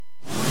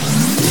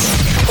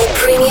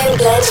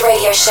Blend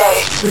Radio Show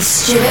with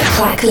Stuart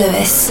Clack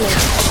Lewis,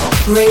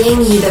 bringing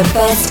you the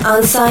best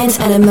unsigned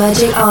and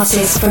emerging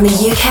artists from the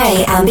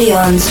UK and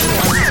beyond.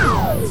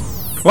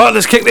 Right,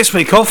 let's kick this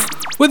week off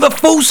with the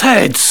False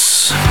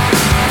Heads.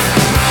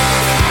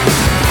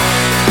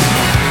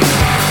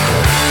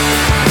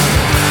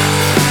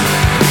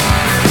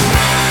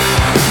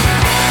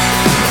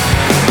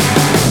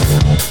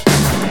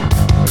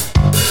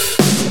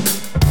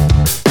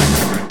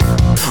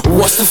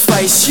 What's the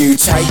face you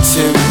take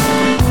to?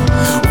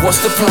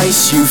 What's the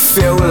place you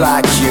feel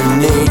like you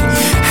need?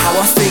 How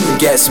I think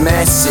gets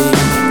messy,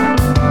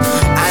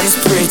 and it's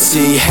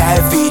pretty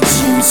heavy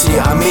duty,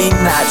 I mean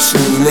that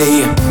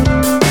truly.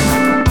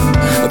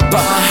 But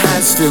my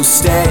hands feel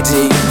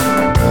steady,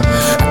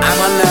 and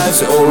my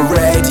nerves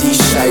already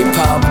shape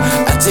up.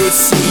 I did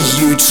see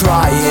you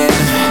trying,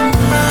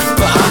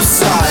 but I'm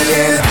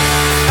silent.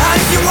 And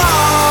if you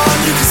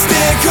want, you can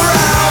stick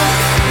around.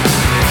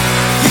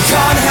 You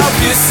can't help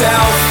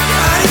yourself.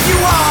 And if you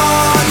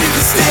want, you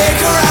can stick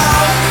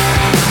around.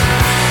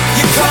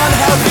 You can't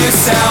help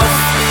yourself.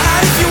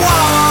 And if you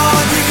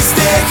want, you can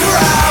stick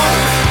around.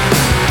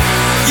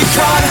 You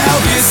can't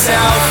help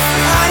yourself.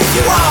 And if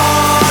you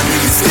want, you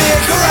can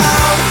stick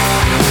around.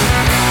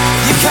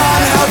 You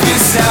can't help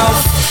yourself.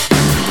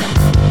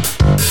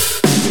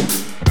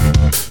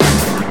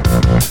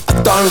 I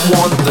don't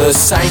want the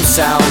same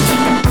sound.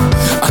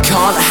 I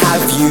can't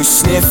have you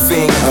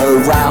sniffing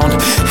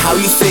around. How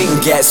you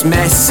think gets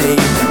messy,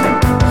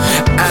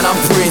 and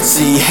I'm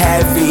pretty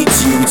heavy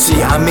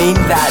duty, I mean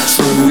that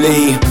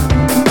truly.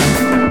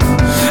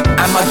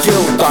 And my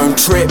guilt don't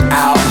trip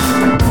out,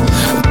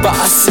 but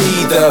I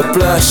see the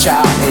blush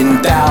out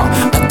in doubt.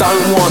 I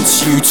don't want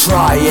you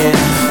trying,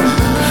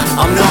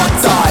 I'm not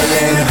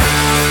dying.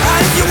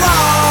 And if you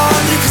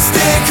want, you can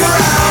stick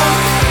around.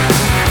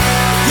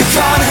 You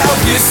can't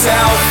help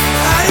yourself.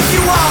 And if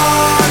you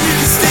want, you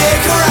can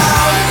stick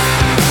around.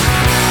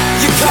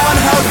 You can't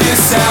help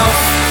yourself.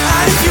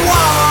 And if you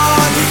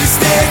want, you can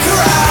stick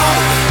around.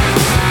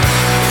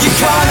 You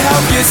can't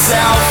help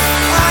yourself.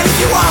 And if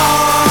you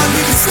want,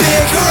 you can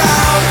stick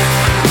around.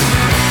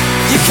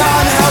 You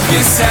can't help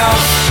yourself.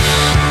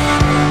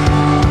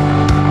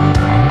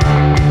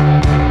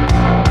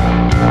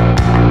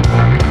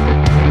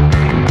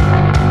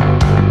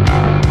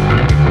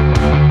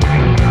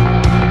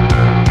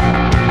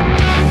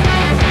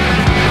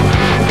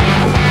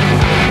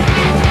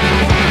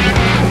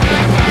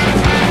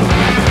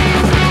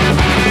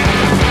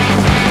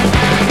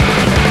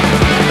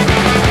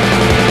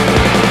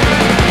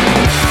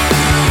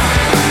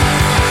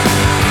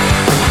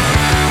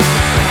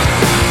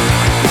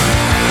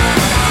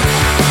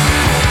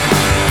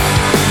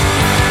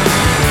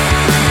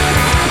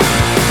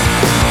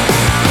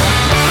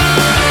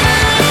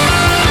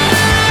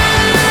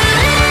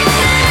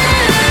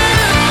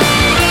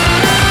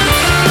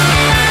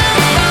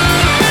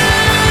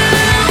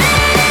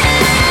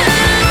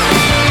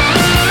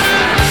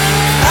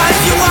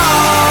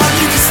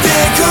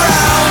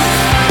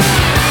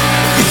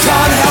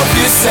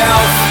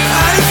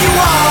 And if you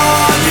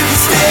want, you can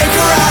stick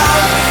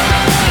around.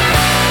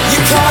 You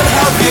can't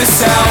help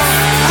yourself.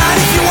 And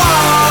if you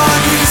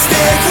want, you can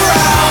stick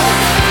around.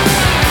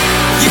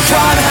 You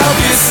can't help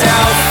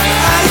yourself.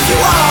 And if you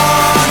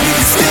want, you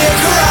can stick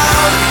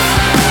around.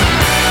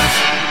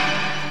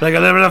 They got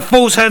a little bit of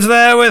False Heads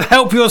there with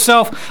Help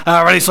Yourself,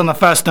 released on the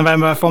 1st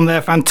November from their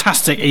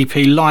fantastic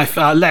EP Life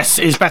Less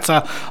Is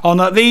Better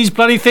on These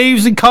Bloody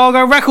Thieves and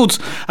Cargo Records.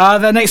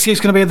 Their next gig is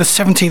going to be the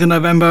 17th of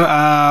November,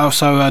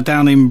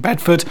 down in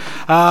Bedford.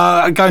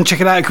 Go and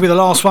check it out, it could be the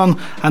last one,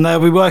 and they'll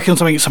be working on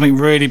something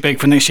really big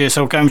for next year,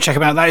 so go and check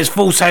them out. That is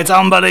False Heads,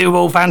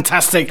 unbelievable,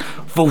 fantastic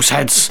False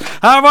Heads.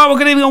 Right, well,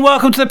 good evening and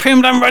welcome to the Premium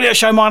Blend Radio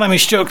Show. My name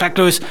is Stuart Clack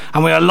Lewis,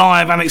 and we are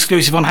live and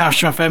exclusive on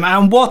House FM,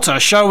 and what a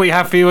show we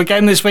have for you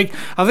again this week.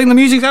 I think the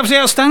music's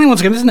absolutely outstanding once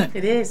again, isn't it?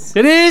 It is.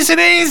 It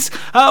is.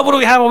 What do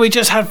we have? Well, we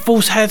just had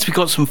False Heads. We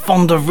got some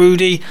Fonda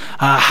Rudy,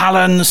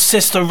 Hallen,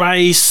 Sister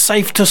Ray,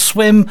 Safe to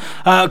Swim,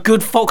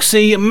 Good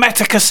Foxy,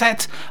 Meta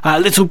Cassette,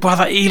 Little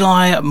Brother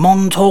Eli,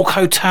 Montauk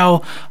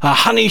Hotel,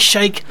 Honey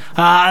Shake,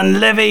 and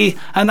Levy.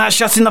 And that's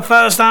just in the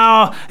first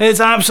hour. It's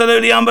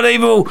absolutely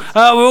unbelievable.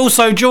 We're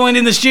also joined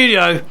in the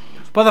studio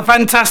by the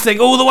fantastic,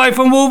 all the way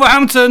from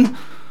Wolverhampton,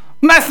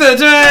 Method.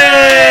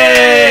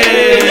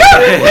 Hey!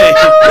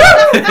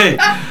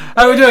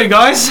 How are we doing,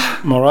 guys?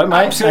 I'm alright,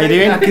 mate.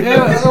 Absolutely. How you doing?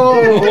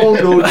 All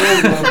good.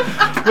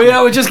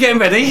 We're just getting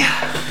ready.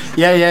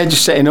 Yeah,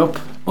 just setting up.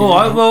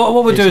 Alright, well,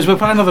 what we'll do is we'll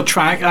play another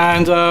track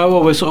and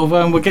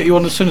we'll get you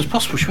on as soon as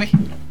possible, shall we?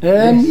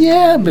 Yeah,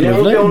 it'd be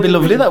lovely. It'd be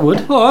lovely, that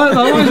would.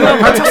 Alright,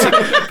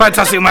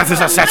 fantastic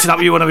methods are setting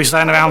up. You want to be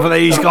staying around for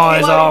these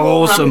guys are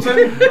awesome.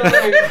 They've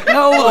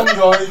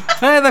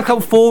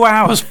got 4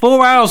 hours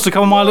to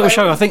come on my little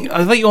show. I think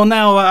you're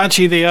now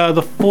actually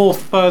the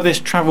fourth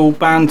furthest travel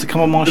band to come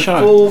on my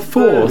show.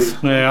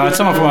 Fourth? Yeah, I had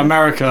someone from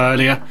America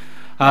earlier.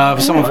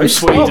 For someone from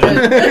Sweden. No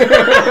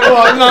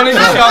need to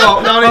shut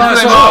up. No need to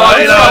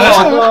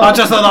I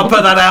just thought I'd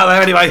put that out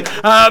there anyway.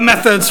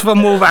 Methods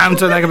from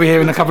Wolverhampton. They're going to be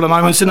here in a couple of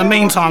moments. In the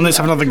meantime, let's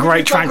have another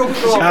great track.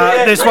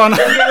 This one.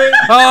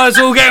 Oh, it's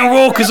all getting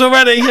raucous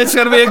already. It's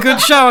going to be a good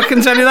show, I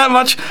can tell you that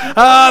much.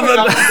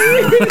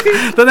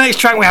 The next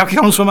track we have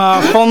comes from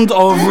Fond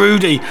of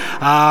Rudy,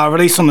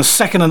 released on the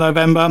 2nd of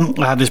November.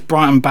 This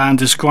Brighton band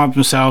described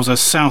themselves as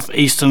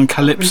Southeastern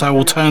Calypso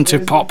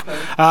Alternative Pop.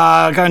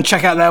 Go and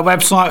check out their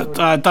website,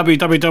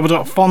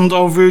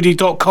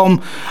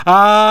 www.fondofrudy.com.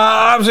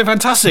 Absolutely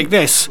fantastic.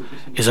 This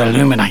is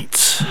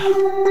Illuminate.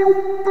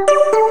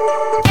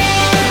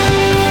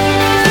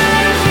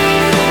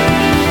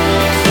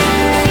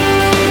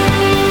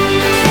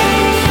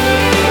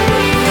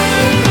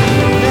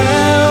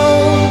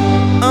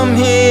 I'm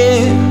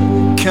here,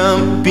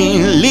 can't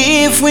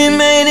believe we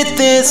made it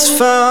this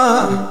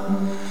far.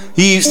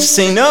 You used to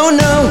say no,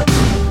 no,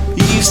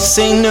 you used to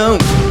say no.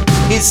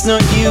 It's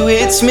not you,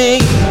 it's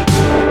me.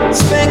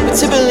 Expect me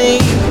to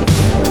believe.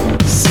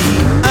 See,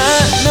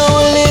 I know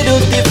a little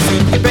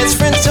different. Your best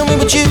friend told me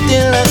what you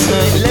did last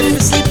night. Left me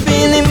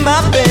sleeping in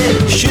my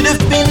bed. Should have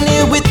been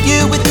here with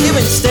you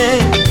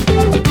instead.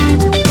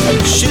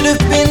 Should have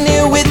been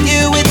here with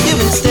you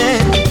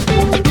instead.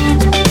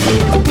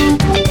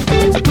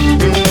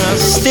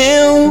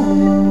 Still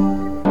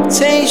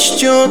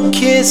taste your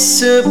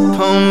kiss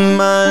upon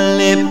my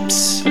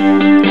lips.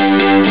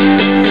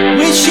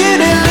 We should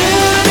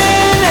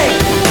illuminate,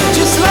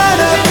 just light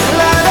up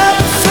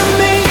for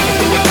me.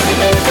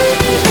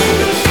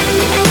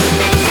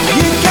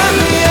 You got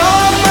me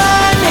on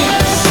my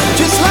knees,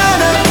 just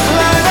light up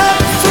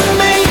for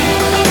me.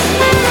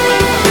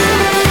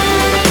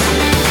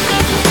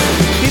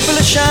 People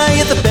are shy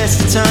at the best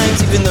of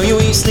times, even though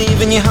you're easily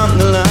leaving your heart on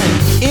the line.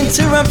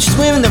 Interruptions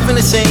with nothing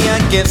to say, I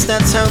guess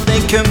that's how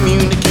they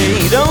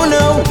communicate. Oh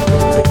no,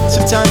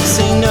 sometimes I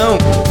say no,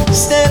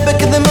 stare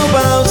back at the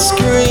mobile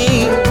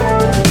screen.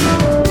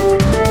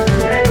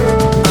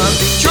 I've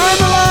been drawing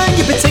the line,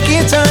 you've been taking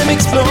your time,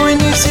 exploring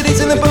new cities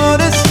and the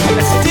borders.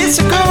 As the days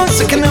are gone,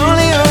 so I can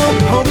only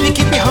hope you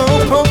keep your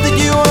hope that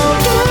you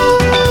won't go.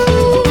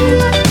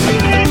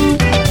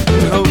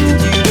 Hope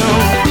that you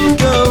don't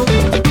go.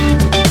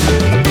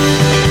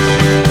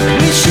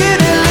 We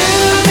should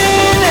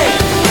illuminate,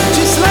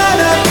 just light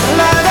up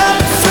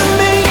for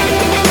me.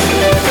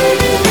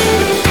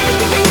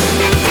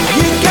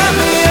 You got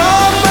me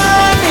on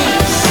my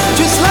knees,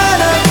 just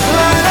light up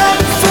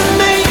for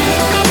me.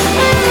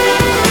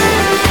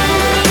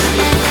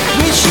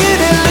 We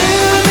should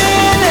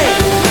illuminate,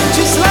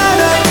 just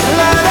light up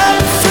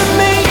for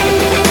me.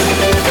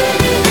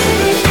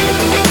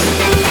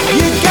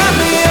 You got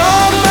me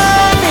on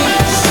my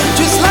knees,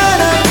 just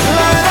light up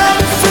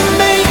for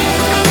me.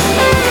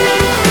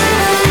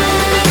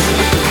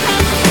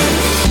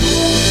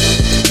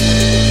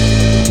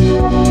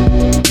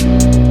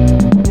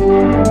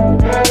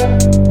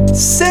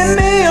 Send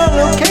me your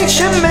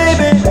location,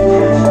 maybe.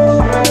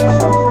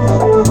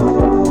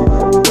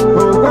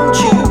 Oh, won't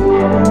you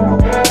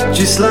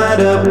just light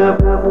up?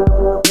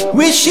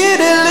 We should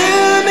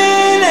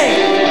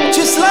illuminate,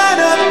 just light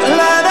up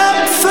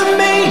for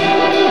me.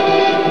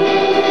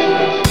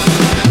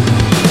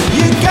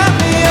 You got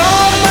me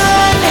on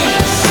my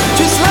knees,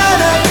 just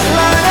light up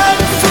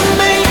for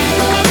me.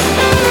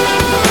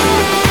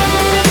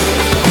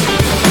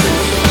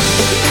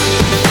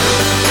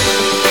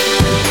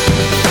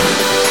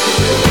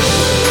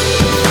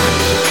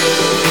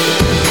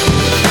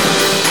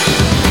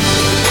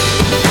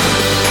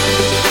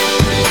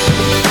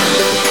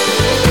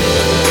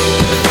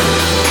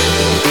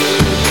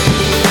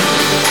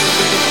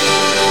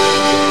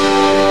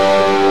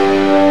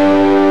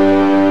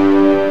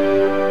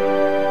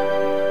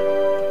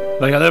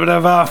 They got a little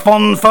bit of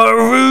fun for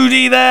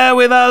Rudy there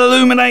with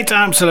Illuminate.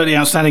 Absolutely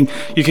outstanding.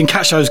 You can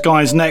catch those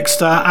guys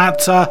next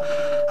at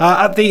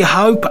the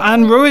Hope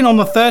and Ruin on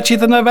the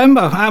 30th of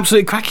November.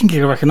 Absolutely cracking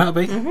gig, I reckon that'll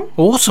be.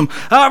 Awesome.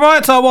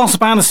 Right, whilst the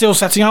band is still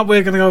setting up,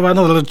 we're going to go over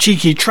another little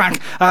cheeky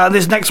track.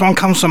 This next one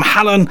comes from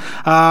Hallen,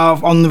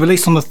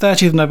 released on the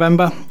 30th of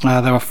November.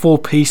 They're a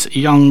 4-piece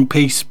young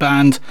piece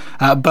band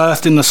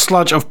birthed in the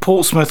sludge of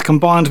Portsmouth,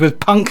 combined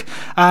with punk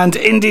and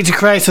indie to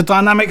create a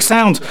dynamic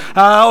sound.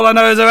 All I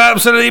know is they're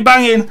absolutely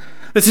banging.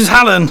 This is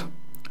Hallen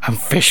and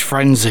Fish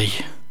Frenzy.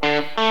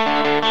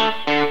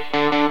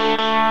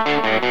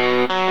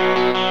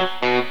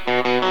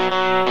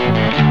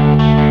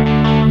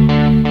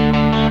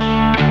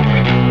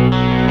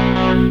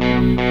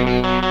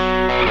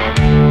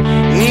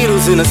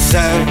 Needles in a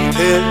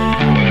sandpit,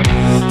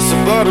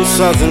 suburban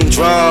southern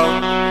drawl.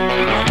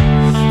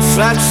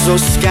 Flat so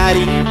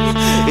scatty,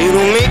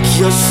 it'll make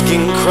your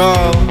skin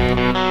crawl.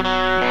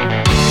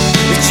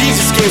 If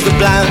Jesus gave the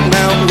blind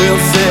man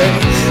welfare,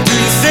 do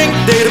you think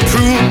they'd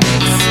approve?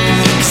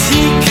 'Cause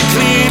he could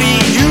clearly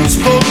use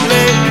both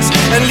legs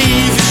and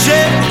leave a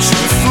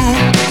gentry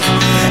food.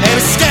 And a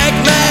skag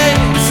man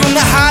from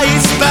the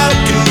highest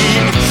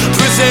balcony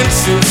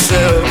presents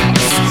himself.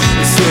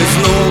 He says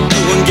no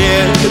one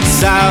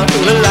gets out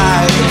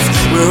alive,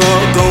 we're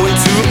all going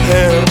to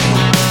hell.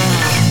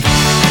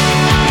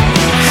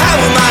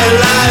 my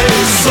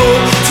life, soul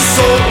to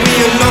soul, we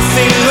are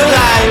nothing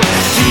alike.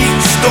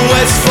 East and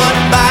west, fought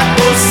by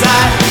both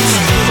sides.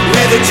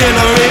 We're the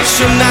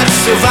generation that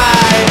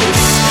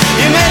survives.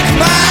 You make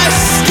my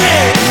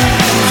skin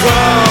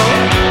crawl.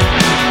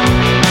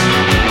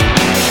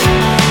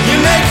 You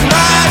make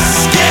my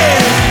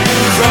skin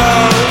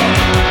crawl.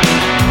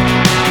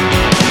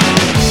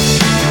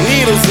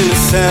 Needles in the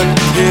sand,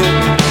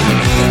 yeah.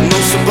 No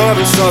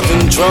suburban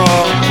southern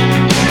drawl.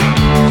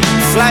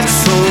 Flat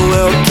so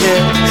well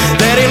kept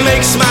that it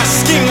makes my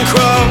skin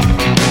crawl.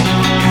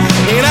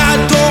 And I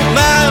don't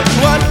mind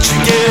what you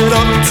get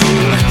up to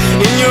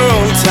in your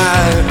own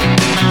time.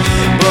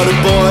 But a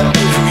boy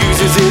who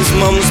uses his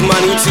mum's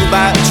money to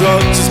buy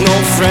drugs is no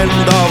friend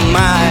of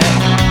mine.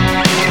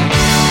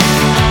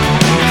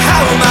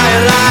 How am I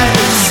alive?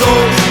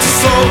 Soul to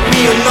soul,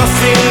 we are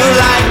nothing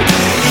alike.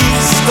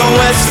 East or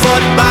west,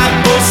 fought by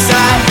both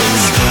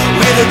sides.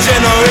 We're the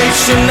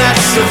generation that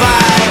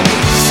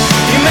survives.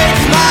 You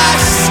make my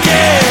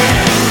skin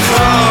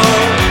crawl.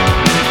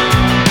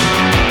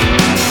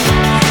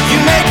 You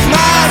make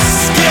my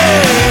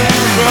skin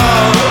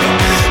crawl.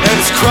 And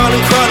it's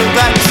crawling, crawling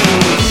back to me.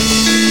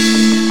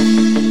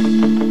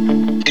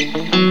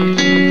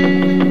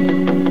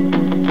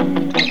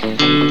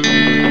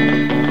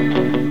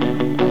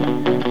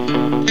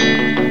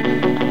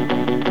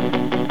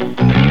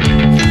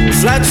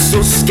 Flat so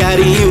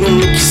scatty, you don't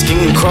make your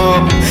skin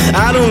crawl.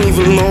 I don't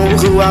even know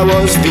who I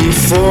was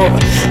before.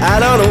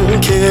 And I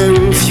don't care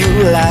if you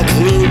like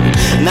me.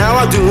 Now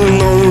I do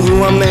know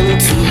who I'm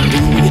meant to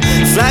be.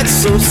 Flat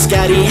so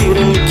scatty, you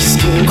don't make your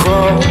skin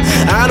crawl.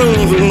 I don't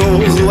even know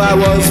who I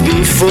was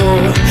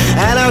before.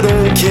 And I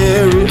don't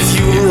care if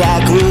you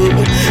like me.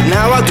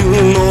 Now I do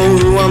know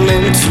who I'm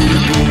meant to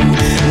be.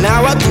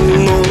 Now I do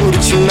know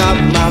that you're not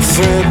my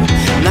friend.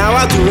 Now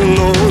I do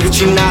know that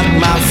you're not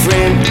my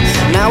friend.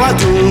 Now I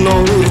do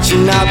know that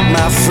you're not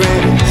my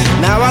friend.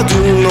 Now I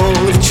do know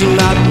that you're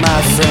not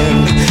my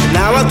friend.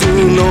 Now I do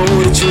know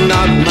that you're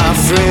not my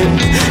friend.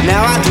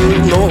 Now I do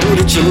know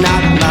that you're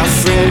not my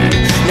friend.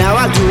 Now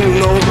I do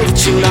know that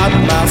you're not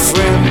my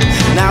friend.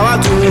 Now I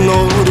do know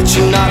that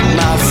you're not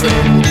my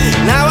friend.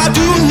 Now I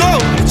do know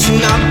that you're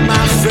not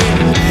my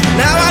friend.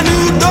 Now I do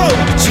know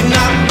that you're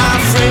not my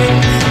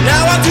friend.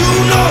 Now I do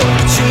know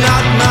that you're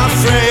not my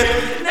friend.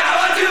 Now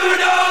I do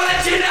know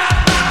that you're not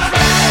my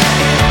friend.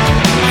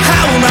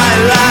 How am I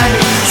alive?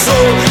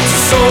 Soul to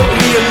soul,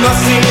 we are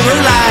nothing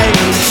alike.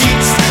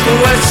 East and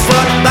west,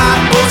 fought by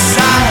both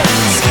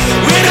sides.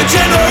 We're the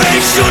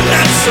generation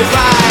that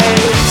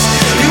survives.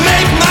 You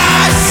make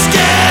my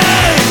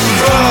skin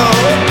crawl.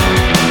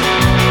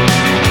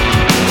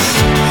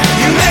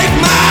 You make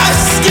my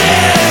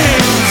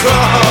skin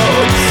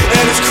crawl.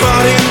 And it's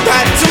crawling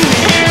back to me.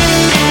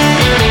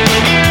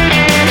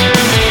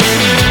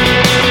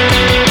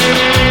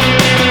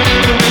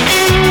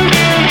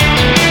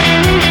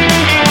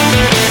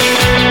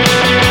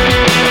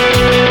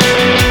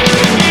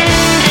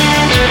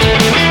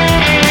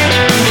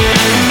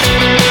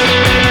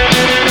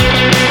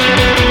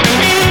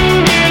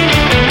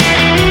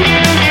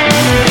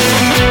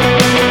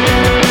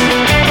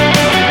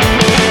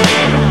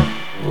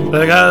 There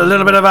we go, a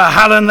little bit of a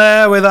Hallen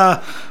there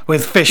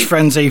with Fish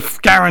Frenzy,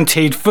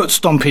 guaranteed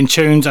foot-stomping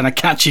tunes and a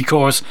catchy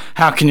chorus.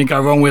 How can you go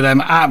wrong with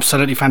them?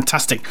 Absolutely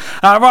fantastic.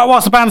 Right,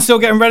 whilst the band's still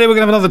getting ready, we're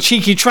going to have another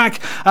cheeky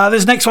track.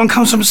 This next one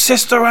comes from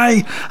Sister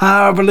Ray,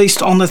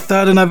 released on the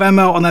 3rd of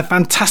November on their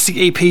fantastic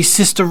EP,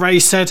 Sister Ray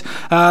Said,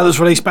 that was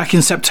released back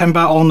in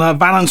September on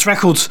Valence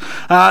Records.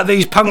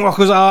 These punk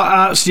rockers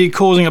are actually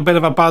causing a bit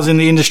of a buzz in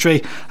the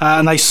industry,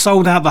 and they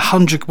sold out the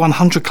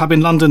 100 Club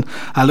in London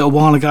a little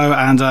while ago,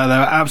 and they were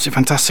absolutely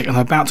fantastic, and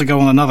they're about to go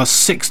on another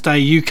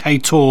 6-day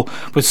UK tour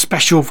with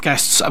special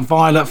guests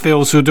Violet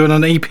Fields, who are doing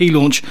an EP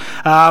launch,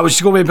 which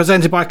is going to be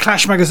presented by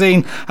Clash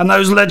Magazine and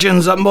those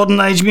legends at Modern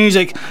Age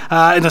Music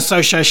in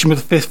association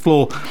with Fifth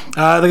Floor.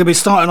 They're going to be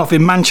starting off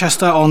in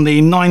Manchester on the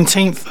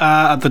 19th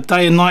at the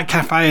Day and Night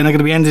Cafe, and they're going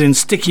to be ending in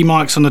Sticky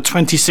Mike's on the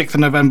 26th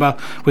of November,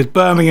 with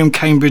Birmingham,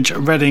 Cambridge,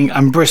 Reading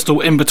and Bristol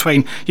in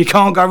between. You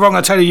can't go wrong,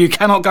 I tell you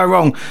cannot go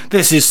wrong.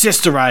 This is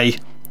Sister Ray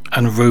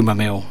and Rumour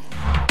Mill.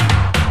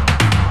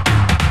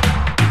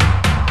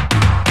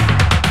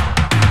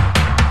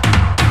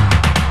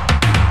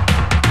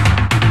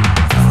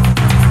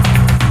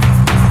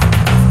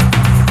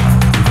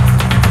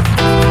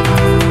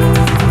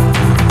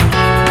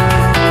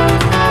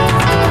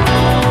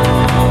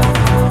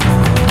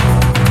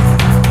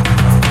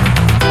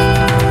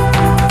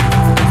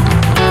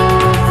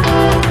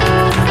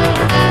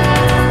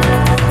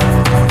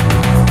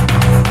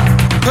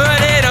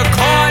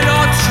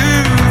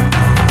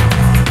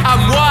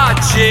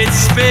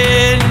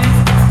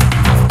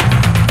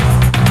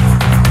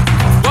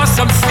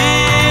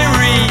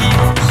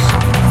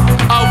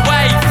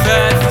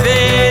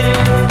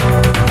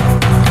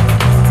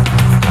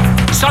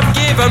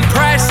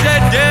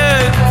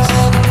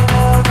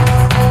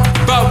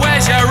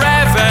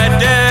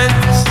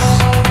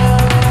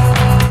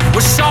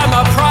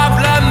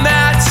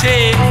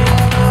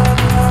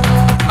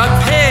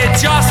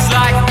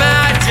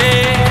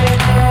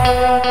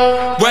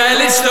 Well,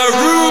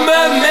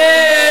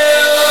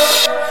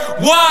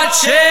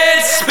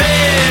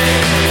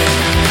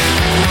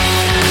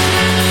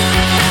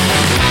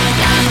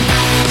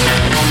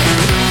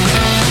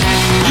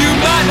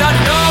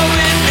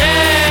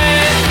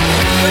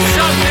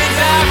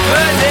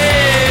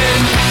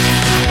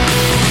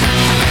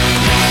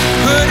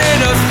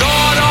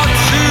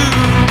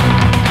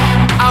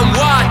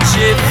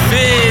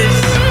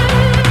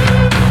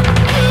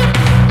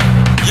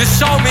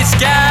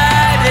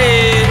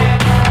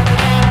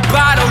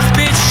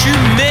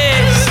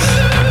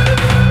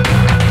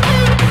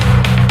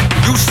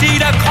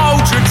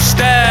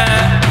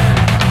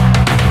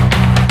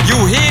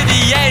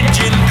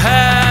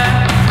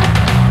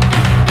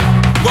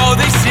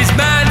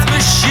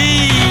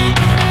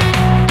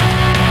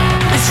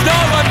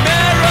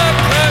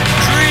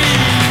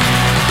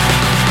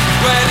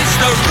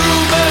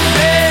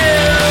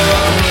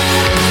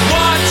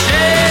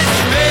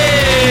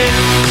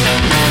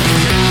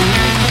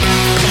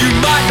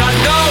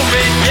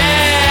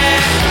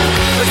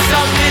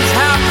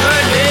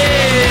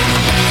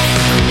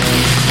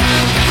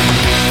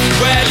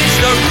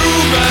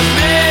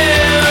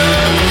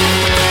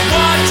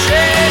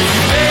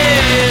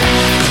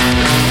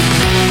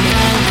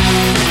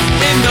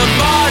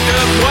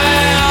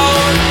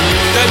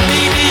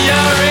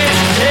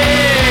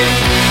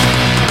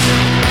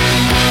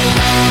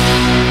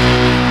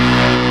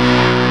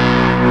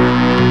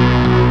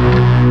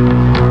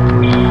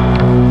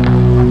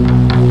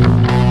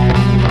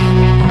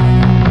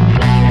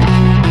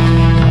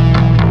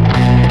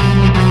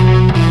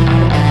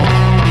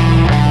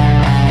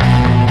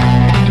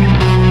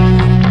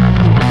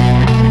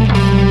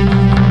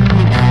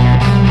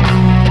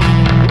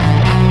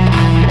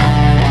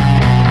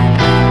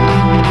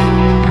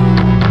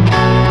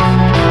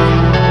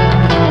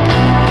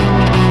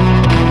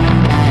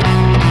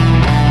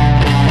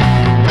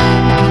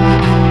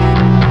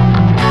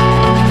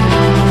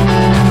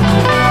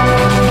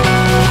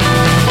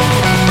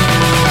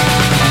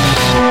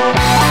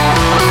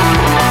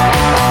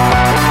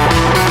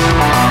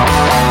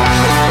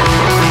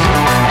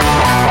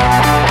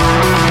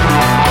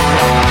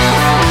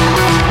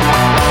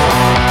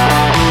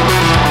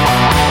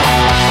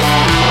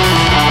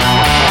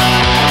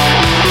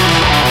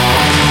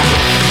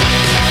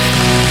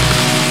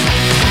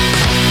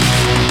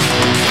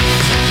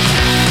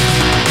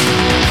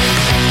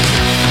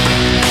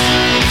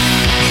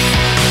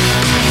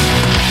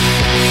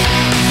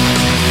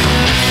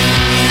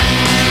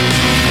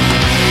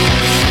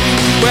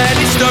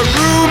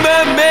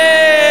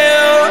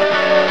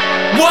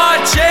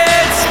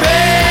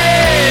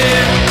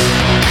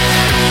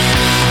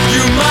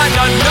 I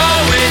don't know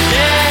it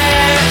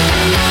yet,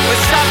 but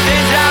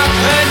something's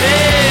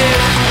happening.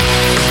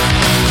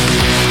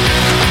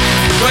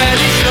 Well,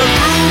 it's the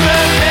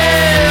rumor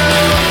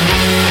mill,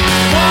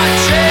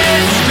 watch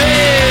it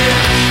spin.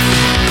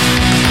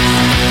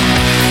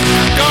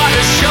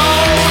 Gotta show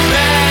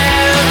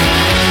them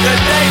that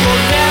they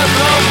will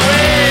never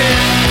win.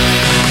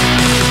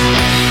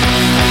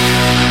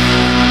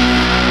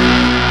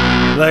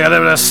 They got a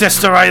little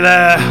sister right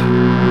there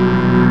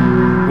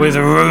with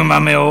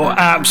Rumour Mill,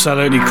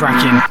 absolutely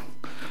cracking.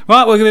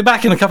 Right, we're going to be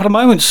back in a couple of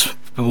moments.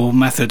 More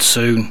Methods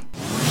soon.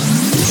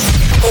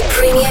 The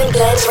Premium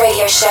Blend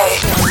Radio Show.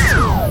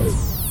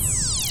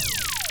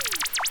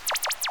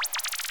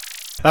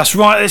 That's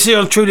right, this is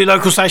your truly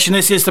local station.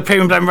 This is the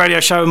Premium Blend Radio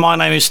Show. My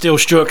name is still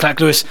Stuart Clack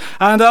Lewis.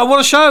 And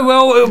what a show.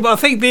 Well, I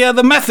think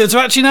the Methods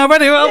are actually now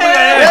ready. Well,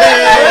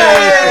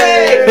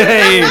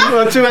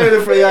 Well, 2 out of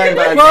the 3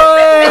 handbags.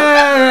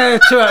 well,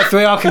 2 out of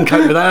 3, I can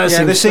cope with that.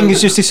 Yeah, the singer's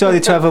just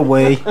decided to have a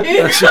wee.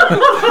 Yes,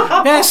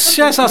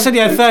 I said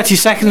you had 30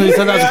 seconds. He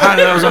said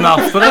apparently that was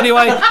enough. But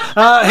anyway,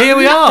 here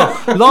we are,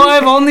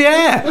 live on the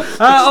air.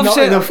 Not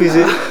enough, is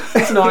it?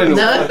 It's not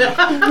enough.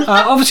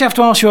 Obviously, I have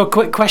to ask you a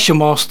quick question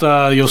whilst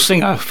your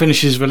singer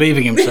finishes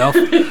relieving himself.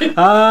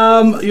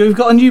 You've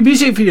got a new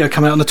music video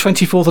coming out on the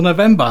 24th of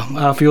November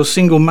for your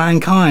single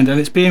Mankind, and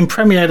it's being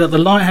premiered at the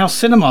Lighthouse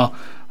Cinema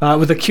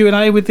with a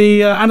Q&A with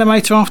the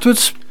animator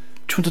afterwards.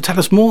 Do you want to tell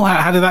us more?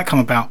 How did that come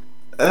about?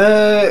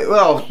 It's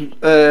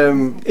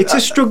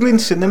a struggling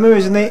cinema,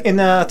 isn't it,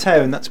 in our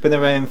town that's been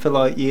around for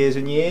like years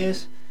and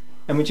years,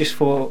 and we just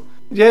thought,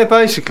 Yeah,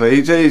 basically,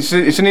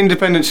 it's an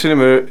independent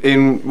cinema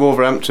in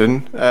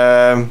Wolverhampton.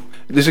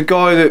 There's a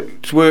guy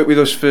that's worked with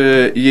us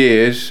for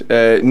years,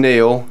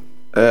 Neil.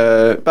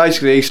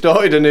 Basically, he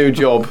started a new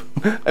job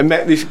and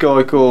met this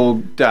guy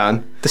called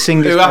Dan, the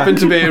singer's who happened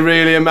back. to be a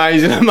really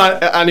amazing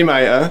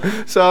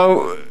animator.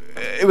 So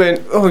he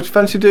went, "Oh,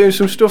 fancy doing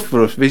some stuff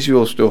for us,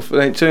 visual stuff," and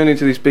then it turned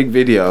into this big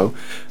video,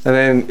 and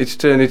then it's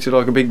turned into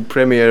like a big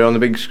premiere on the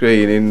big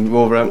screen in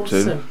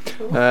Wolverhampton.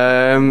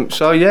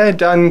 So yeah,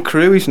 Dan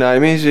Crew, his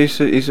name is.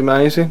 He's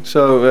amazing.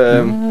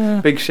 So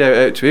big shout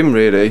out to him,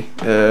 really.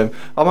 I'm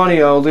only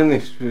holding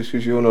this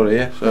because you're not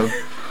here, so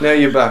now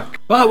you're back.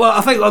 Well,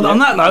 I think on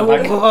that note,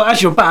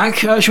 as you're back,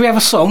 should we have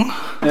a song?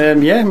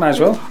 Yeah, might as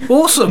well.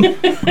 Awesome.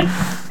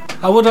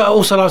 I would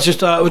also like to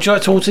just, would you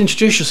like to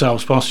introduce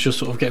yourselves whilst just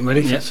sort of getting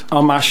ready? Yes.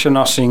 I'm Ash and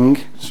I sing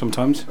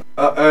sometimes.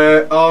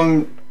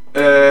 I'm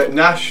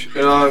Nash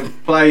and I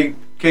play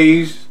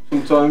keys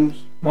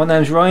sometimes. My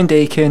name's Ryan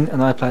Deacon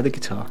and I play the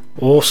guitar.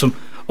 Awesome.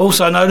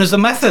 Also known as the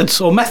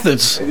Methods, or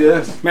Methods.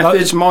 Yes.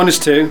 Methods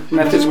 -2.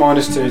 Methods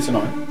 -2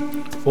 tonight.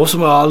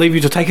 Awesome. Well, I'll leave you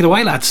to take it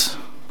away, lads.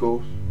 Of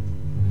course.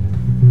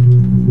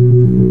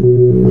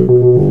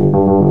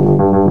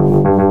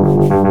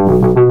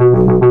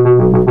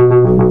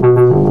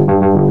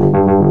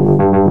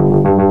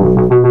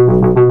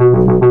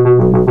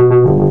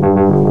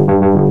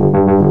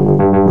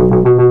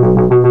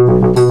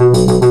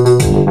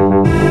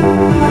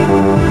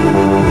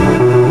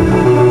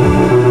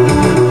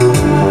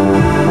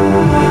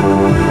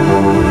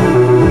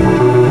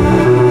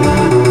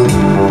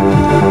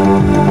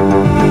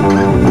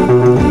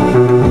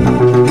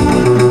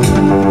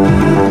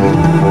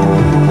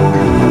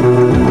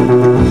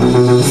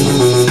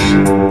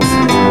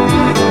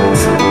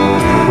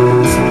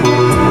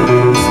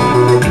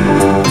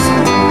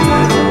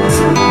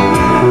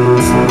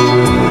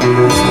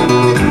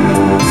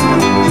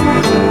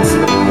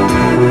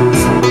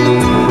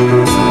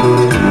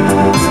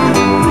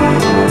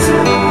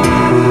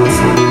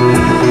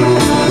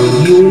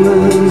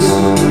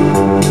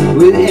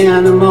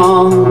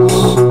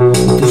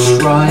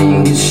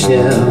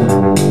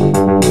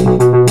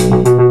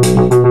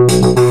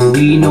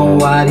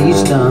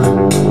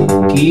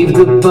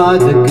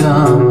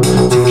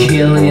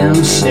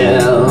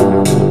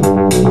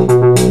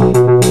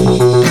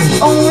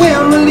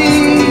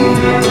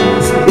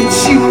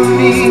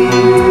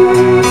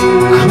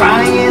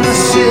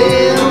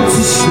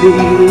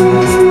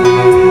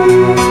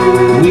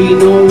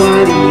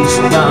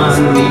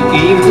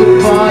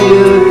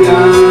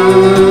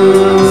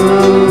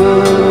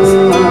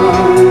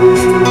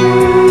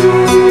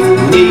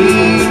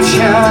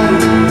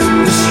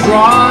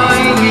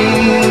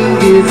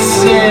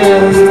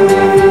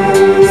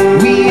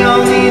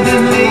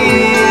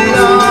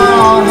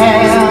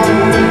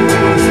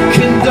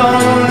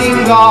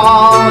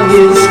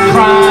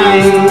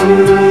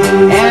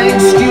 An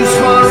excuse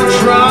for a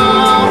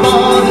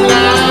troubled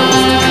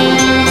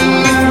life.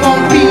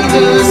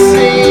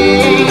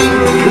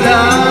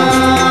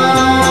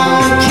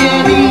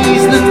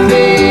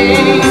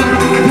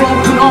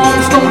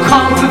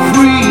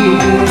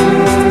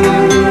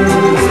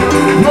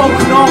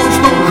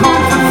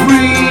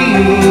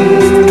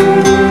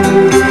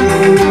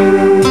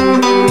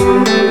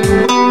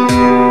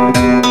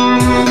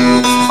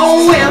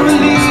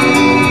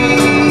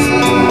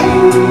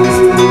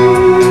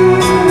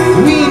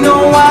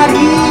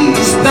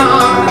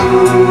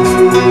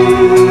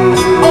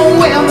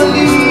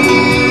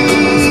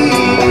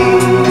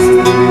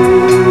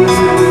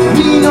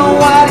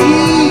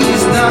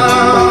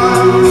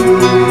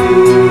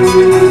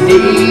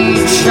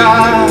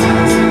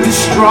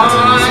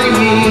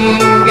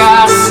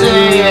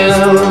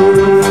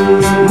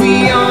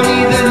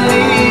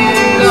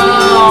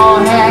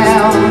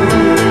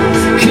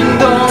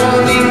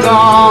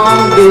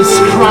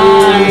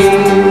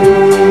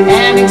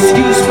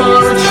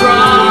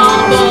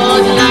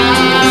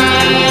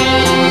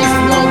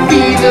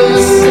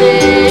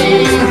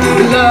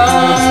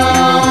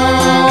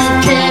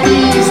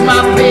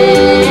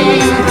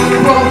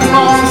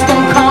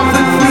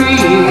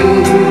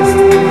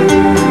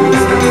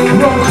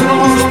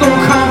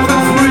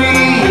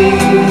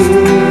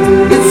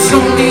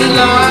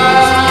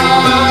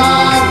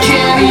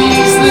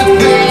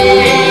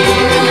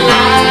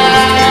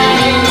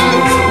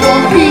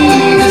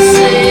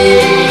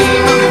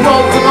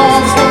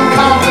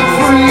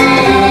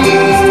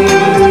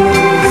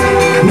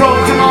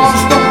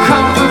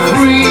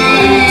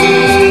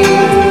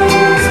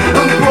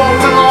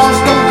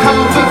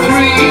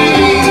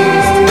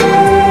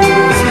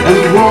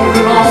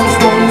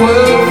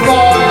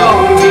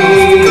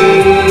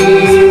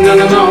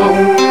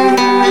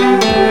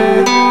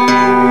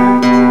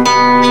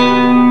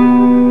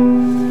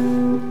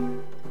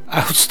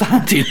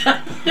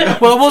 expecting.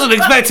 Well, I wasn't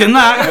expecting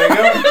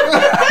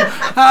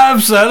that.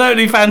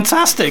 Absolutely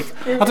fantastic.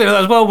 I think that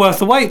was well worth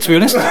the wait, to be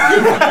honest.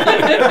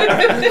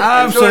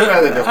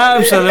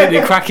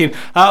 Absolutely cracking.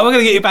 We're going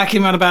to get you back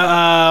in around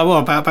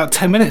about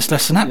 10 minutes,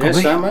 less than that,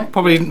 probably. Yes, mate.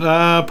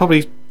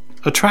 Probably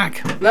a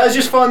track. Let's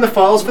just find the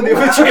files for the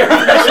other two. Might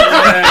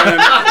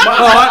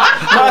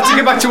have to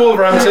get back to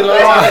Wolverhampton.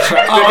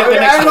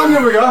 How long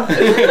have we got?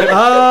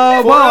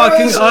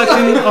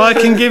 I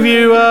can give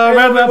you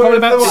around probably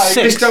about 6.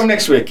 This time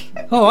next week.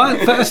 All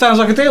right, that sounds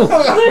like a deal. All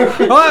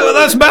right, well,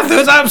 that's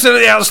Methods,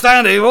 absolutely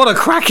outstanding. What a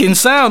cracking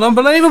sound,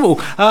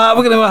 unbelievable. We're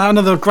going to have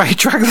another great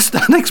track.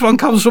 The next one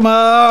comes from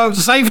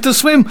Safe to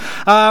Swim,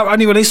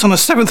 only released on the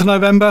 7th of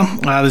November.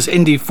 There's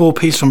indie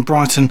 4-piece from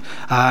Brighton.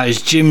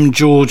 It's Jim,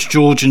 George,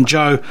 and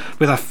Joe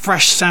with a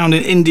fresh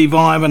sounding indie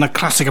vibe and a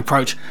classic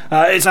approach.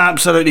 It's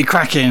absolutely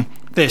cracking.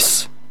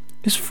 This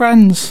is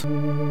Friends.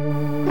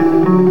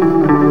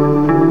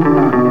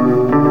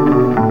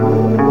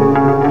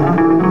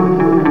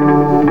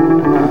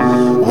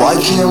 Why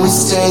can't we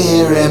stay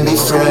here and be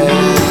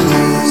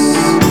friends?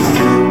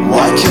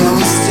 Why can't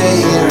we stay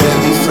here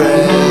and be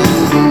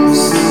friends?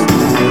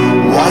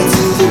 Why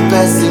do the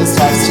best things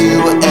have to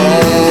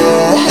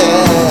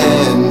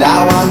end?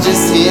 Now I'm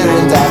just here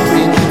and I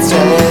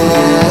pretend.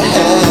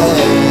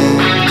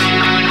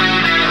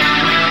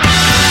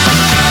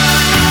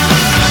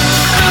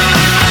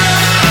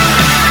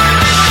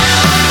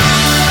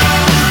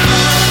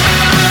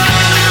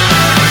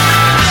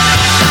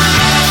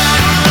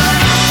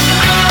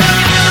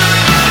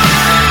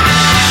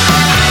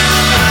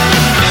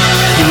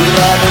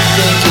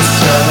 Think it's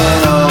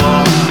turning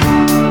on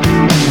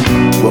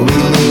when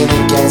we lean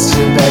against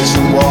your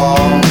bedroom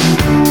wall.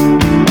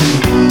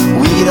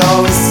 We'd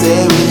always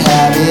say we'd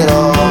have it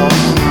all,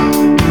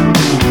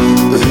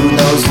 but who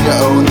knows,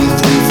 you're only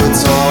 3 foot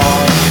tall.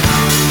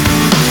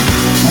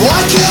 Why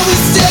can't we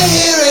stay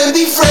here and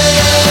be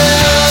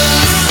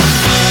friends?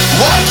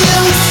 Why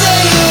can't we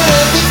stay here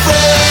and be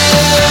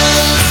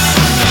friends?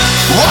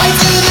 Why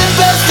do the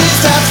best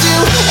things have to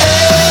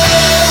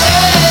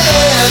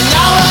end?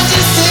 Now I'm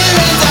just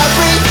here and I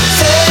pretend.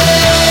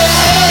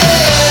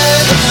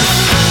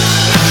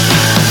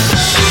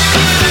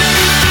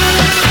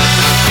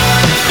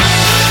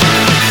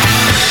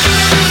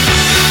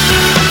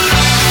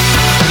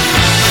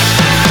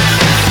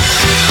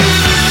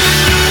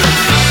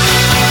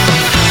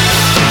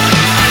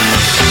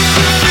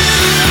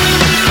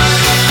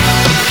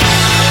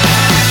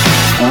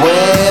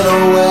 When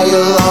or where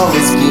you'll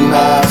always be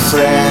my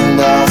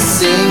friend. I'll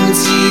sing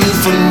to you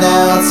from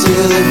now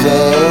till the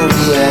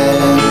very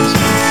end.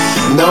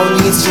 No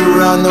need to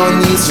run, no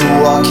need to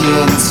walk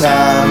in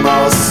time.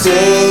 I'll stay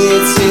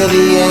here till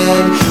the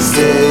end,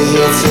 stay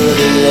here till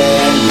the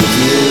end with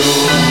you.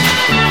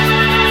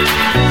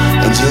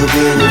 And you'll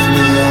be with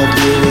me, I'll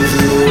be with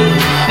you.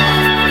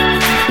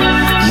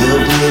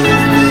 You'll be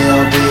with me,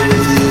 I'll be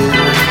with you.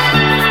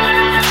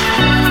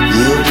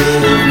 You'll be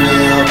with me,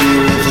 I'll be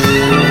with you.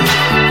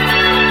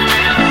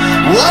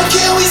 Why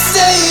can't we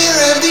stay here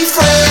and be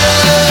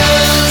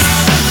friends?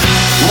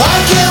 Why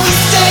can't we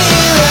stay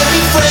here and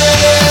be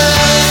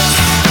friends?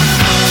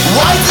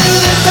 Why do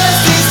the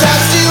best things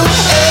have to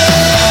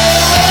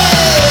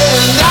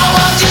end? Now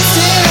I'm just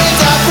here and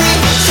I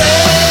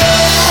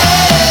pretend.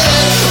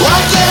 Why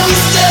can't we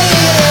stay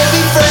here and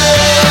be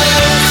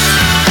friends?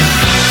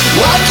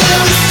 Why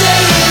can't we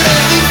stay here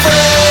and be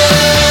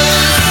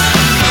friends?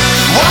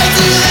 Why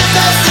do the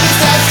best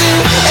things have to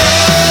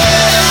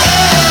end?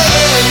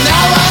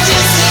 Now I'm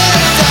just here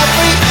and I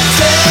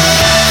pretend.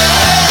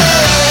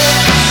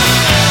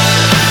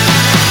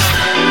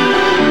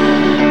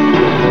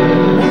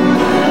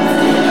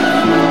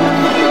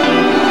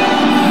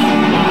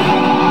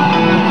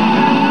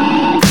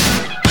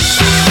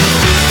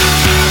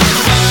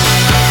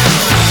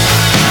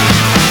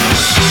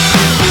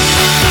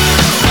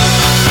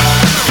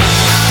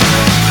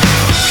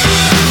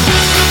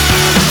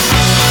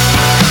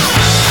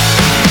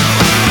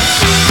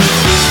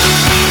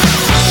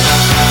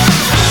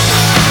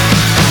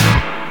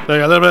 There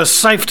you go, a little bit of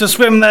Safe to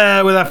Swim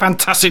there with a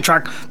fantastic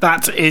track.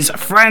 That is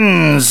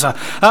Friends. Right,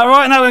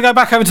 now we're going to go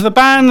back over to the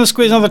band and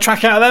squeeze another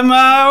track out of them.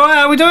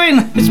 How are we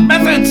doing? It's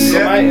Methods.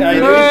 Yeah, mate, how you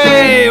doing?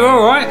 Hey, we're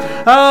all right.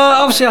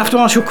 Obviously, I have to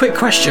ask you a quick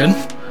question.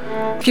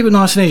 Keep it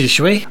nice and easy,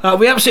 shall we?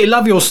 We absolutely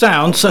love your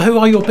sound, so who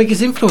are your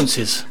biggest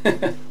influences?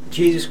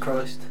 Jesus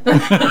Christ.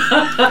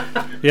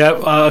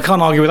 Yeah, I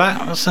can't argue with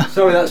that. That's,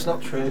 Sorry, that's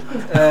not true.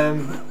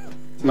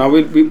 No,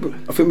 I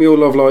think we all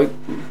love like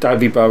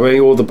David Bowie,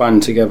 all the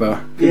band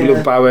together. People Yeah.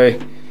 love Bowie,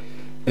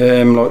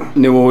 like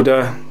New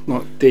Order,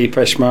 like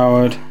Depeche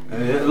Mode.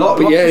 Lots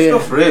of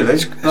stuff, really.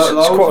 It's quite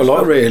a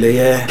lot, really.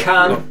 Yeah.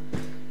 Can.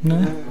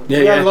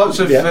 Yeah, lots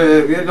of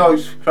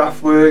lots of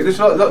craft work.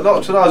 There's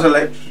lots of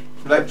those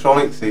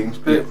electronic things,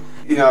 but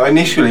you know,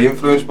 initially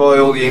influenced by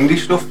all the indie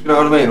stuff. You know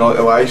what I mean, like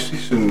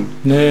Oasis and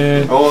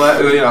all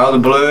that. You know, the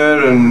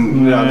Blur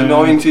and you know, the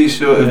 '90s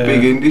sort of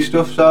big indie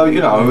stuff. So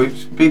you know,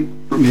 it's big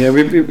Yeah,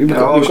 we've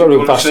got a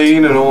the vast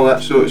scene and all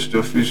that sort of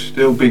stuff is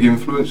still big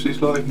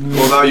influences, like.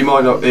 Although you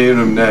might not hear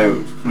them now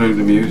through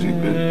the music.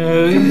 But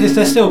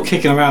They're still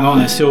kicking around,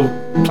 aren't they? Still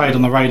played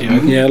on the radio.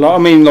 Yeah, like I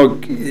mean,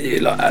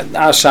 like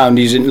our sound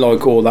isn't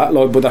like all that,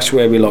 like, but that's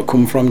where we like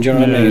come from. Do you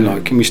know what I mean?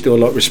 Like, can we still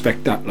like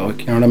respect that?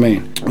 Like, you know what I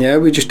mean? Yeah,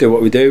 we just do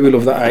what we do. We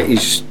love that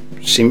 80s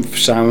synth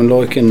sound,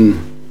 like, and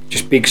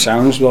just big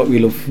sounds. Like, we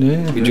love.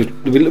 Yeah.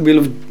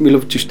 We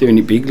love just doing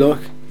it big, like.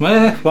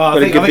 Well, I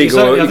think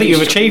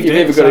you've achieved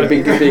it. You've got a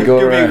big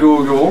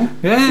or go on.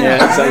 Yeah,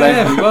 exactly.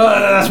 Yeah.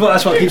 Well,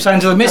 that's what I keep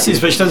saying to the missus,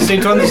 but she doesn't seem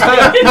to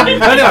understand.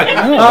 Anyway,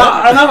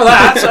 enough of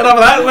that.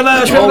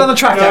 Should we have another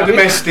track out?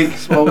 Domestic.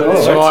 That's all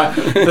right.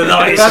 The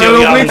night is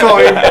still young.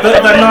 The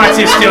night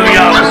is still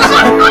young.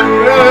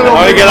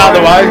 Oh, get out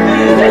of the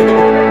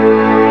way.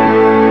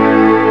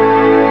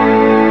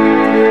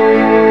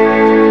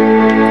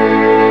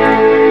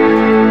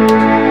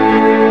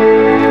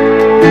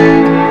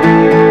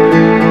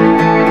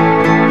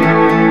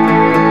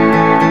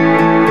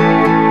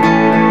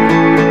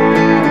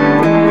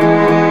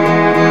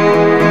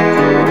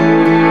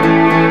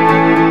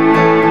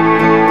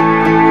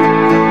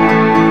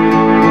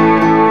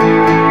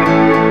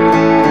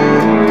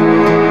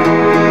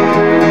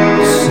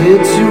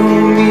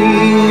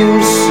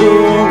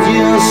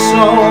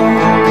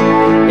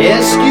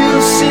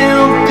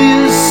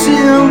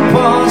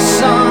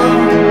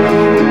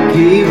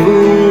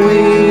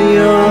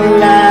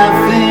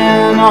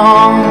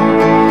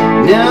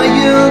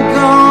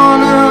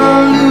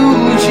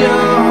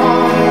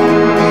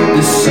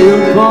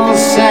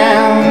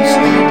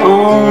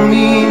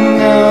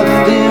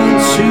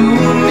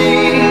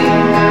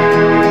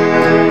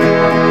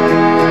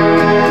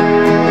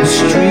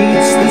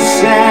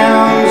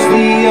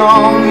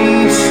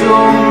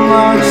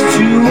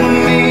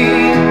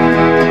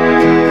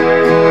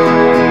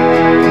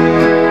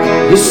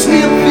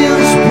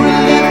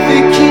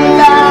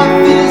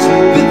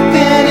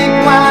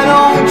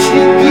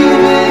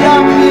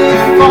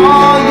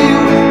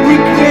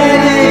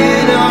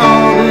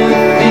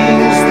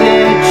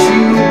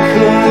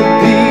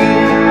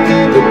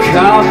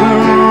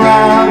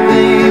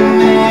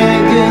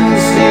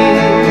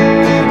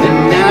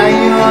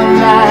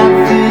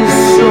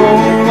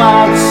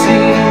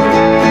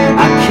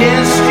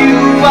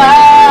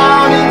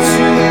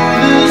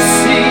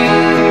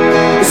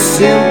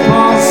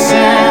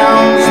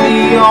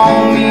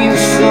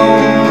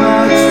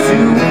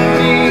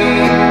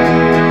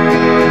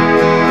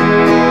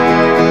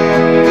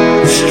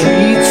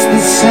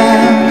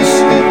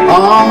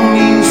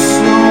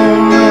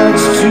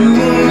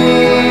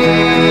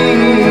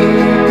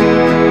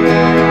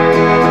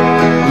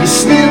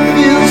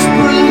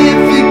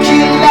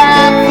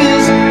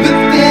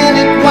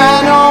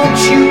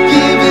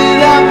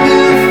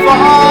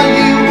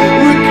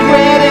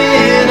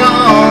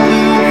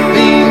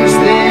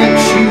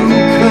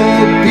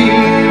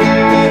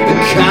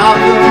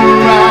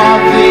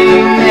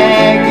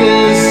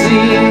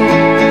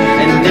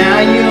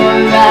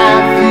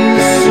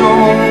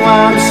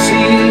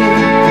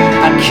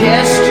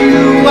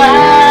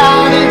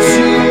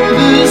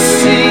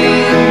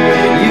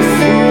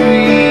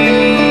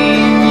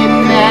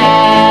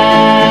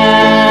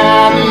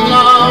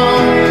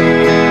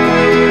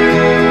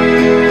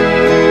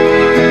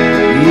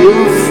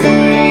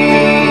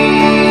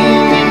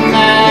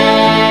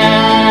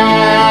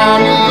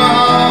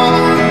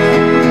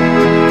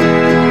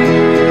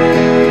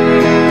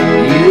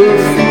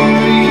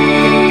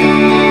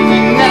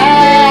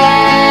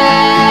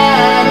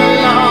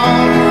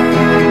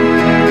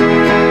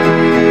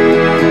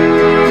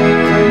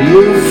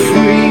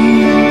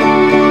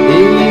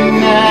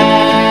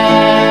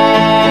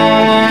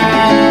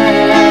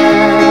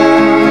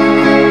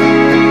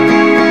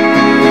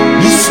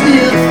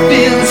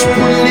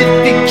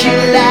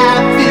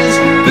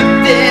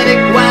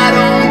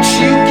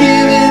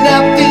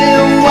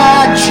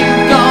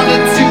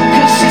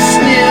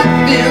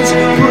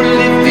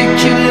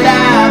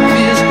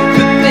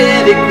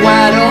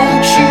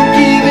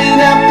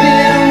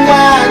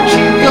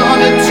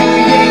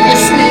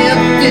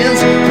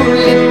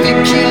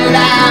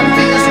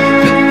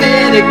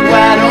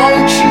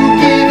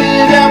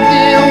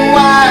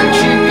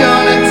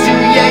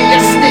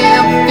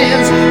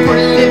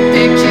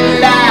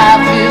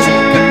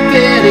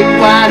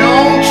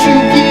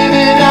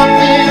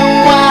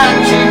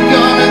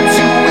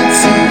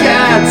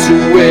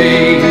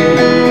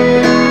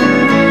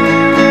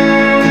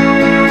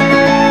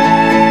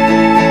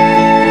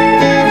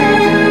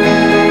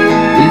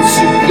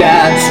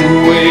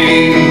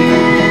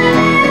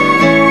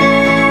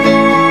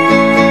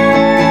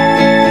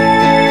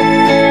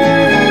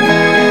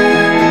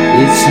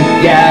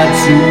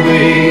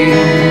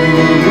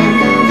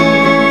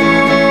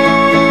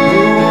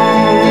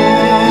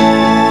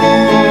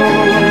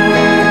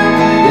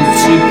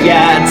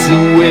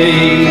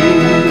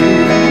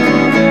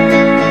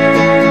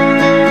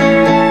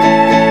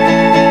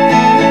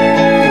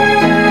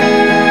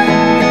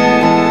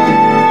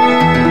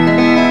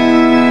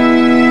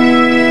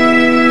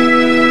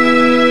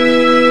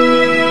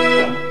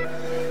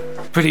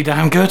 Pretty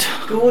damn good.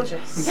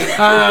 Gorgeous.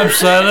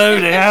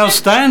 Absolutely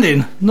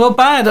outstanding. Not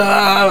bad.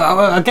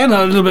 Again,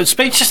 a little bit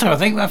speechless there, I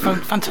think. That's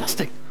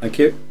fantastic. Thank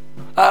you.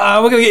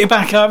 We're going to get you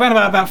back around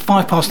about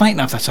 8:05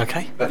 now, if that's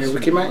okay. Yeah,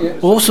 wicked, mate, yeah.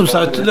 Awesome.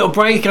 So a little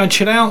break, go and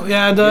chill out.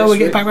 Yeah, and we'll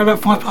get you back around about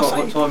 8:05.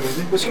 What time is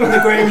it? What's on the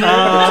green?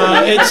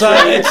 It's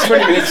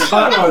 20 minutes.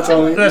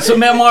 so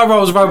my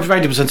role is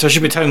radio presenter, so I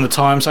should be telling the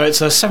time. So it's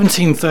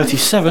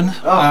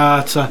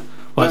 17:37.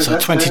 It's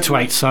 20 to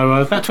 8, so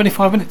about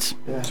 25 minutes.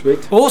 Yeah.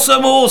 Sweet.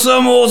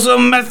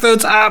 Awesome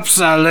methods.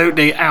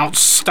 Absolutely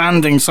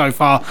outstanding so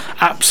far.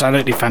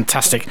 Absolutely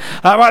fantastic.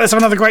 Right, let's have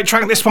another great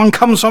track. This one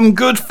comes from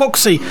Good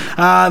Foxy.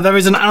 There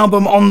is an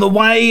album on the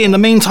way. In the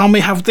meantime, we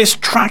have this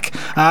track.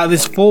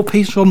 This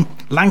 4-piece from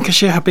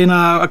Lancashire have been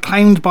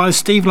acclaimed by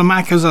Steve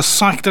Lamacq as a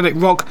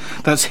psychedelic rock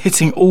that's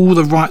hitting all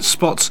the right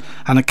spots,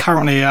 and are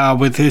currently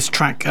with his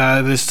track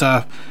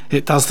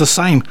it does the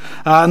same.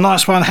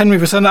 Nice one, Henry,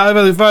 for sending that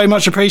over. Very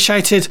much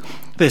appreciated.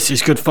 This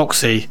is Good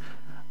Foxy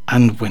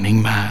and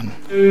Winning Man.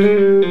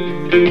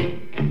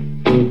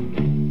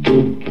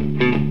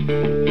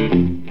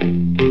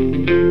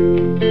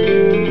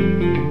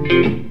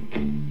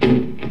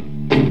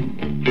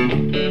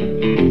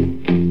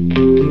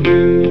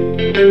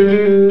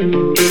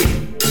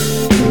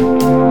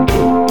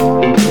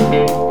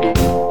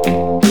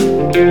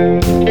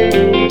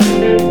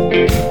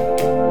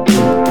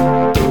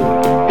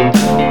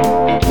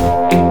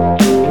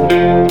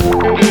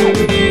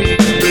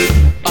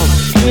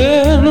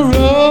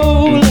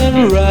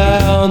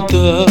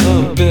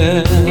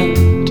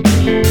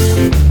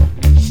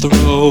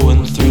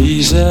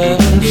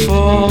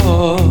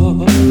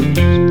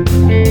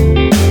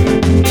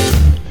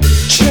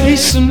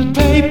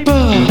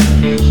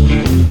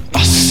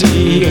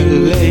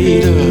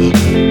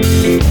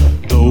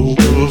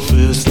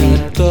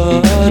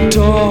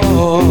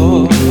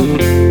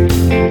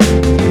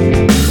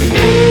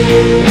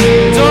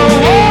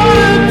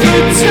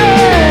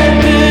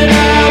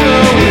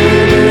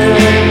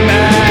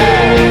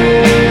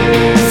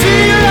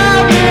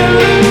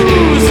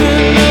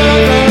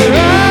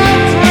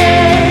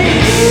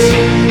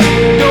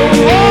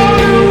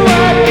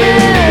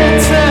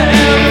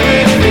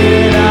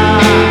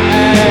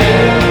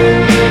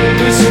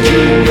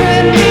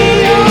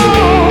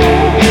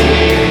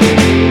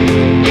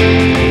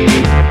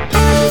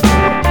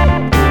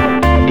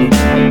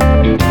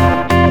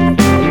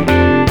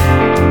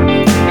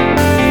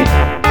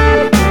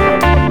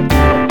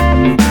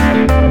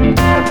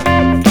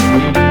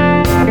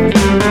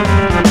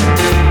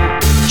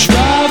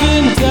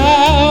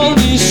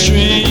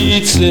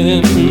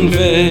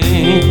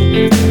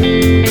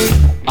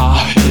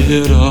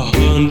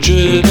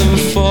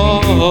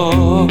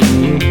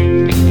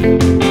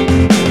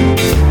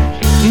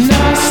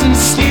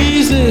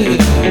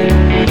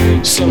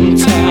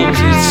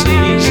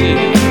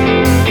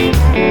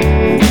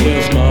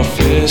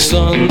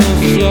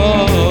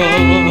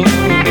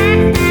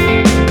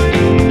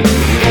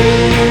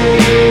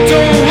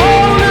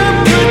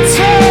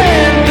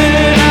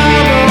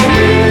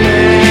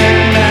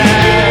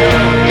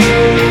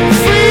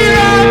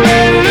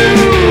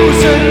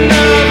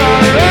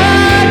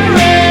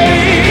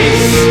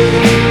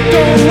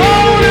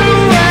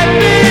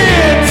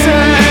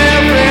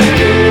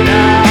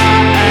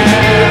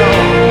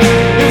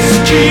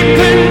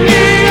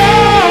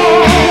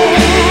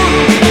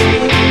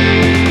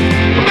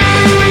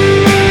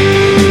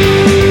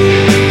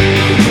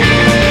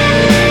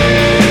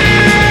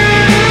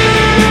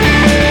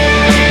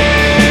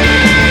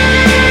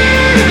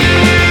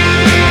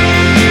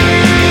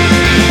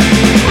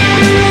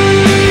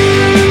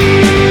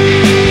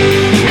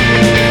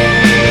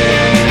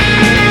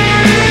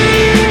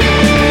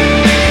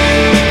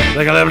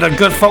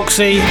 Good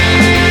Foxy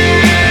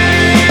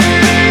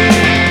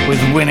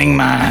with Winning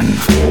Man.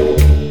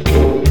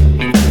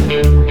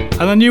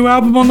 And a new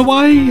album on the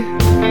way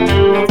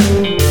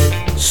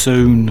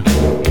soon.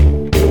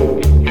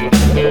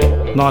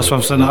 Nice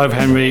one, sent over,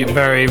 Henry.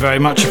 Very, very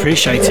much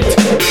appreciated.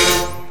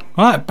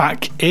 Right,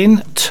 back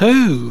in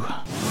 2.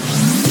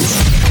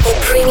 The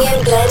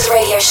Premium Blend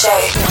Radio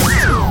Show.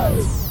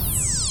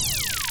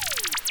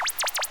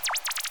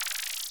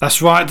 That's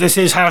right, this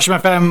is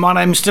Hailsham FM. My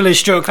name still is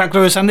Stuart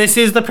Clark-Lewis, and this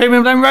is the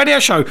Premium Blend Radio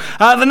Show.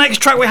 The next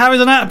track we have is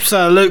an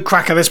absolute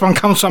cracker. This one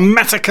comes from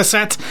Meta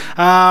Cassette,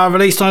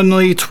 released on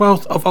the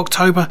 12th of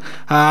October,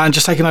 and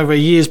just taken over a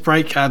year's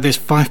break. This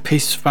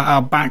 5-piece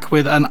back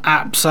with an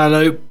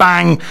absolute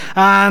bang,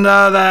 and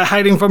they're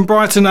hailing from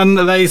Brighton, and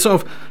they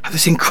sort of have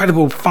this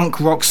incredible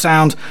funk rock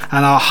sound,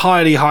 and are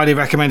highly, highly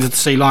recommended to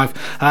see live.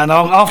 And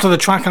after the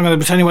track, I'm going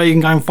to tell you where you can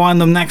go and find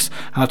them next,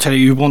 and I'll tell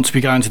you want to be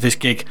going to this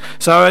gig.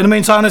 So in the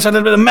meantime, let's have a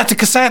little bit of Meta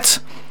Cassette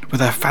with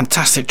their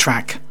fantastic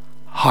track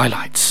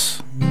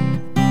Highlights.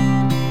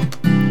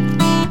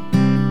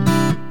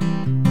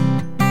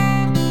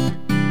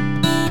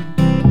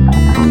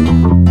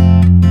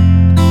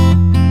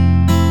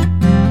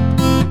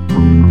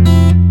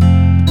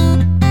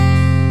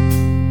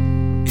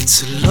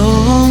 It's a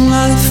long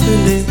life we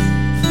live.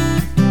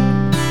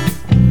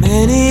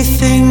 Many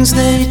things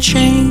they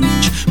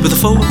change, but the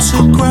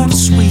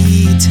photographs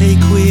we take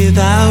with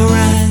our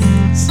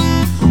eyes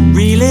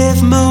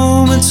relive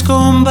moments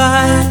gone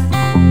by.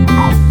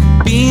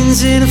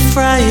 Beans in a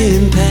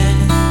frying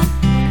pan,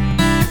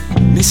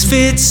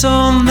 misfits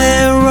on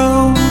their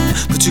own,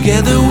 put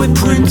together with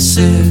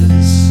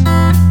princes.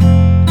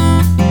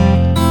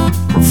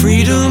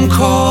 Freedom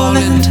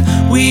calling,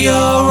 we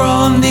are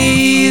on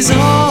these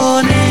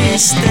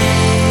honest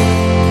days.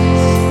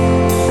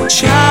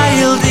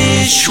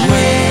 Childish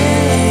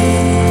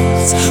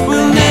ways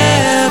will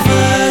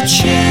never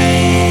change.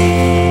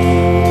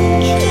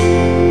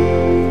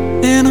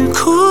 And I'm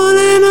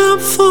calling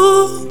out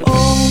for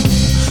all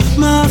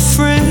my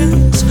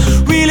friends,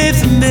 relive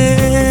the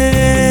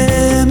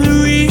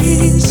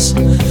memories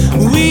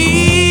we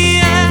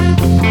had.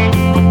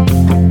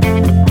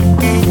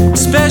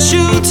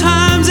 Special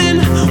times and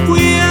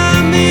we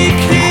are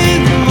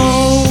making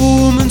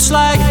moments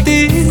like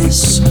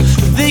this.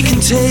 They can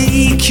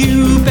take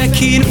you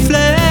back in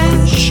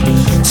flesh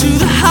to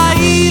the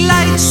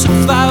highlights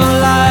of our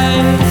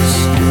lives.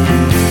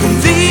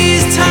 And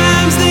these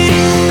times they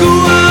go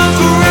on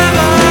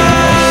forever.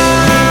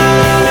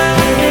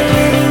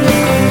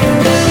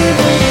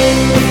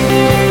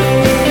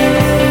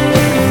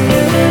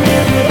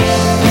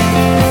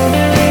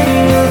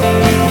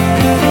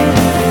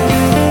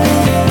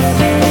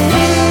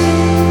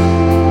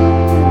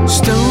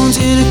 Stones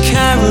in a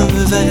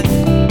caravan,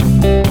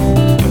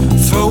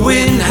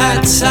 throwing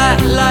hats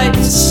at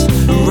lights.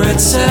 Red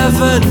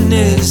 7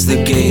 is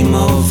the game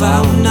of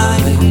our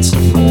night.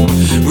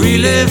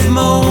 Relive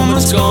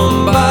moments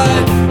gone by.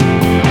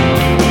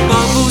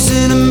 Bubbles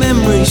in a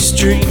memory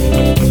stream,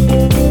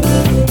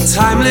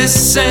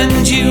 timeless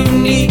and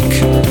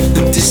unique.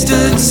 The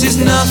distance is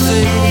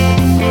nothing.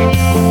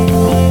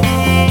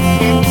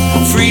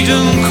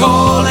 Freedom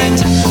calling,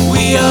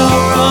 we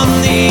are on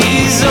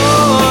these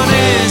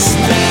honest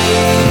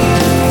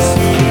days.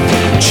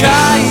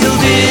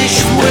 Childish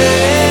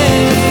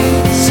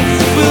ways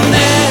will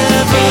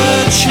never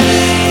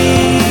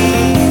change.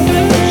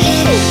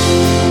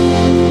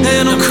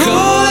 And I'm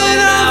calling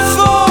out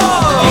for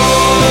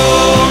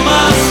all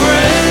my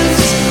friends,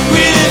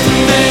 relive the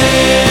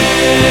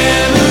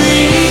memories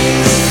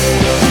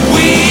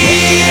we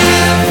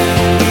have.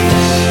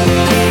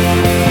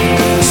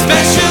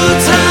 Special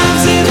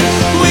times and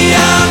we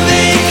are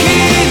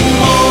making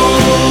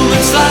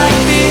moments like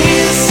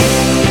this.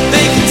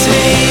 They can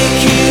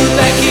take you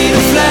back in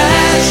a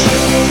flash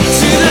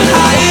to the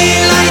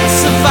highlights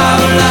of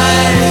our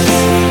lives.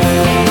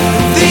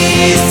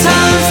 These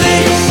times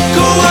they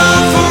go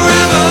on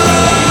forever.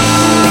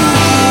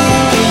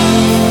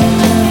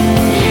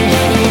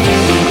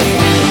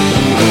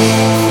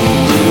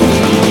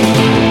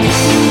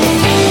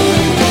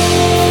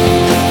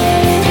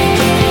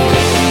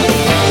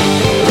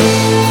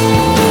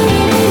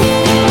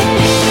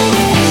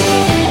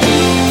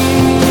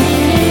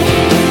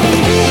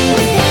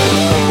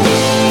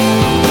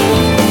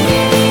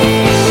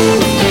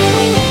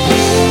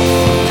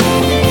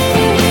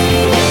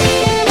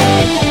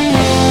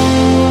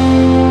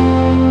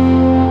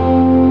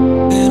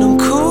 And I'm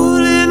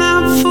calling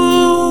out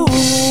for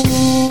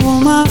all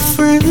my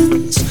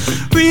friends,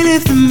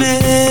 relive the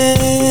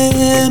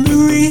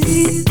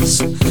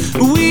memories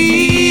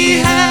we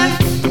had.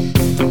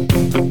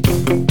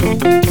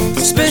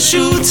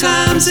 Special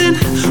times and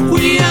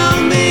we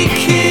are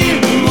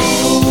making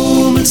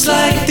moments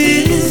like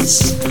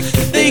this.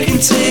 They can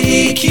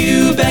take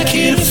you back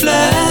in a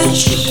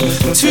flash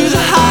to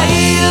the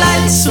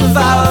highlights of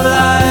our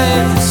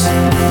lives.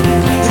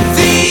 And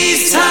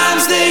these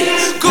times they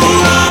go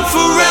on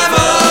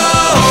forever.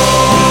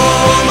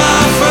 Oh,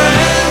 my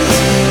friends,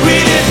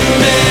 relive the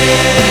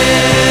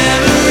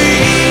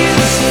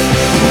memories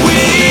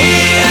we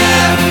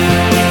have.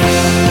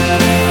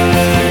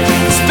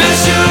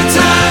 Special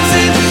times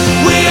and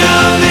we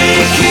are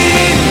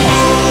making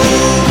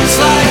moments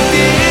like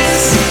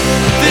this.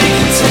 They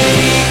can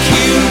take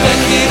you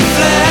back in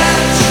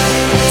flash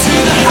to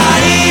the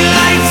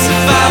highlights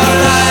of our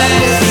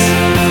lives.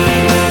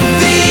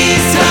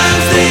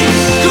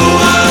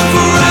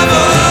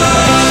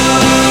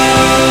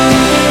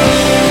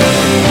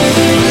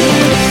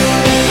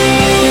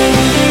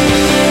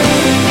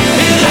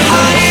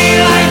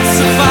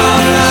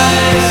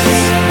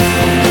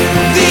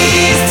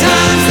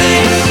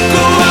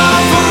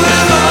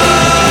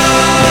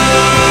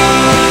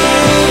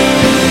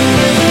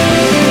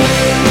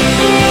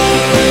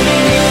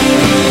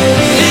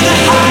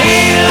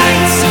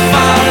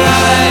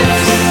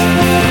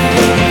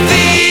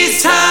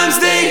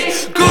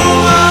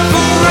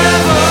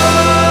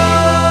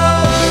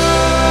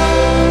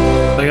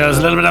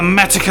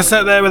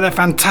 Metacassette there with their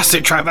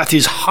fantastic track that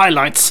is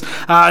Highlights.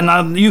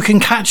 Now you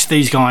can catch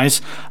these guys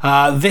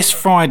this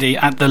Friday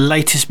at the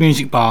Latest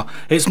Music Bar.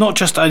 It's not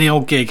just any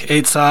old gig,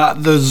 it's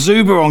the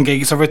Zuberon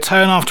gig. It's a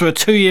return after a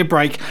 2-year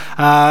break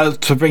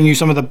to bring you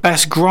some of the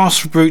best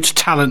grassroots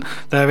talent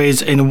there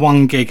is in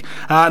one gig.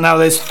 Now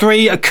there's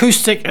 3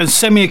 acoustic and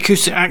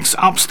semi-acoustic acts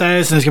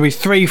upstairs, and there's going to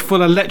be 3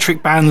 full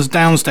electric bands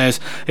downstairs.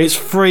 It's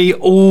free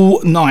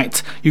all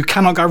night. You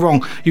cannot go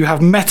wrong. You have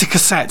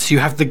Metacassettes, you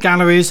have The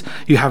Galleries,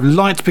 you have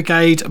Light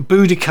Brigade,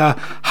 Boudica,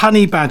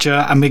 Honey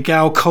Badger and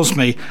Miguel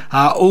Cosme,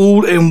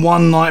 all in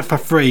one night for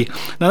free.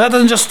 Now that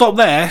doesn't just stop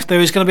there. There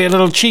is going to be a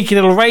little cheeky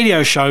little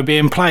radio show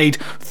being played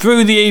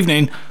through the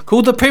evening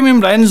called the Premium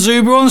Blend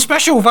Zuberon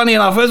Special. Funny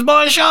enough, it's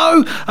my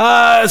show.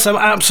 Some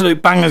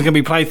absolute bangers going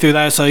to be played through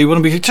there, so you want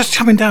to be just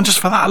coming down just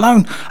for that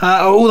alone.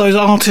 All those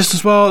artists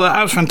as well,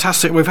 that was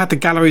fantastic. We've had The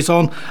Galleries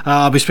on.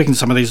 I'll be speaking to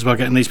some of these as well,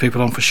 getting these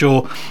people on for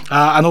sure.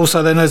 And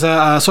also then there's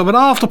a sort of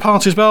an after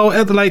party as well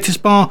at the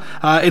Latest Bar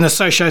in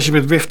association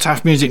with Riff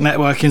Taff Music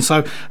Networking.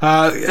 So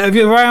if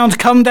you're around,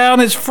 come down.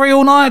 It's free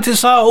all night.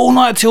 It's all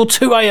night till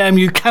 2 a.m.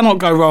 You cannot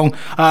go wrong.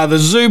 The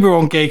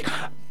Zuberon gig,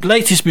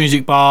 Latest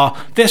Music Bar,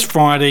 this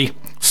Friday,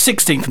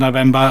 16th of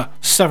November,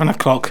 7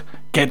 o'clock.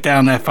 Get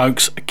down there,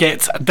 folks.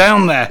 Get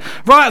down there.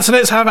 Right, so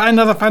let's have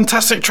another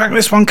fantastic track.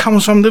 This one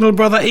comes from Little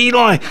Brother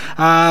Eli.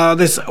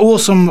 This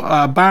awesome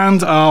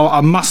band are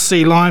a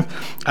must-see live.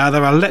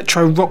 They're an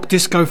electro rock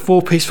disco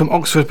 4-piece from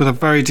Oxford with a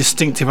very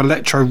distinctive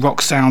electro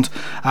rock sound.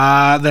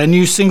 Their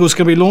new single is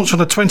going to be launched on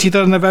the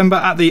 23rd of November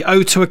at the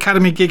O2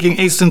 Academy gig in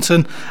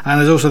Islington,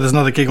 and there's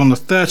another gig on the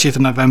 30th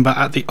of November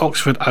at the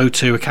Oxford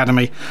O2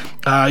 Academy.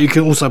 You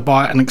can also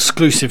buy an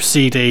exclusive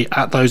CD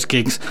at those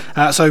gigs.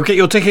 So get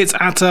your tickets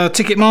at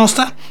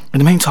Ticketmaster. In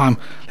the meantime,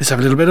 let's have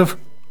a little bit of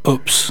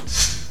Oops.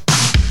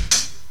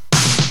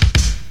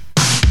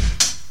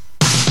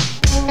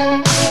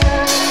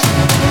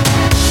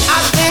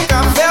 I think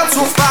I fell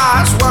too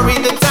fast,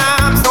 worried the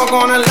time's not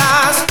gonna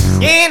last.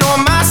 You ain't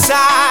on my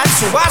side,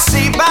 so I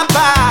say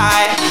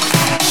bye-bye.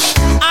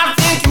 I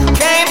think you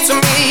came to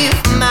me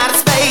from outer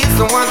space,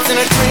 and once in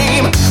a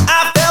dream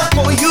I fell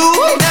for you,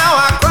 now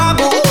I cry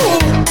boo.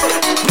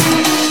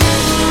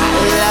 I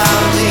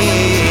love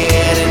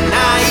it and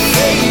I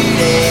hate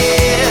it.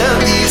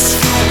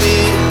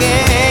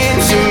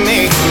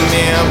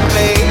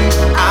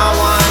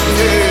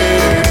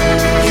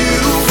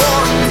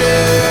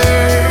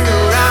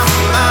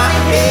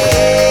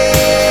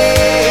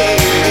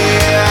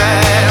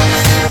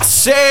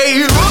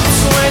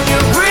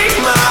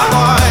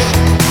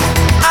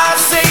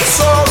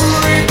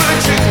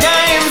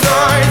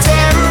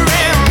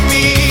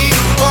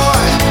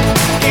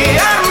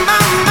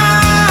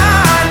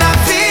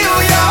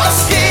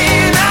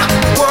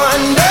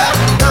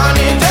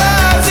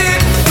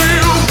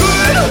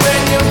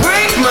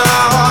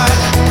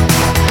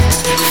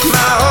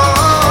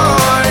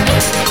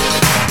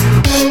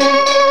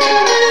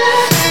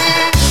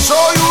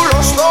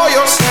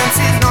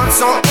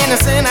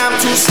 I'm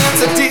too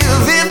sensitive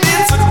if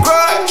it's a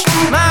grudge.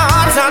 My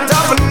heart's not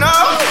tough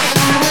enough.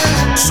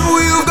 So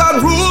you've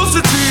got rules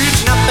to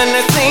teach. Nothing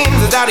that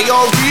seems out of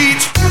your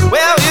reach.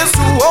 Well, it's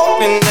too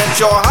open that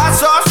your heart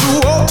starts to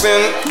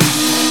open.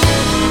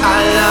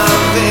 I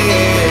love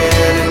it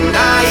and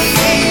I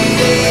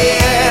hate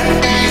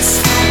it.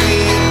 These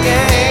stupid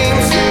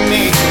games you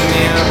make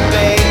me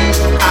play.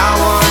 I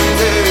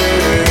wonder,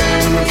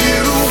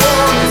 you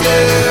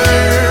wonder.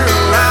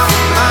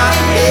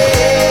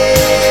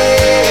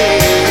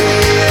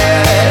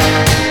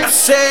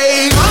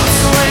 Say oops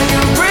when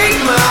you break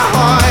my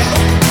heart.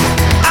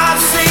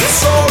 I say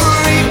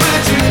sorry,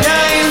 but your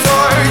games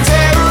are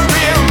tearing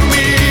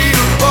me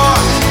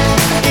apart.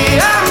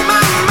 Get out of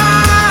my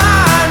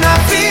mind,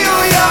 I feel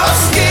your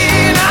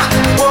skin.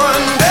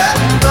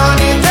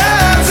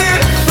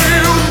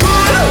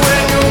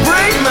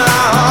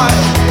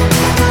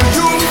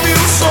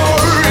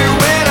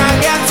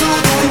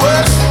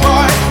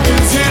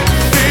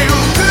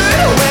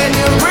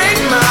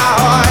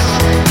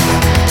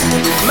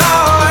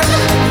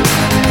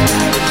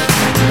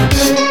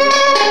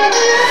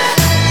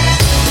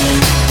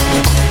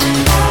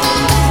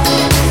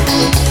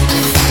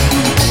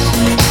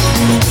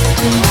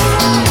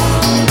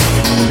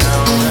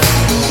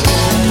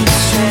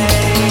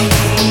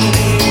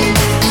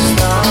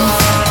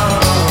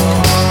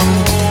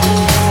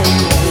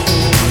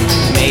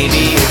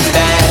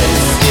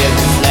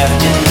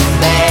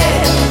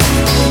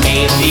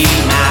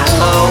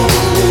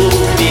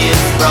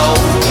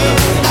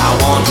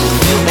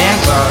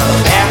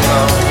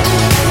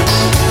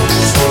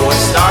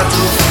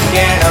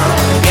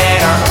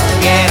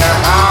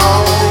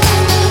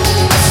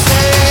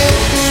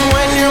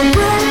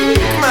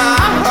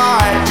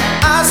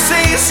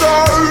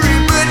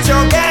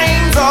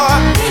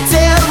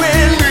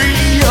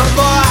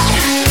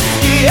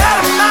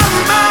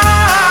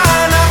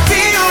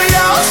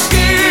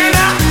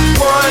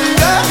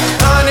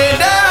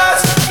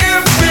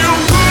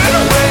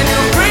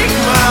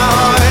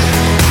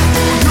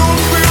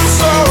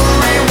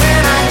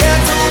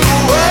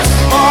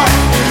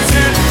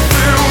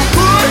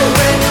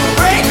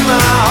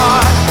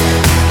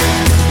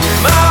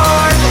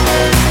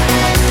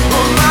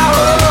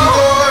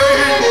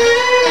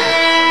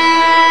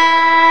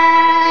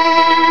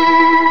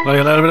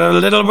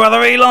 Little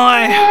Brother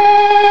Eli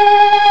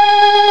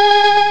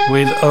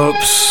with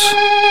Oops.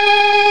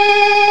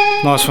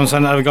 Nice one,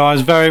 send it over,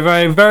 guys. Very,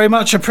 very, very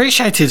much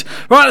appreciated.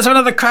 Right, let's have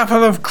another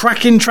couple of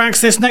cracking tracks.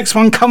 This next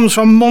one comes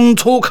from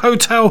Montauk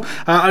Hotel,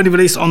 only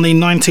released on the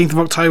 19th of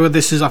October.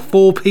 This is a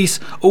 4-piece,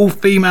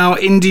 all-female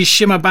indie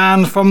shimmer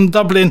band from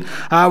Dublin,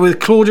 with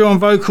Claudia on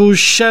vocals,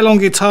 Shell on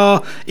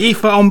guitar,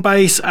 Aoife on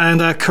bass,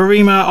 and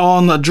Karima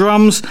on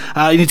drums.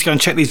 You need to go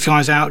and check these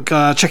guys out.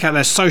 Check out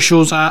their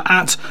socials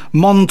at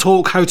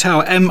Montauk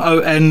Hotel,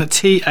 Montauk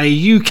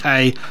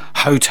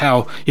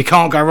Hotel. You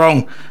can't go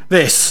wrong.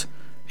 This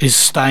is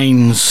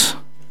Stains.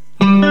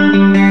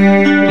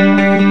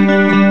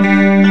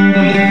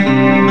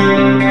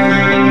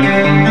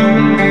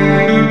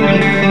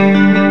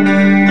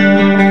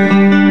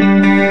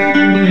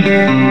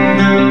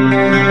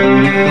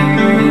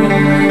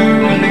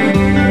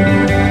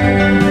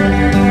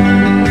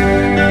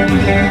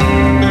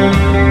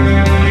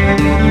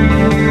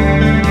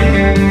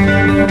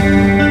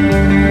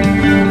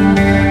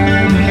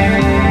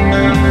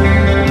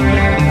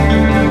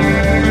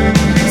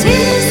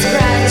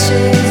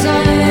 Scratches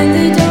on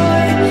the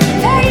door,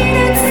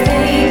 faded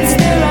stains,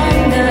 they're on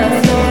the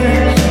floor.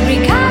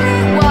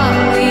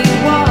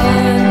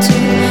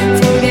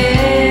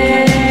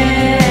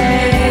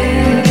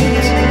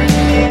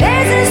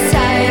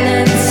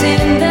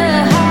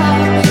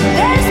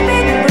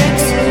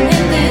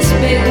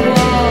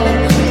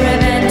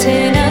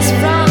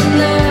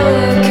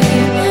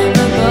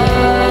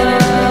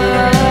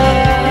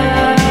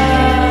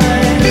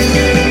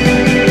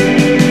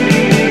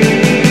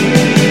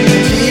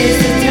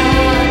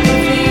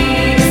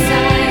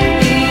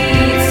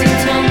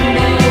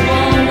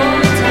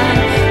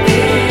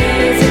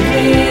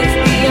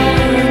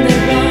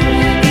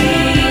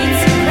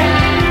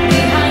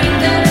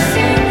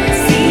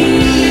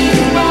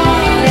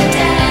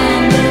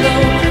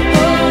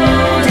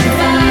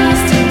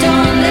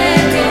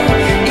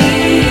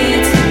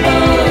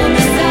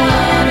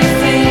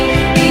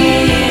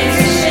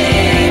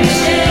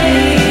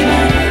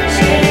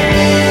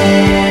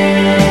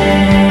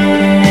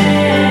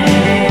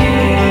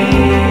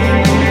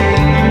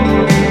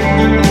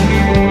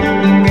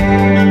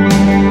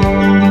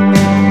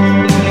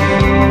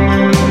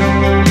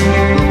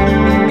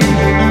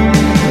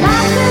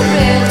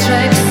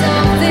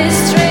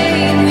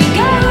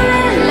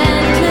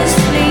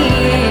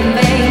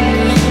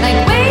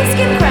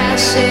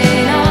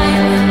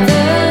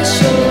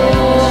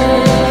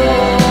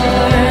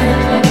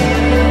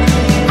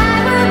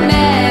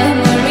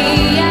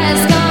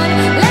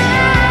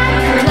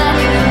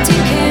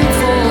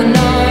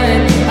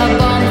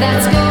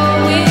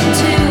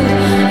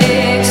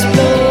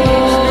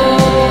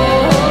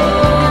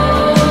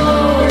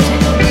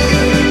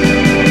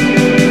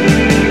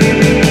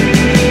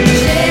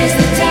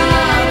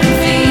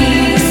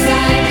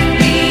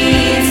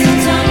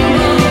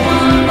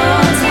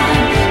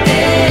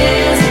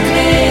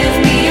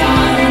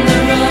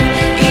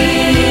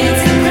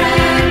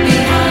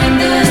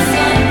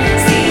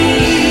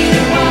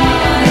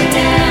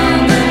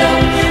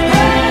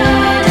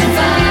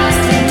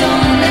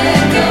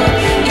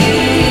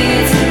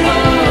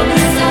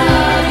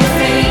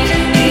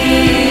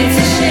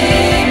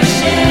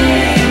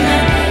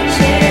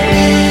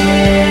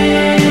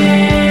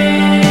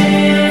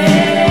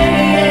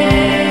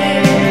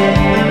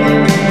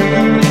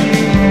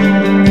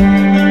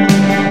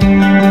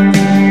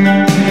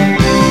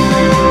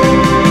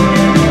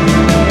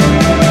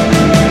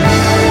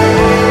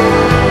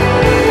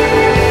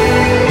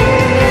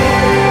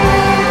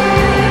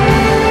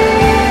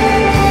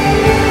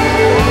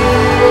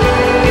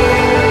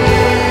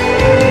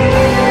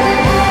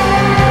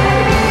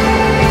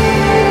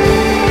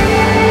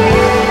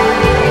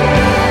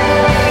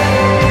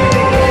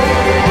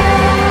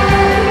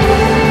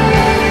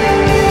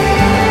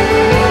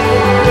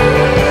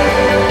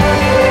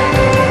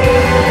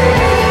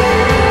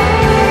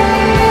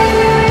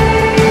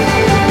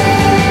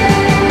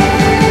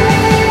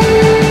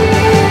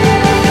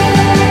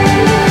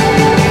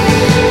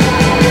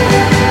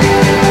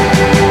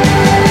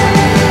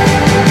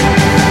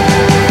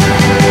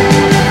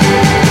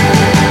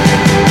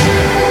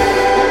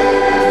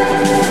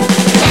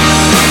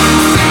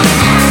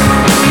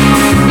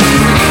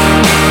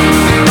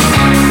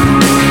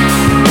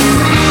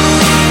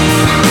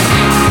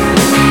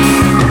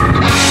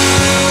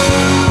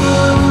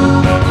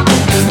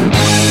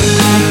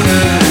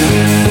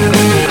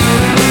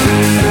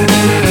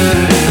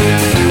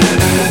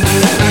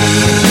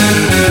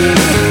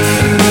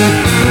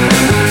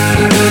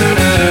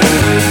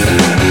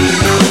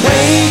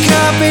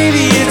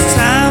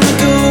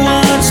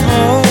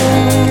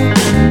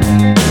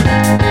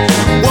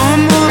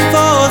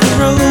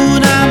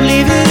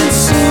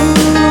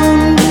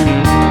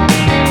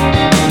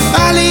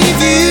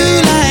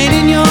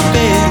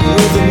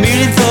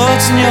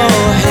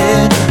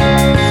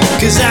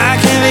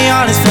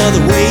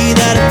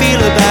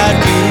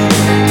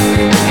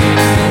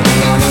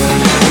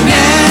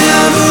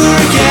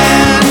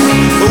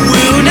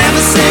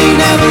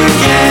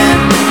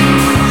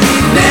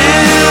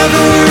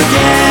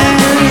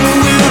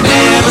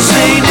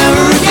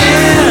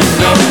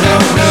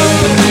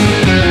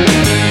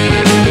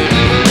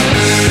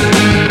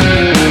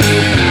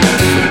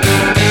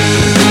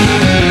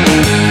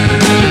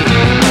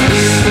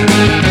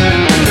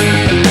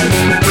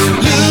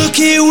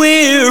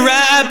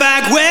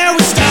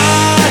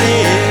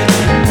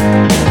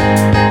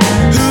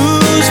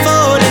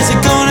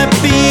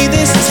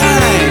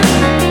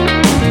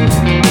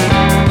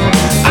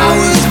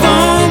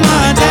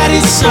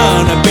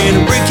 son. I've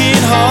been breaking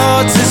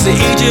hearts since the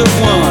age of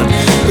 1,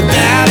 but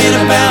that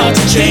ain't about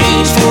to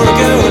change for a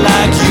girl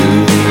like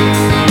you.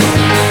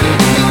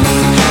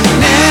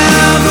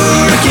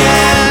 Never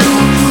again,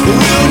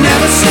 we'll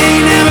never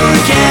say never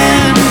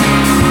again.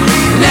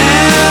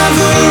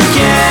 Never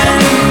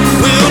again,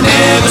 we'll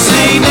never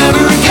say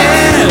never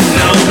again.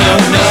 No, no,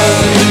 no.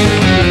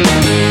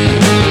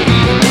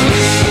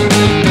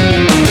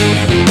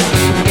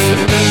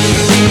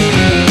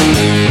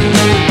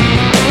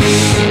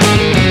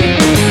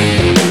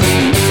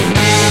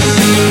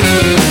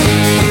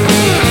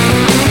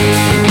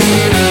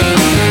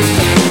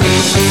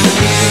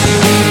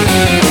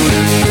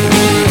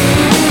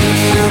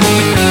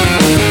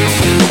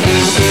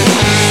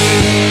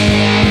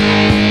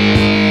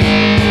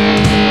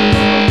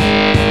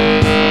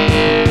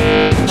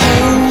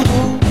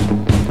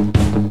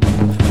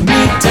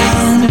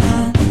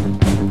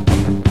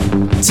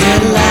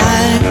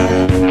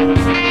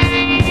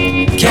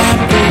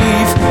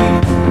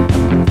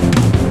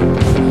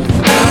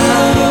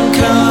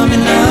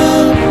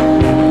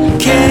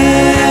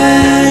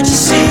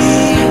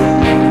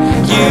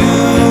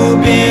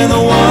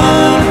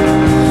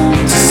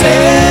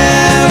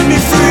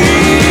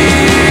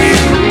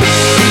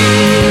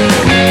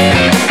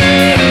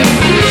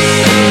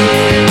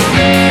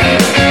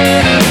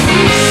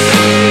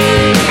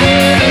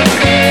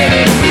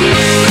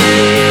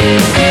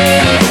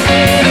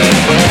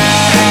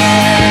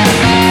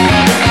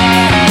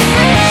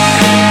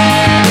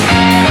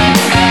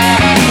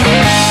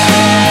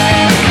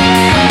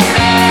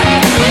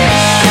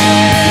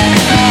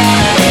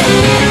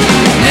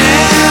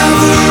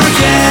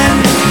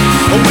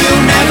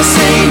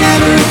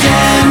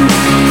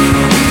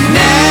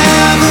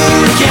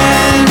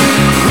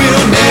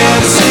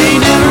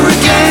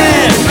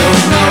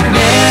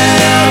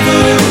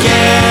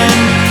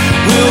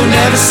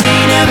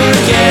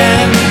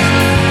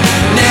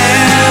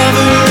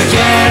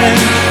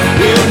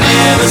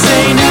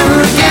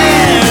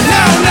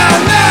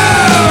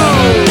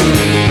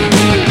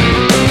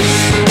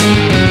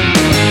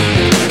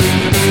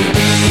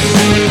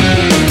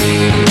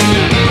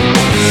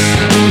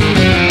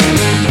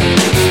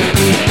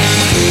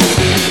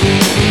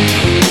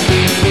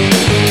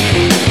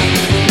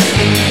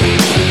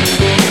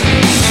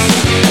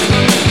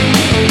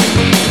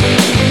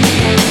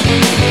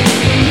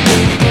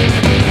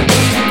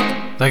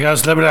 There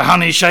goes a little bit of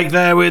Honey Shake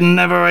there with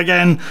Never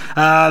Again.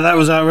 That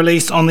was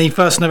released on the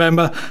 1st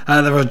November.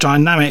 They're a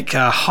dynamic,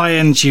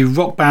 high-energy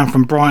rock band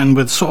from Brighton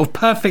with sort of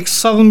perfect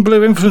Southern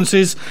Blue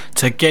influences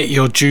to get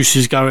your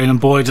juices going.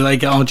 And boy, do they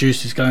get our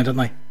juices going, don't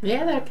they?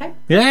 Yeah, they're okay.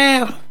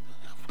 Yeah.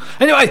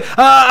 Anyway,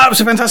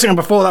 absolutely fantastic. And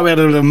before that, we had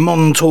a little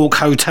Montauk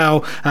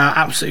Hotel.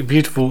 Absolutely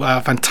beautiful,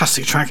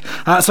 fantastic track.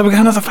 So we've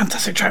got another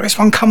fantastic track. This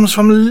one comes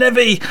from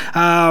Levy,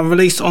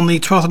 released on the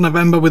 12th of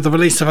November with the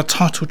release of a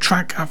title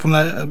track from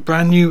their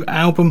brand new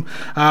album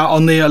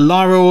on the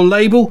Lyra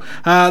label.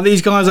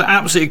 These guys are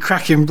absolutely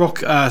cracking rock,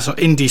 sort of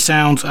indie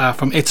sound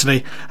from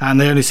Italy, and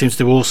they only seem to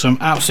do awesome.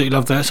 Absolutely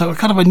love that. So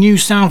kind of a new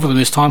sound for them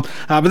this time.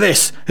 But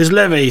this is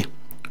Levy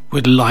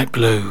with Light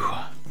Blue.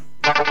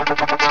 Never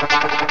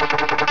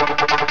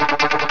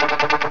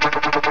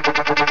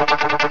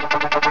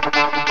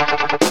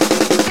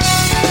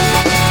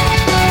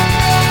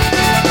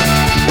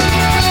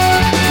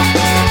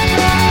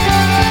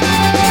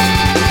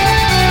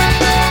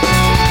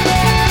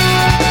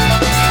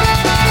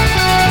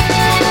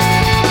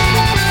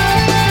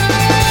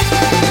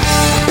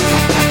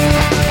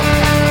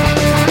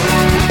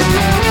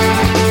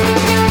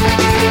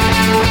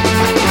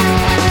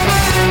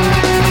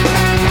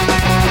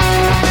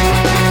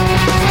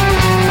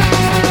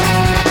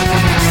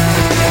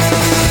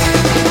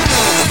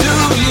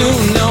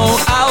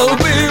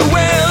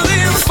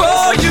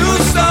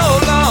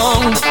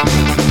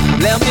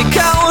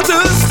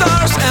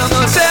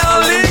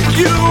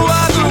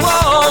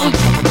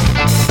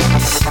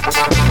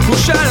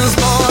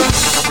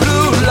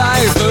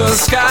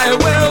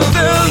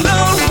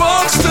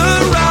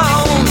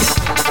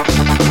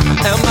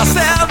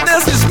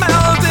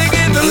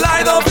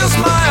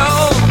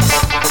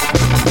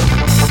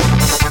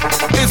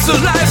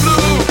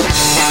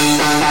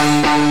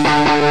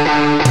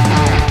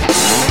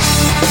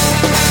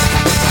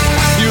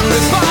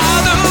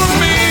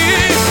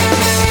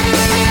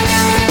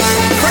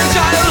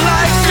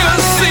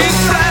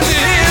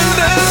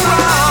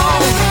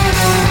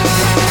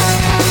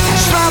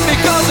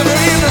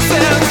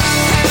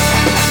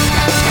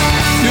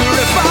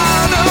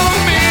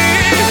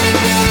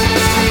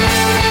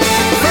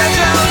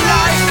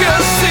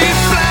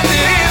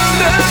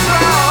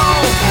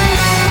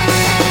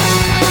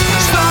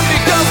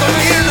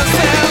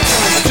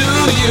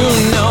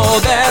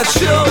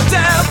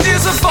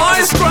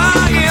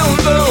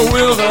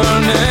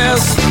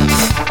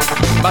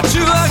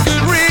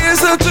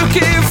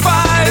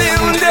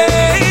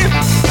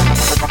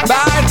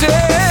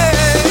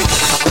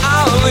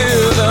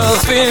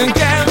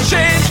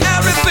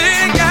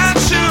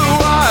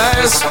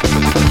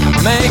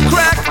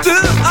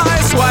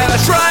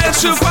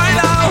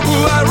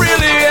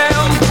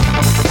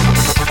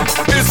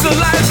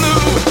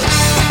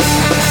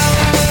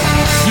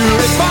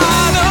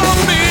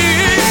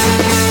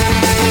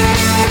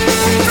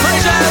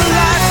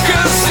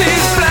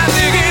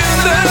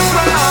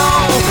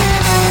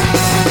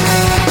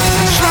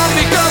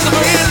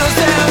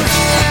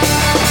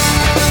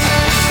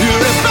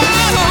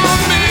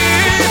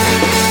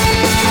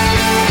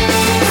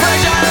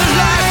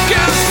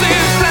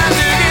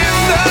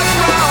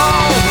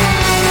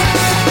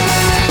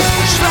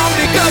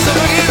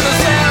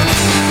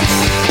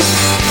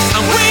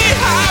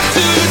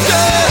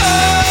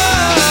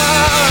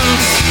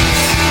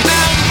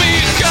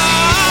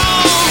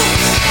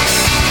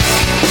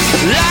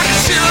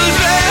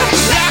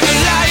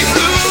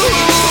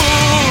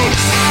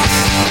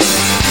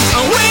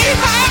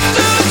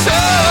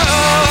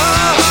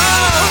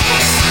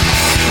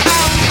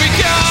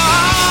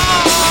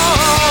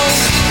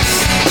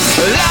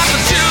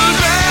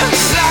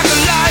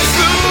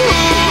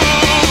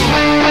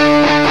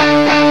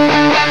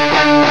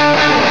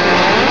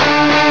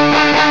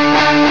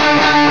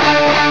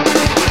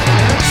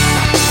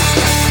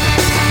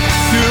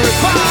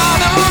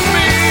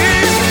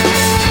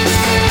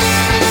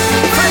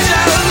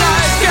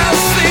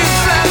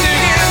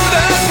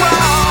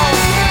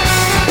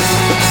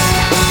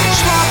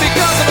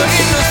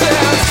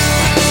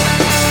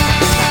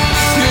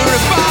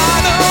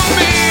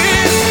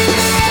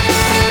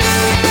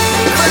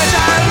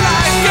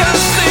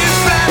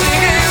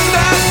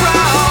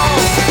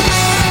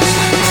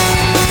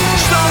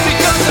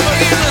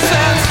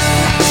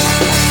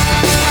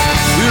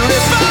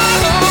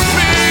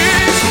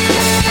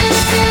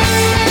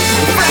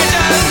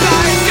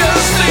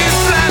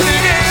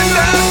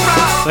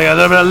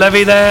little bit of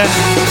Levy there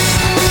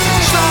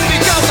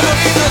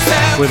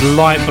with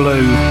Light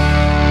Blue.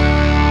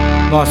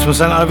 Nice to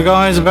send over,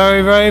 guys.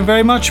 Very, very,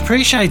 very much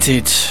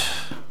appreciated.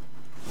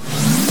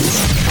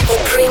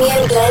 The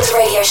Premium Blend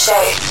Radio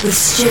Show with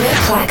Stuart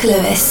Clark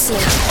Lewis,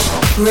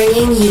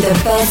 bringing you the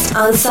best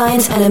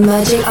unsigned and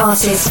emerging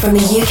artists from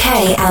the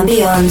UK and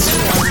beyond.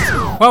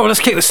 Well,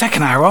 let's kick the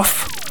second hour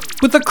off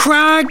with the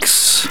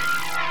Crags.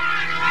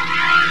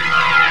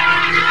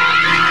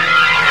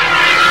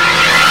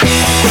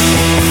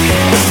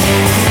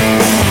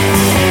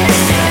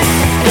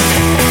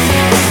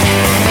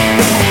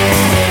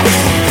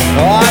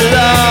 I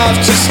love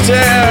to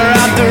stare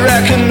at the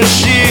wrecking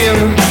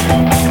machine.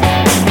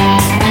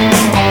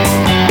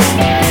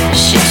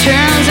 She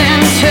turns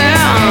and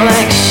turns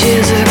like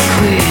she's a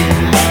queen.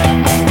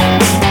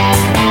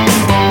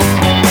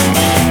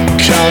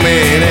 Come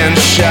in and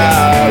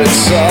shout,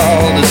 it's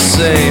all the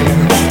same.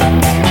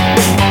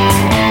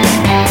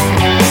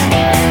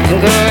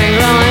 Going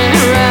round and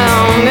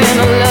round in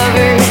a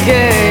loving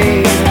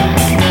game.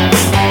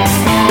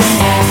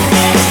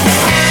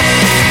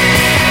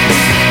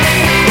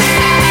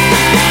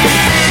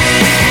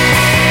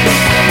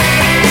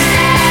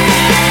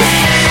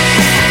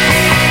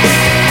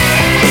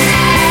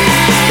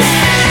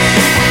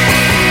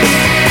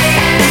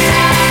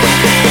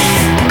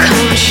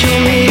 Come show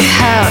me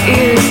how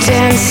you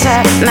dance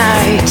at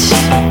night.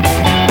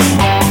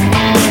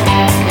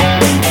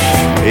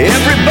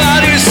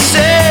 Everybody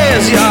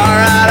says you're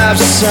out of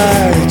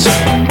sight.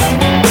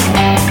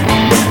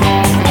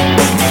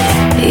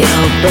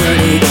 Your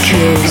body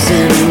kills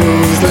and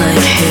moves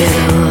like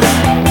hell.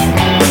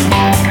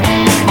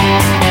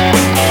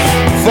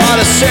 For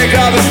the sake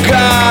of a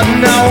god,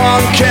 no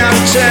one can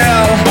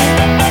tell.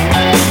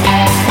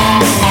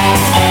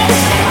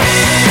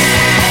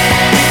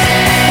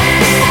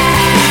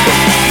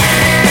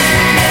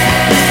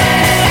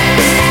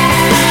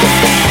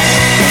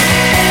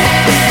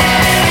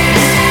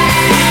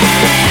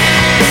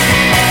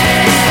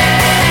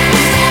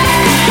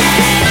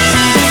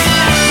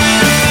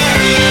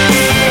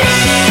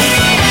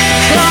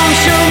 Come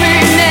show me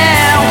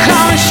now,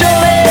 come show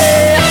me.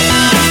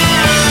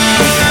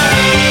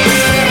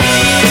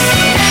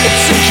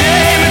 It's a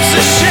game, it's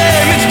a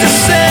shame, it's the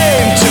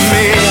same to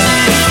me.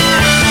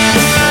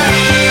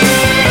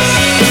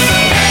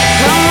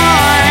 Come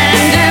on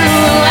and do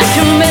like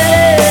a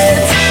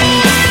minute.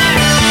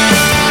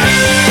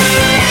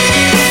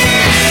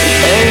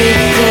 Very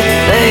good,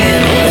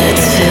 babe,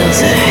 let's feel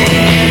the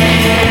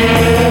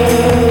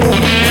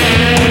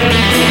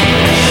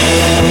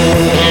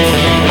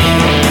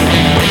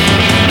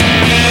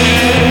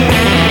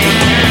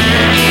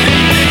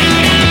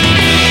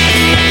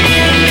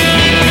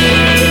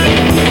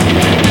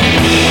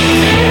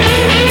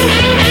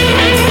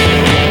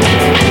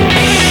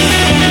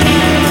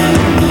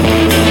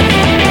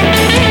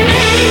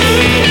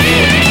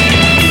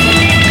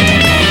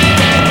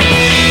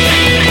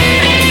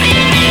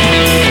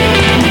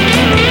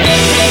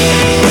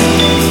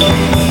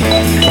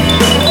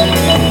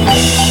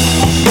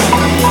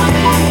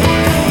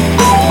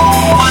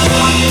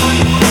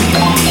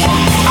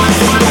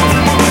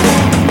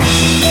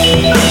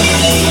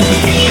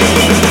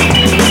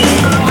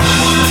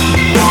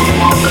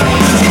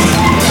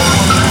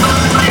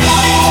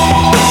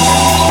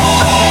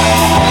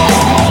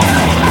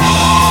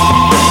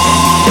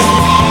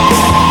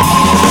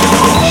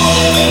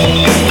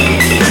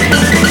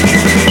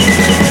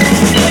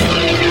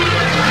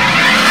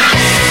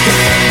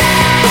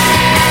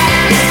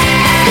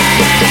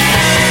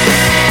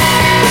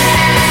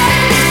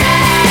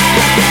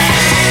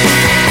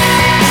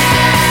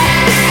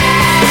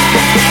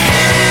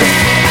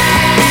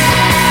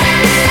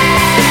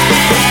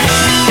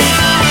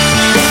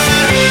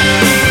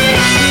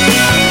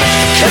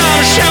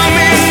Come show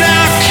me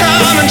now,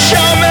 come and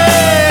show me.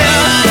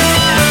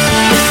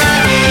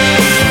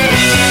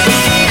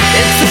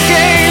 It's a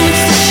game,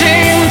 it's a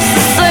shame, it's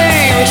the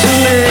same to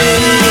me.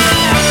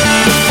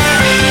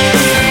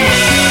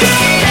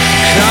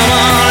 Come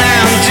on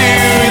and do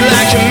it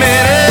like a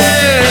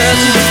minute.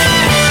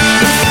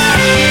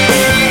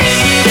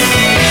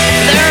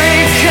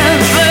 Very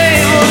good,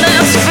 babe,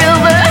 let's feel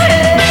the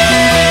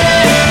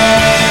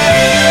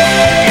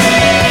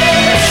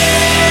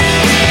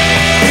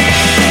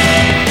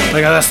There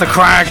you go, that's the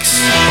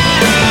Crags.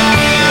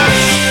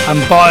 And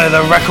Buy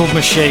the Record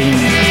Machine.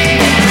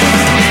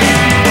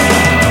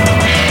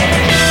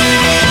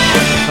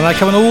 And they're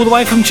coming all the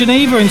way from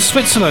Geneva in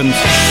Switzerland.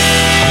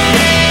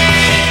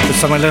 There's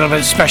something a little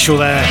bit special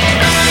there.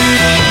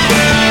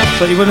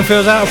 But you wouldn't feel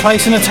as out of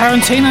place in a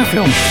Tarantino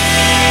film.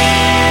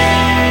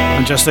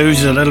 And just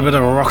oozes a little bit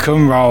of rock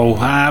and roll.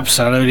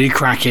 Absolutely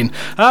cracking.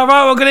 Alright,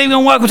 well, good evening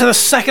and welcome to the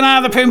second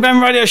hour of the Pim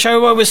Bam Radio Show,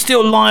 where we're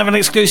still live and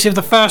exclusive.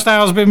 The first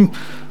hour's been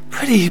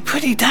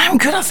pretty damn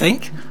good, I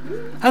think.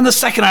 And the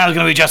second hour is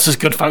going to be just as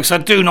good, folks, so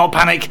do not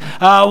panic.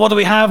 What do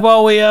we have?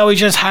 Well, we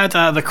just had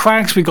The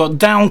Crags, we got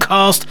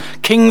Downcast,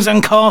 Kings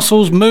and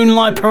Castles,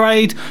 Moonlight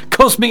Parade,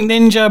 Cosmic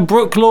Ninja,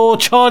 Brooklaw,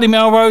 Charlie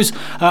Melrose,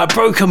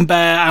 Broken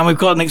Bear, and we've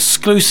got an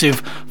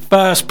exclusive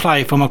first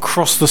play from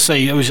Across the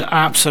Sea. It was an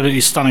absolutely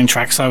stunning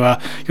track, so you're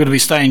going to be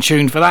staying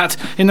tuned for that.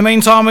 In the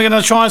meantime, we're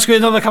going to try and squeeze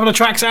another couple of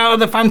tracks out of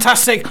the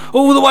fantastic,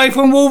 all the way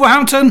from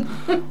Wolverhampton,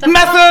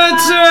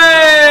 Methods!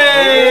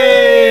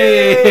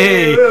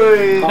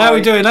 How are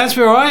we doing, lads?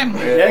 We all right?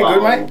 Yeah,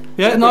 good, mate.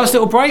 Yeah, nice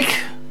little break.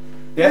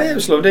 Yeah, it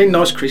was lovely.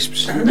 Nice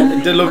crisps.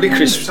 The lovely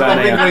crisps down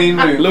here.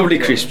 Lovely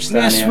crisps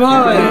down Yes, here.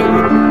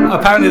 right.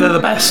 Apparently they're the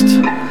best.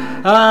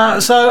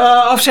 So,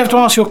 obviously I have to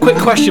ask you a quick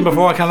question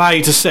before I can allow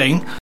you to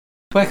sing.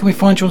 Where can we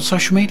find you on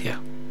social media?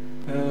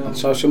 On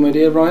social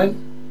media, Ryan?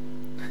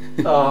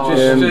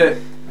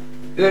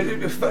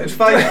 It's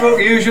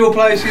Facebook, usual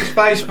places,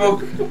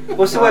 Facebook.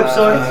 What's the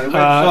website?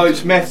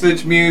 Website's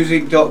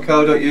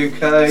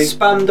methodsmusic.co.uk.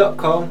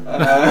 Spam.com.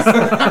 Was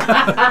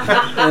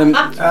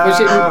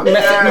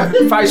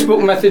it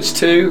Facebook Methods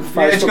 2?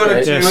 Yeah, it's got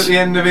a 2 at the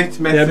end of it.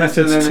 Methods,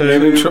 Methods and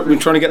then 2. We're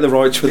trying to get the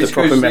rights for the It's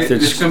proper 'cause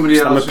methods. there's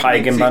somebody I'm a else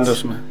pagan nicked band it. or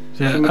something.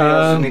 Somebody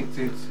else nicked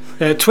it.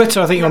 Twitter,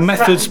 I think you're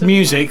Methods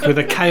Music with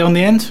a K on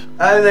the end.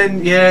 And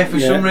then, for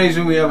some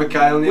reason we have a K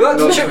on the We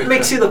end. like to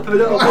mix it up a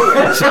little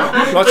bit.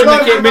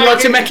 We like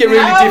to make it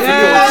really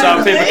difficult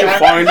so people can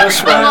find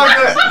us. Right?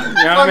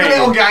 You know what I mean? a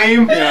little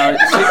game. Yeah,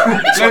 it's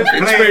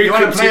very You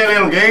want to play a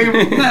little game?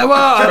 Yeah,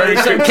 well,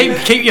 so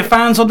keep your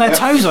fans on their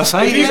toes, I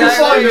say. If you can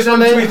find us on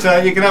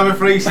Twitter, you can have a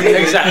free CD.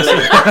 Exactly.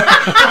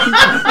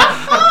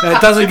 It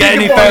doesn't get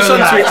any Find us further on than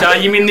that. Twitter.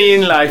 You mean the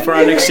inlay for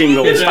our next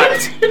single?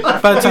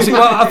 Fantastic.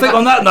 Well, I think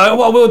on that note,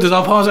 what I will do is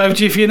I'll pass it over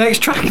to you for your next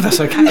track, if that's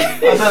okay. I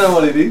don't know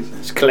what it is.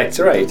 It's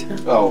Collector 8.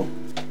 Oh.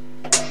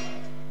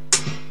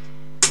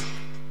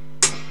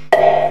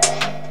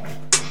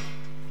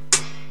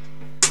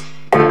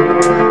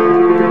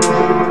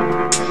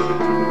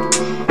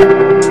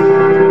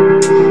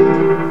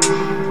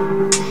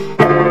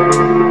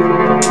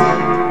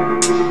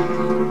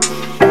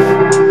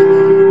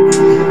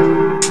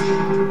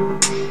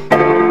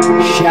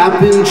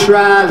 Shopping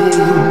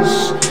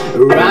trolleys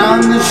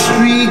around the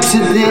street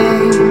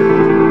today.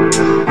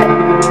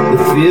 The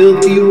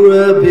filthy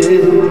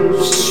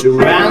rubbish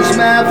surrounds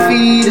my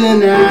feet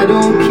and I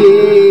don't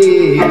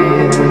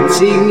care.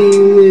 Take me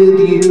with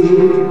you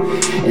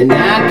and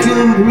I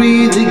can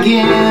breathe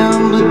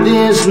again, but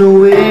there's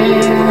no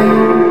air,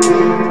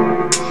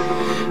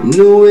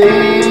 no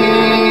air.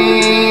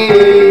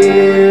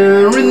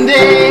 And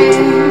then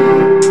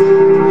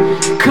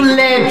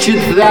collect your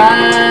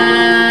thoughts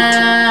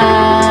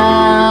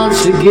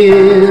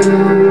again.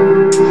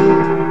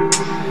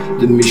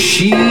 The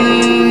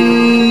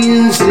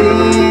machines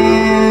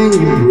in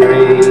your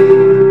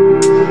brain.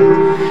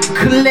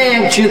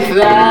 Collect your thoughts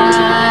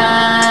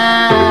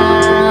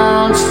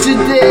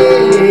today.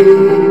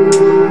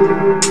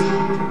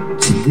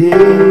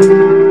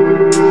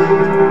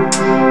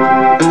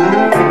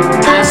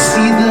 I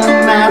see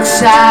them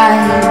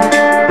outside,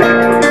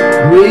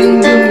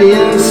 bring them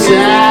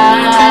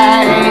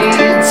inside,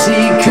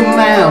 take them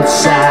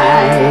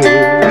outside.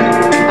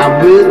 I'm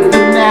with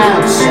them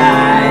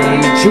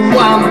outside. You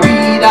want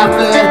beat off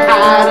the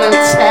heart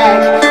attack.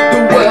 The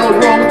world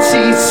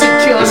rotates, so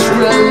just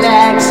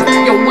relax.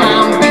 You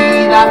want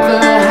beat off the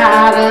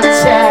heart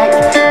attack.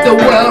 The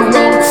world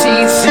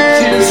rotates, so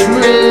just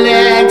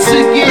relax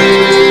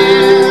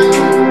again.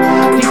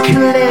 You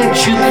collect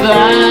your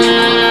thoughts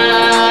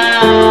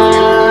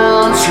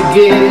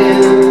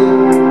again.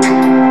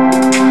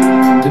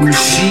 The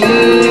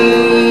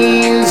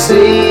machines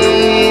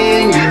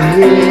in your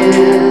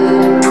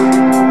head.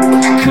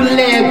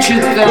 Collect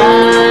your thoughts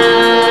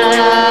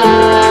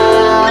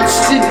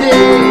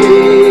today.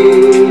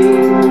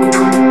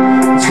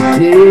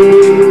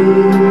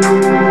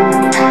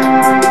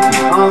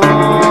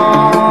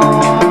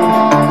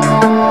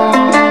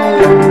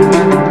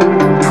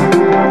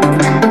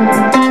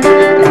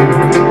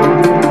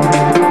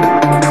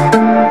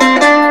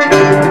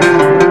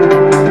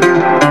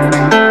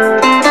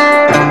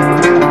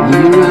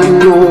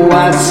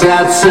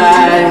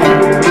 Outside,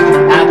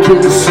 I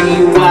can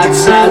see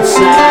what's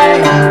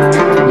outside.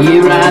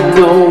 Here I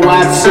know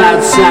what's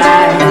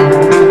outside.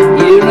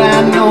 Here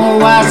I know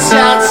what's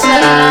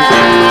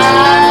today.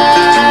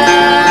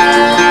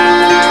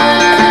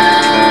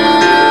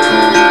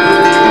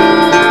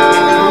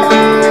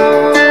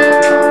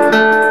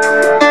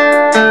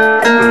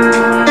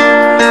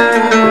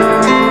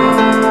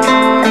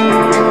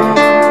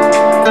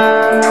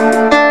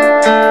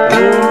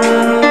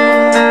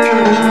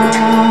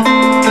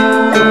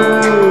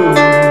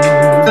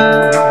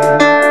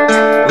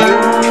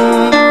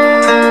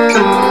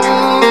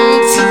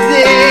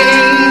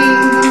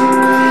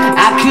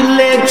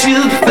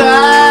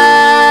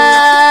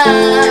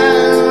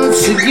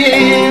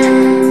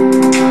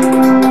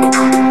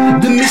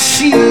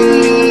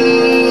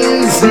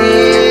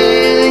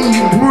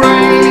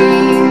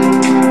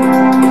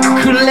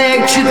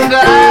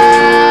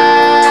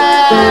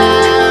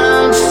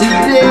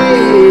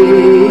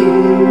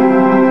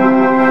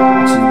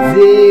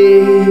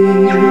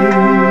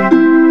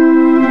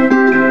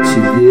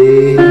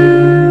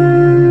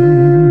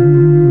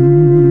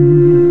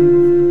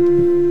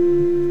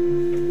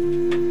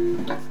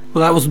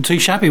 that wasn't too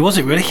shabby, was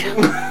it, really?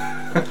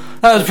 That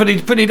was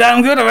pretty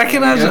damn good, I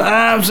reckon. That was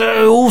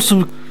absolutely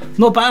awesome.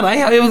 Not bad,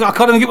 eh? I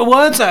can't even get my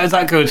words out. Is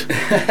that good?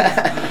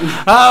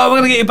 We're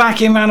going to get you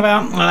back in around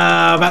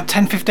about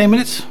 10-15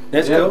 minutes.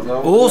 Let's go.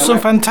 Awesome,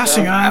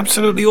 fantastic,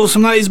 absolutely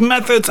awesome. That is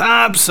Methods,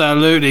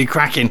 absolutely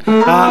cracking.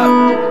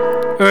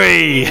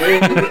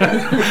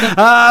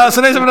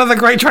 So there's another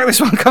great track. This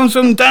one comes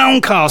from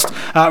Downcast,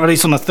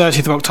 released on the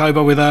 30th of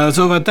October with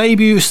sort of a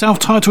debut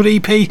self-titled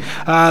EP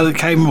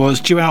that was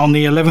due out on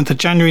the 11th of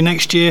January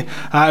next year.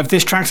 If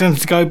this track's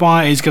anything to go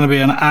by, it's going to be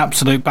an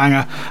absolute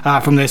banger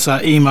from this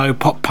emo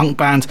pop punk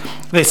band.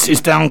 This is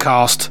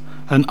Downcast,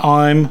 and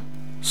I'm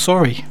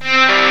sorry.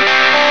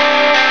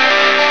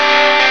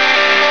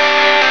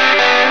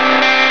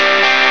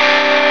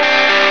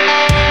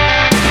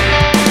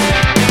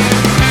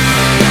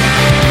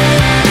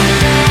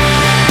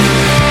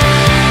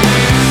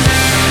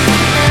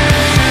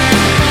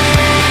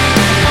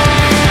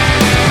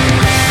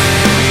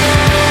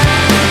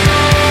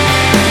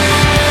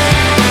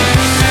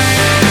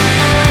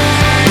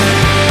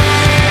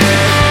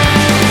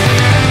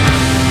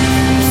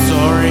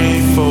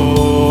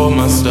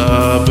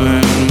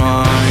 Stubborn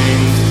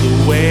mind,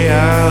 the way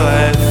I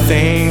let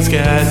things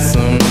get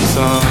sometimes.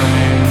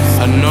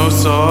 I know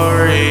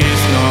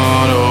sorry's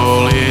not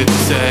all it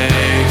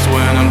takes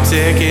when I'm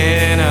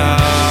taking up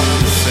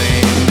the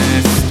same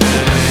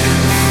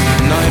mistakes.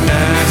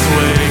 Nightmares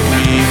wake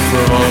me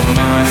from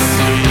my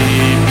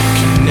sleep,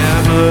 can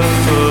never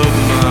put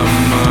my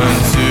mind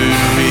to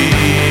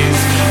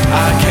ease.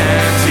 I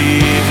can't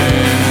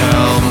even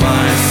help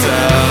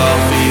myself,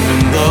 even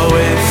though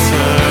it's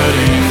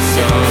hurting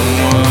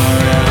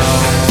someone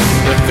else.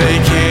 The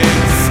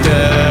vacant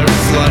stare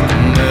is like a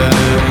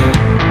nerve.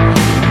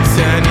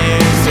 10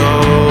 years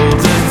old,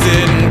 I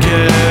didn't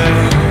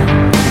care.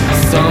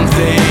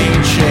 Something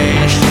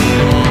changed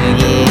along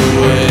the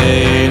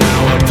way.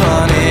 Now I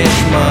punish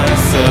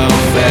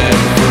myself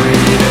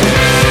every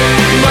day.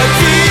 My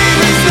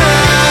demons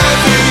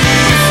never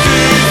used to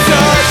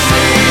touch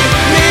me.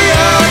 Me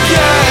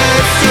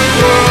against the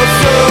world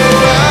so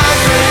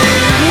angry.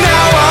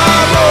 Now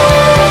I'm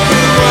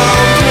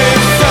overwhelmed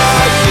with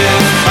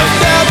sadness. I've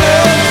never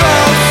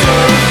felt so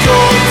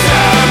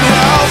goddamn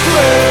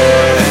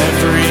helpless.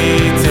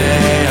 Every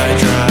day I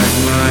drag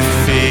my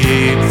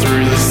feet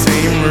through the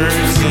same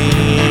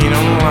routine.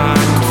 I'm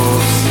like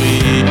cold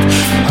sleep.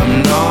 I'm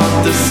not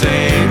the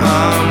same,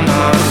 I'm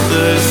not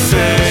the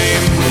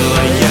same. Will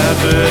I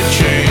ever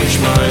change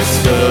my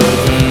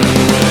stubborn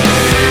way?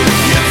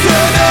 You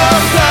turn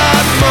up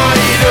at my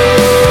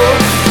door,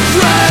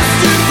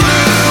 dressed in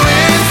blue,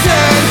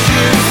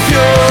 intentions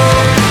pure.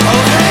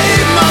 I'll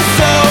hate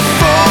myself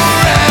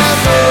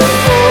forever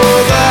for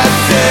that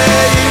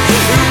day.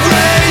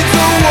 Erase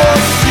or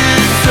wash you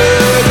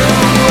turn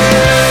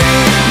away.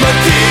 My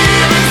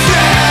demons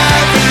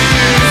never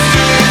used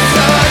to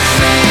touch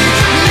me.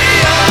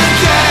 Me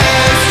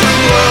against the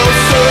world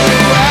so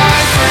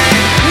angry.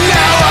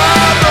 Now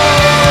I'm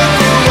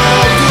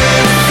overwhelmed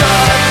with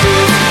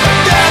sadness.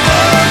 I've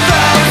never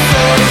felt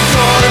so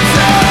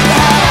goddamn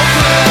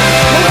helpless.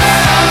 When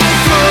I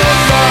put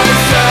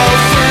myself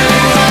through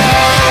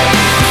hell,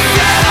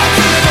 said I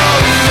could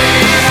only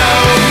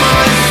help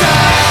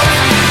myself.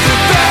 The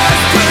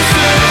best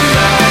person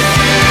that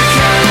you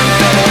can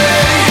be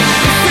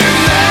is in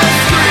there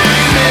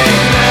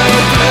screaming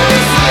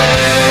helplessly.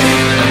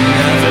 I'm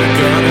never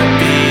gonna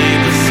be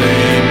the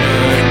same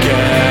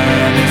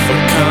again if I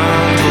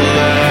can't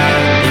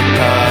let the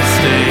past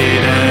stay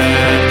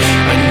dead.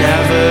 I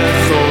never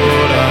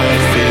thought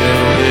I'd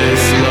feel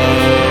this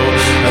low,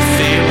 a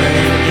feeling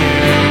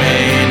you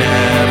may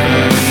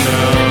never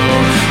know.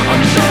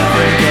 I'm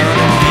never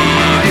gonna be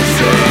the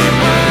same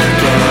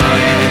again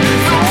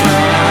if I can't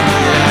let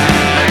the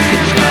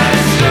past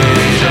stay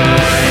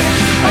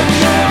dead. I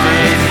never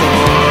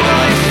thought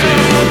I'd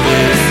feel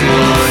this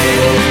low, a feeling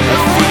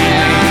you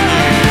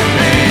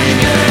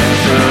may never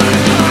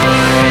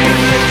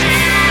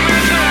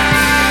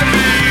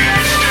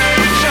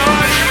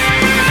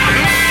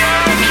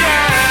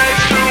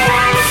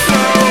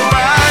know.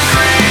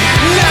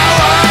 Now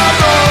I'm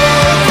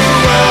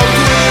overwhelmed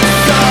with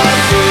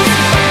sadness.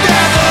 I've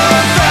never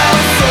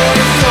felt so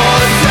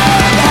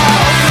goddamn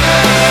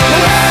helpless.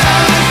 When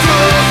I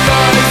put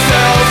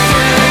myself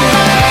through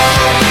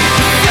hell,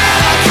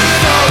 said I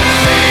could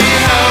only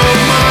help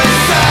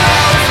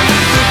myself.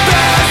 The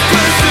best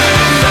person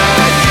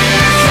that you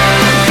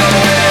can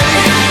be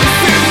is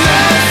in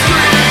there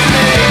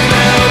screaming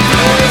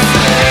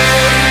helplessly.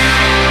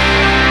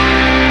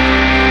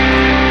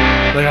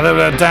 They got a little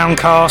bit of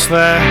Downcast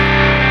there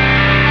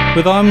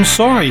with I'm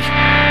Sorry.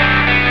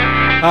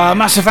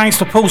 Massive thanks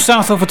to Paul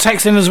Southall for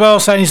texting as well,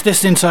 saying he's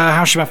listening to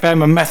Howsham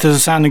FM and Methods are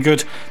sounding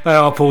good. They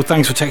are, Paul.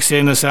 Thanks for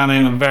texting. They're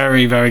sounding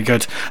very, very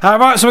good.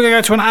 Right, so we're going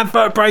to go to an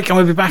advert break and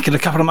we'll be back in a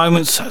couple of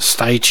moments.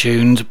 Stay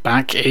tuned.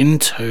 Back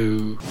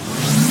into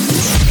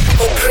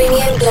The Premium. 1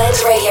 Million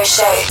Blends Radio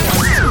Show. Premium Blends Radio Show with I'm Sorry. Massive thanks to Paul Southall for texting as well,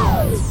 saying he's listening to Howsham FM and Methods are sounding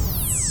very,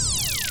 very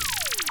good. Right, so we're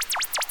going to go to an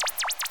advert break and we'll be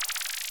back in a couple of moments. Stay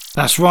tuned back into The Premium Blends Radio Show.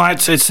 That's right,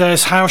 it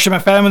says Hailsham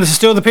FM, and this is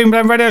still the Pin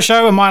Blend Radio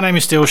Show, and my name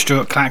is still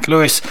Stuart Clack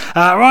Lewis.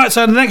 Right,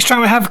 so the next track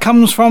we have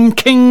comes from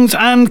Kings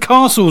and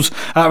Castles,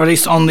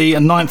 released on the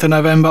 9th of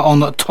November on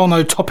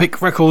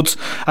Tonotopic Records.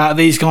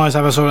 These guys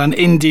have a sort of an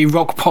indie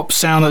rock pop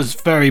sound at its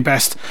very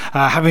best.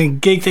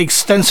 Having gigged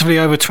extensively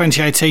over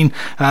 2018,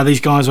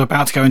 these guys are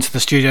about to go into the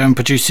studio and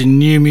producing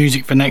new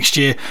music for next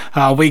year.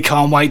 We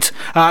can't wait.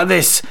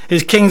 This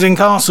is Kings and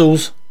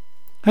Castles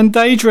and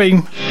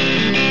Daydream.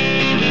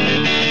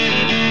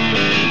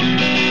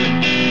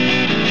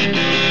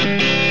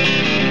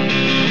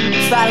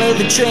 Follow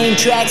the train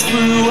tracks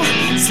through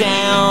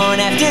town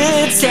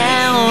after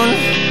town.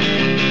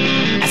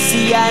 I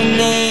see your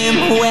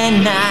name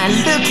when I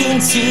look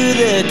into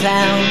the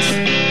clouds.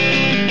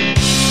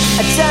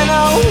 I don't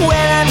know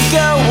where I'm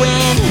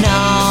going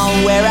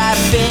or where I've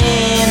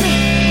been.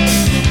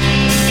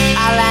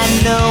 All I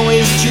know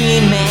is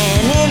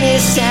dreaming in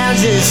this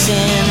town's a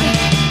sin.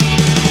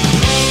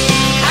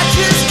 I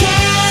just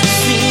can't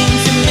seem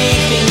to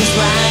make things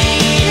right.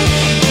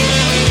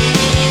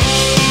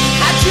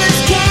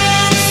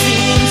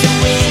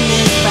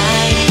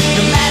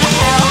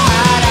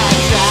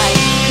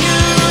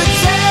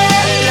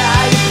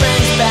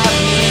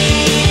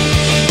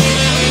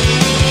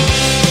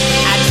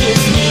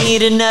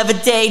 Another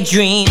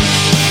daydream.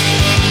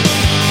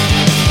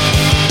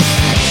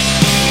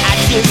 I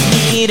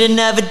just need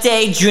another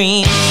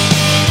daydream.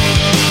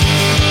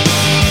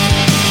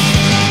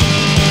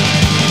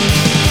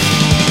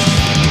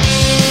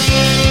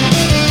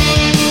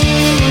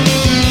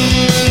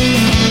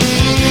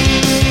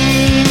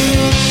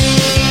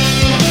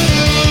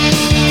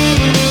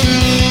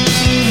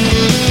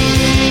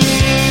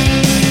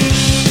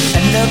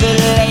 Another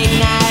late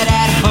night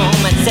at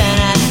home, I turn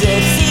on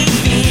the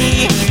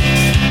TV.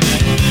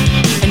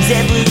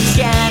 Every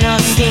channel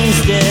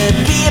seems to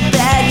be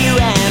about you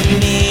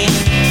and me.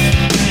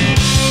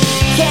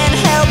 Can't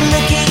help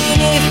looking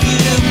if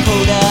you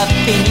pulled up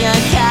in your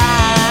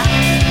car.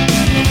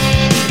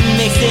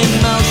 Mixed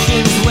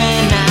emotions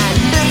when I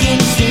look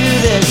into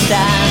the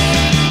stars.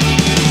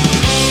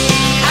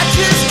 I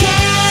just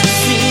can't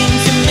seem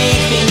to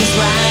make things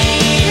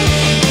right.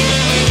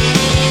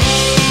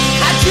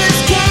 I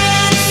just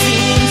can't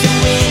seem to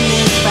win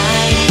this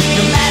fight,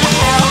 no matter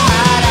how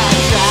hard I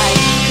try.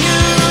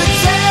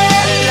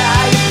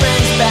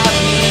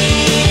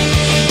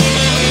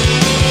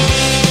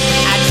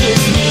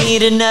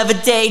 Need another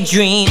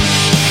daydream.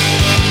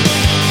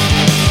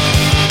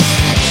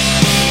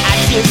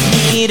 I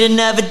just need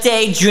another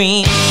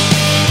daydream.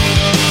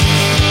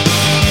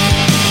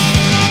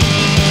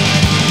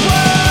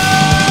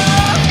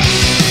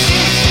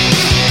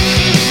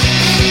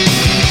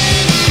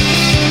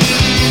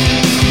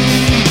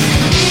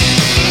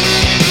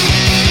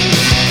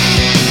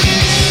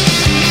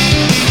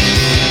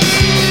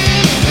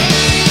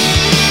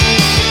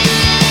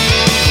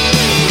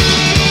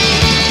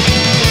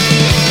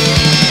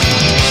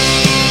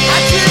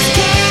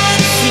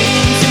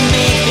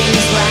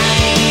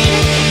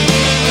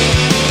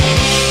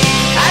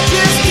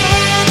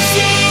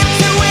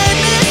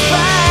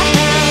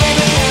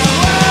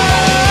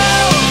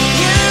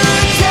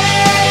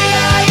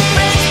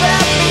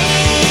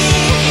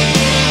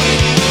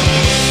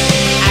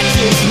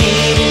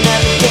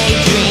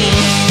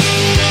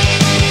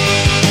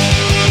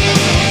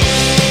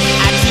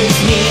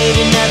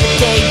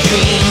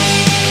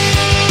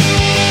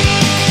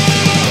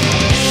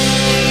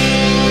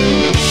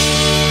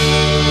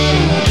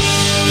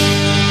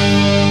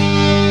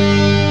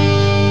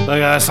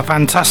 That's a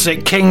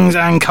fantastic Kings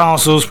and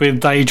Castles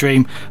with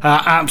Daydream.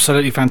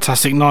 Absolutely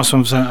fantastic. Nice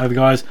one sent over,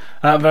 guys.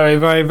 Very,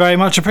 very, very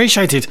much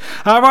appreciated.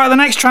 Right, the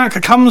next track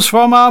comes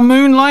from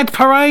Moonlight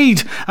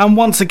Parade. And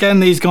once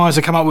again, these guys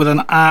have come up with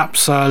an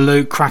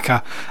absolute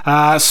cracker.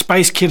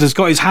 Space Kid has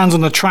got his hands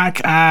on the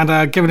track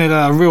and given it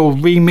a real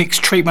remix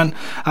treatment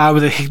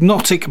with a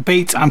hypnotic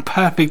beat and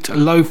perfect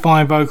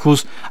lo-fi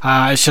vocals.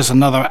 It's just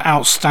another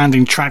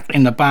outstanding track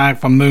in the bag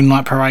from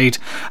Moonlight Parade.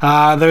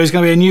 There is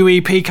going to be a new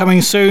EP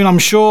coming soon, I'm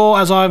sure,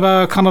 as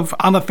I've kind of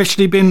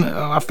unofficially been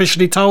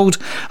officially told.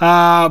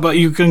 But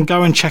you can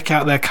go and check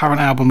out their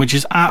current album, which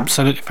is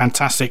absolutely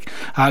fantastic.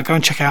 Go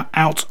and check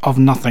out of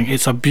Nothing.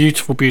 It's a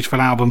beautiful, beautiful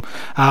album.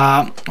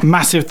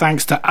 Massive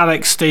thanks to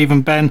Alex, Steve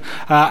and Ben.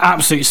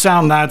 Absolute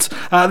sound lads.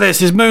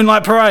 This is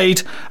Moonlight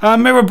Parade,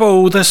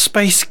 Mirrorball, the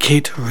Space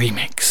Kid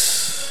remix.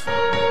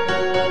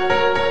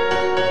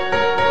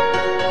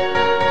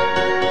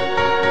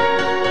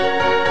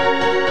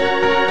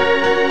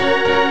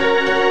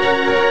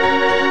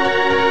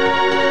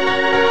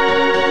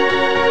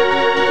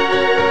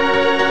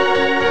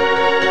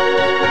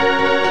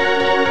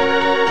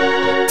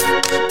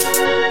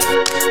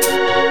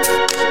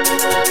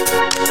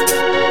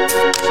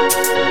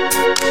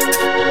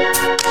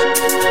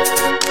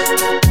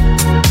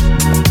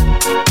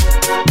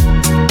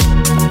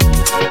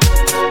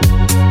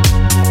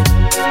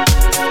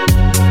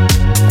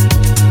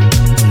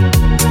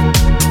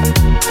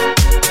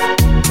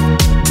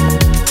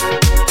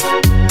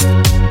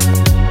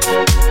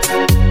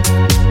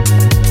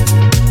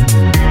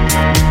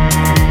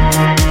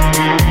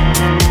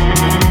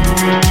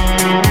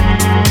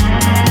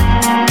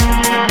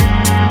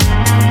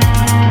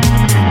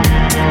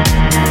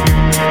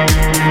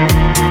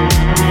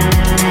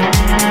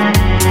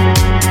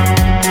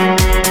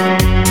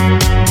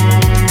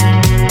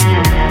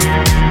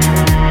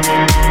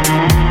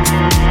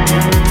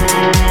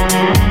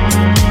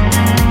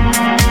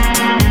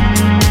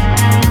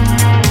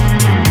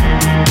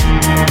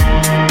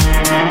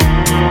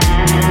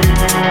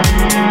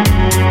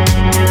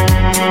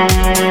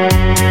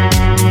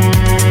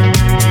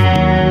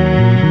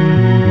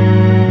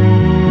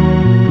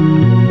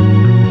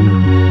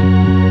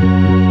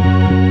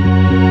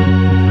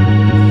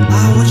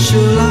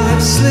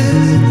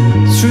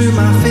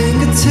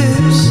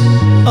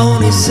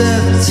 Only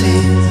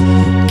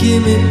 17,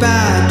 give me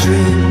bad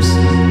dreams.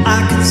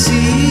 I can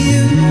see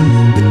you,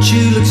 but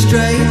you look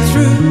straight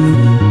through.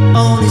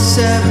 Only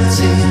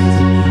 17,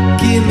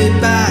 give me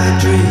bad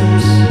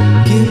dreams.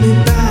 Give me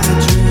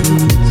bad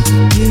dreams.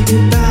 Give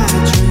me bad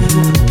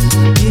dreams.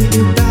 Give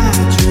me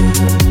bad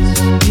dreams.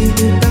 Give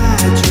me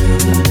bad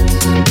dreams.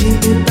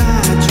 Give me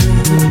bad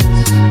dreams.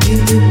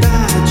 Give me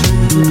bad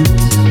dreams.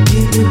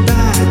 Give me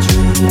bad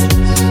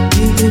dreams.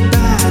 Give me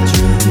bad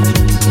dreams.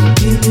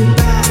 Give me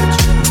bad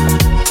dreams.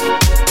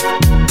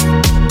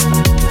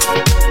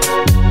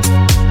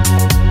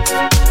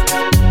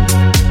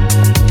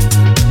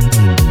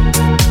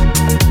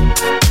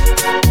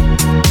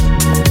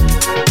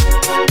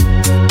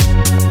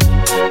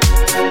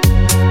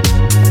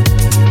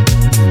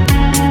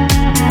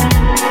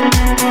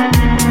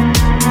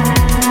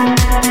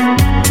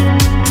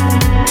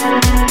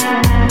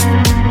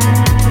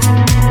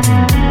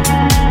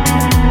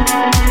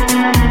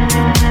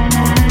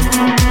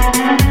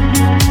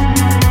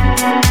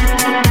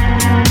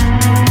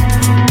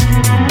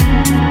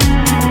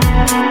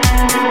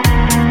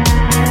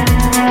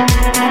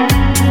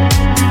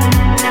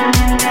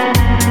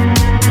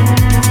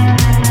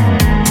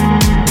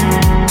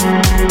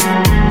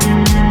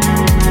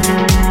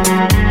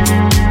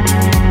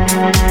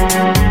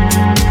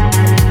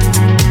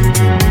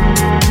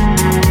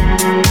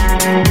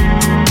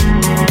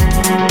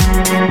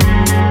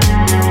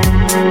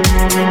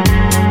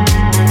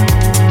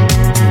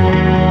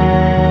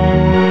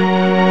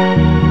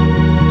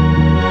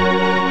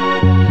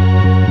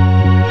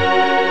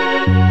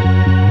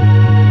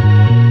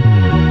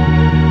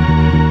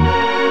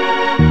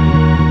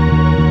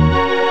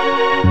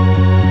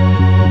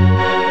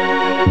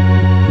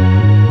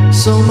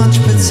 So much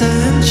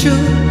potential,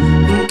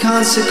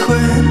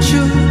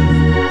 inconsequential,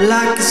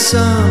 like a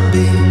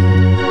sunbeam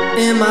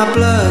in my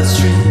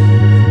bloodstream.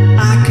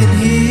 I can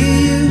hear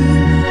you,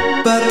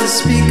 but the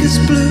speaker's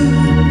blue,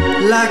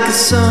 like a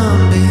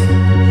sunbeam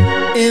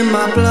in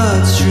my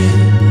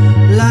bloodstream,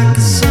 like a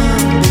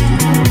sunbeam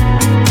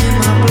in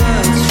my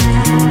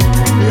bloodstream,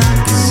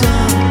 like a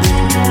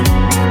sunbeam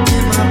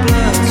in my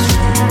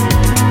bloodstream,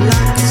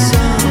 like a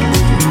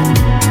sunbeam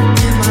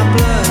in my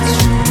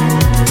bloodstream,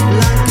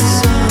 like a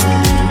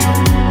sunbeam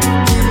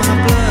in my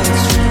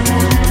bloodstream,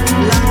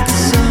 like a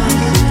sunbeam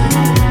in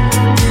my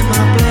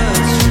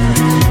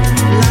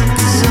bloodstream, like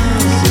a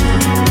sunbeam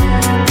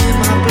in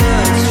my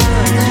bloodstream,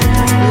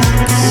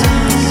 like a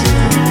sunbeam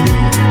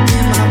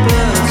in my bloodstream,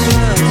 like a sunbeam in my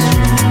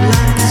bloodstream, like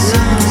a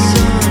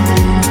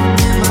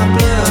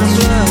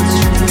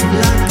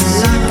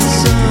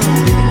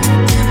sunbeam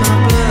in my bloodstream, like a sunbeam in my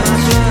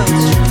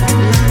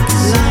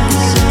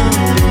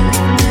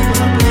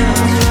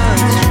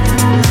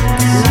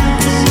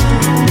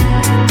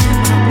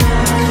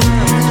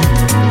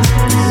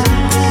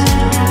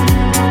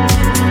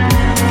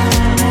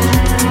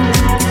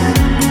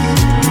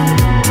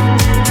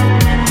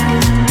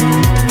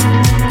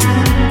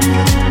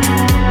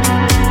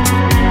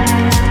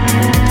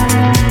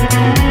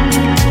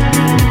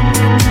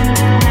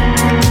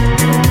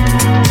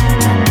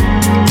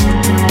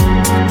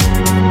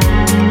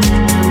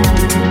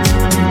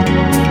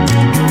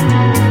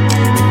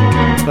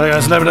There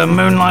goes a little bit of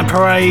Moonlight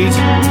Parade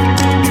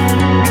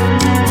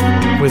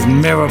with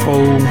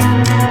Mirrorball,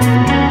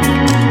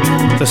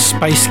 the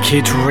Space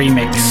Kid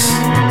remix.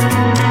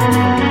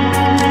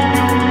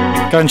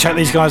 Go and check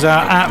these guys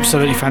out,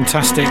 absolutely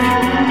fantastic.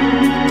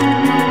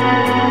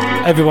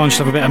 Everyone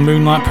should have a bit of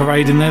Moonlight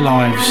Parade in their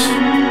lives.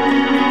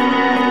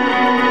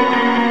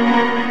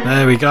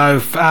 There we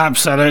go,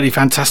 absolutely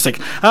fantastic.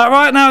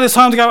 Right now it's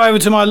time to go over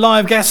to my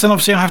live guests, and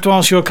obviously I have to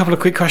ask you a couple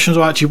of quick questions,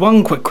 or actually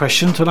one quick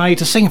question to allow you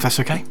to sing, if that's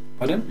okay.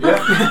 Pardon? Yeah.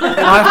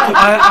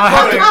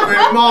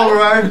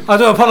 I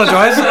do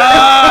apologise.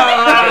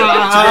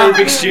 It's a very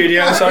big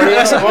studio, sorry.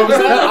 What was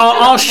that?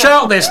 I'll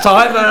shout this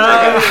time.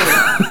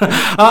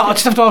 I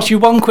just have to ask you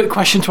one quick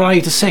question to allow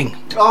you to sing.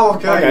 Oh,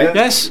 okay.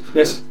 Yes?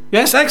 Yes.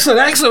 Yes, excellent.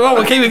 Well,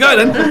 we'll keep it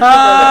going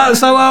then.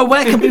 So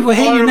where can people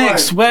hear you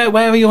next? Where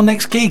are your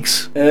next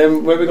gigs? Where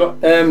we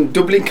got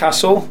Dublin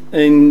Castle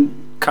in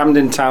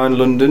Camden Town,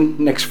 London,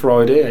 next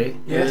Friday.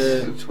 Yes,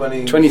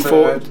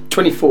 23rd.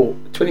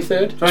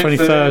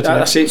 23rd.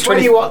 That's it.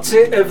 20 watts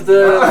it of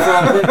the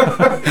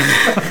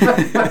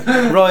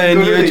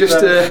Ryan, you're just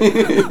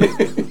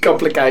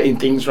complicating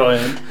things,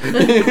 Ryan.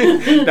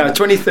 No,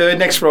 23rd,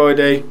 next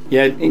Friday.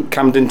 Yeah, in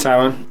Camden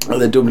Town at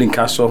the Dublin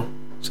Castle.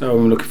 So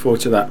I'm looking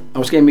forward to that. I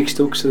was getting mixed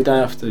up because the day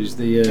after is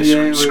the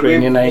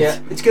screening night. Yeah,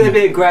 it's going to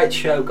be a great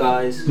show,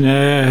 guys.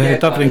 Yeah,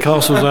 Dublin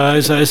Castle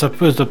is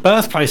the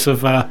birthplace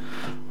of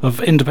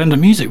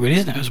independent music, really,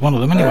 isn't it? It's one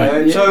of them,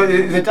 anyway. So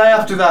the day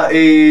after that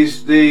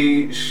is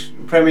the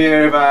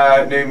premiere of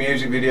our new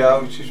music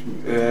video, which is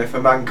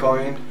for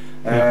Mankind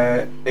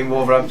in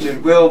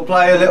Wolverhampton. We'll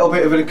play a little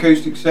bit of an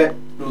acoustic set,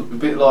 a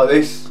bit like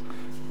this.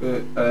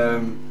 But,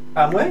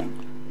 and we?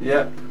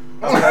 Yep.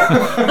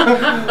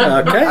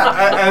 Okay.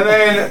 And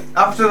then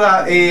after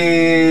that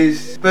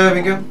is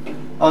Birmingham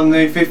on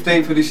the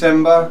 15th of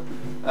December,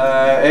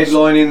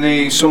 headlining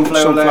the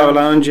Sunflower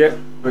Lounge. Yeah.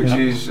 which Yeah.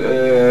 is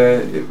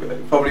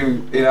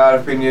probably, in our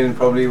opinion,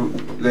 probably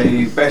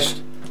the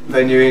best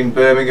venue in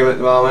Birmingham at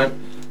the moment.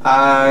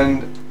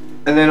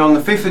 And then on the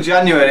 5th of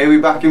January,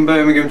 we're back in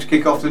Birmingham to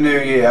kick off the new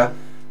year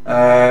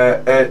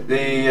at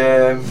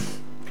the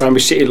Granby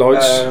City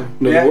Lights.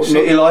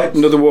 City Lights.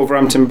 Another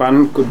Wolverhampton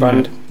band, good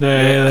band.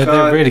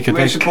 They're really good.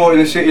 We're supporting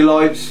the City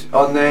Lights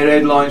on their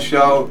headline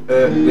show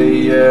at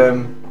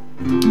the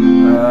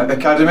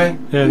Academy.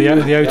 Yeah, the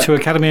O2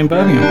 Academy in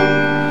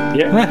Birmingham.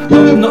 Yeah.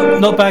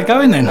 Not bad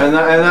going then. And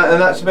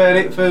that's about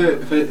it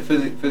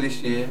for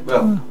this year.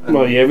 Well,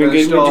 yeah, we're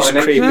just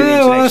creeping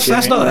into next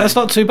year. That's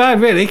not too bad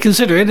really,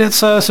 considering it's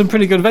some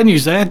pretty good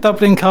venues there.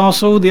 Dublin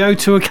Castle, the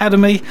O2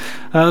 Academy,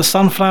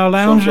 Sunflower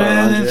Lounge.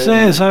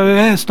 So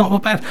it's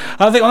not bad.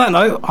 I think on that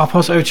note, I'll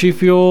pass it over to you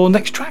for your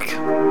next track.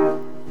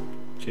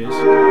 Cheers.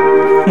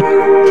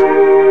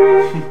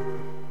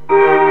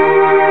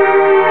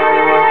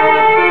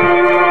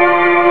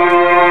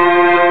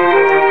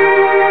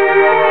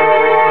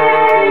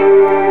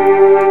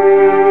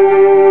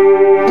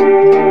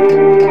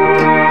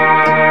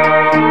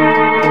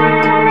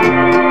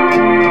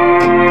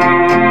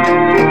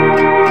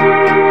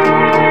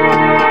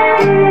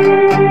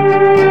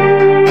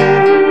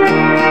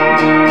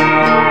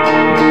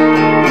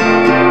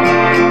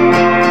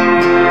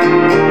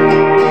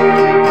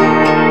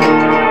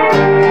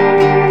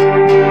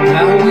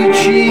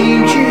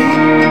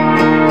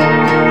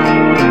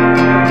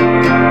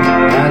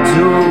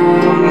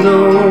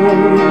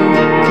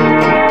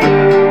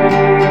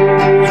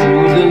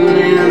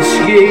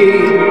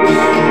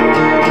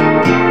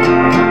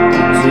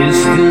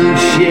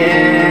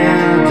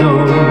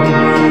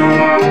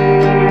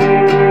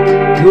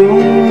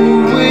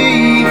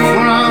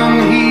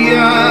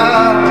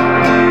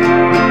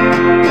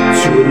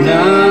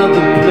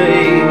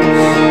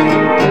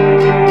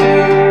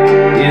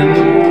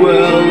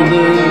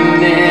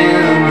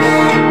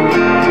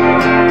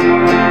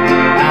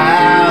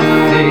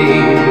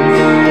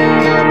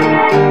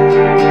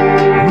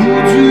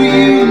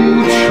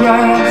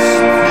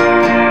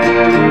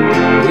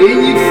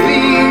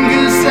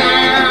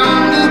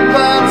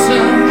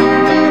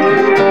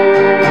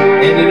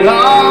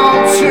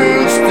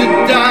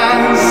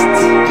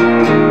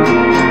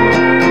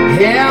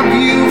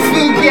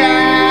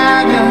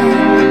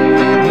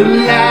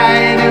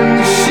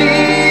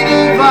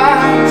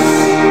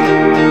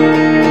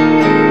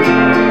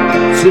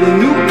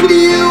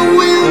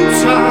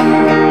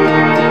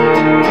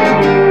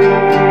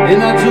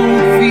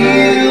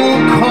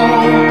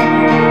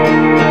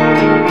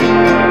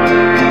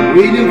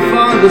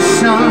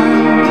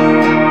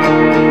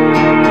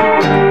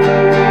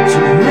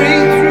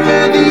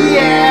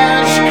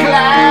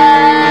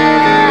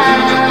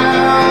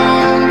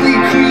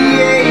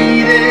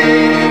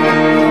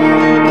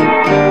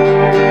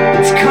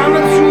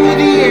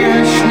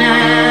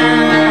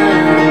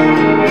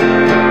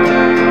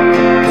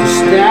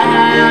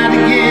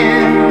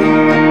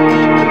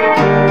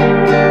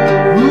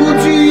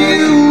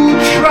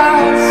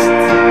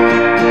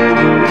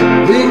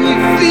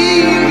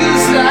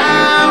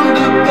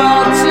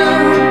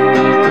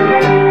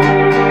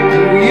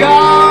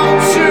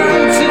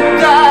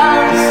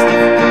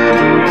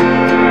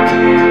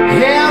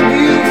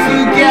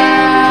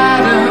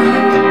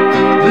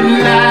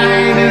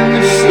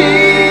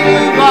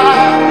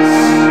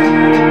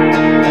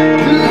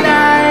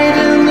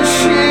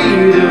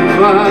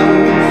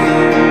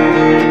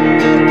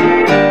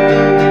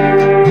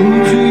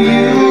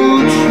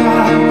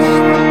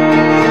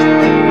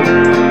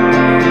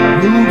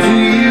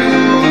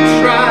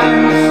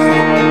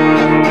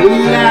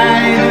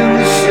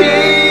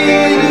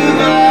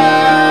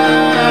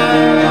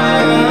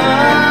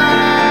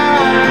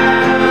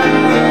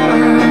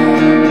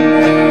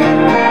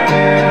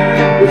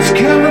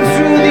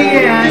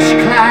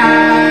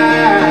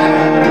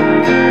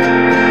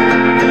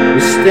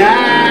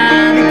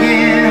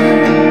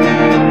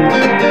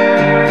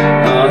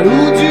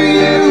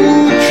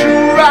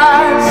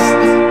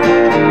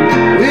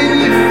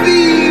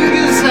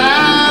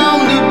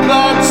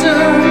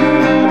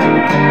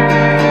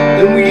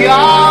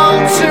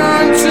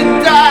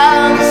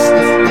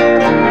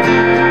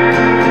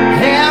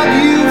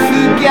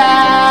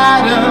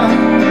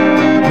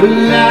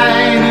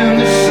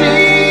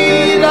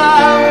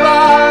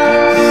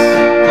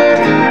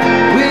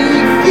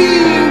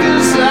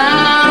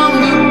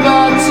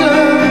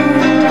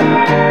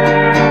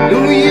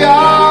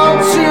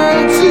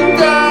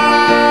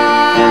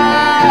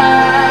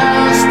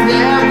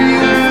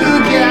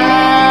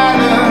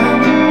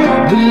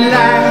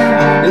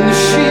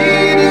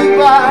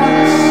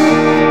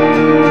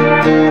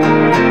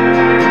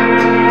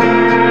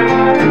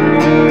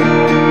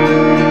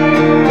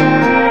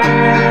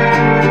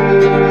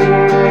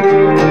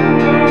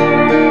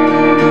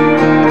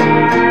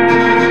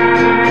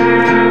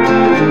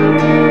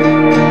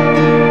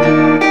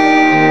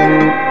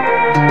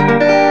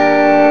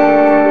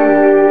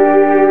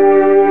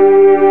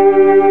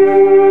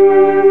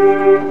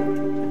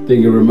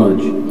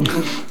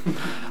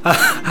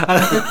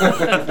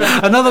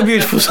 Another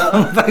beautiful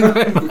song. Thank you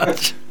very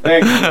much.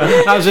 Thanks.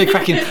 Absolutely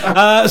cracking.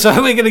 So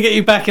we're going to get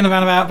you back in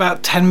around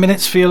about 10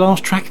 minutes for your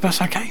last track, if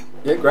that's okay.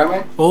 Yeah, great,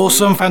 mate.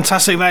 Awesome,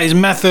 fantastic. That is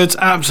Methods.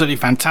 Absolutely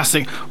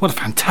fantastic. What a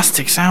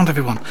fantastic sound,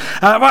 everyone.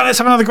 Right, let's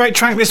have another great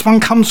track. This one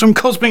comes from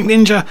Cosmic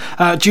Ninja,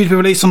 due to be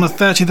released on the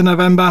 30th of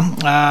November.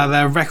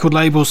 Their record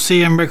label,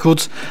 CM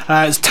Records.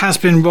 It's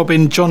Tasbin,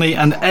 Robin, Johnny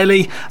and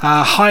Ellie.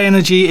 High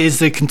Energy is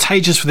the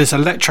contagious for this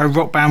electro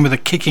rock band with the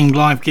kicking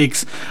live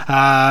gigs,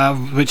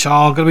 which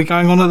are going to be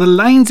going on at the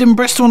Lanes in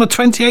Bristol on the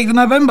 28th of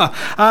November.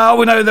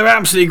 We know they're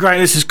absolutely great.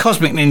 This is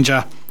Cosmic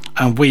Ninja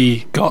and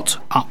We Got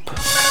Up.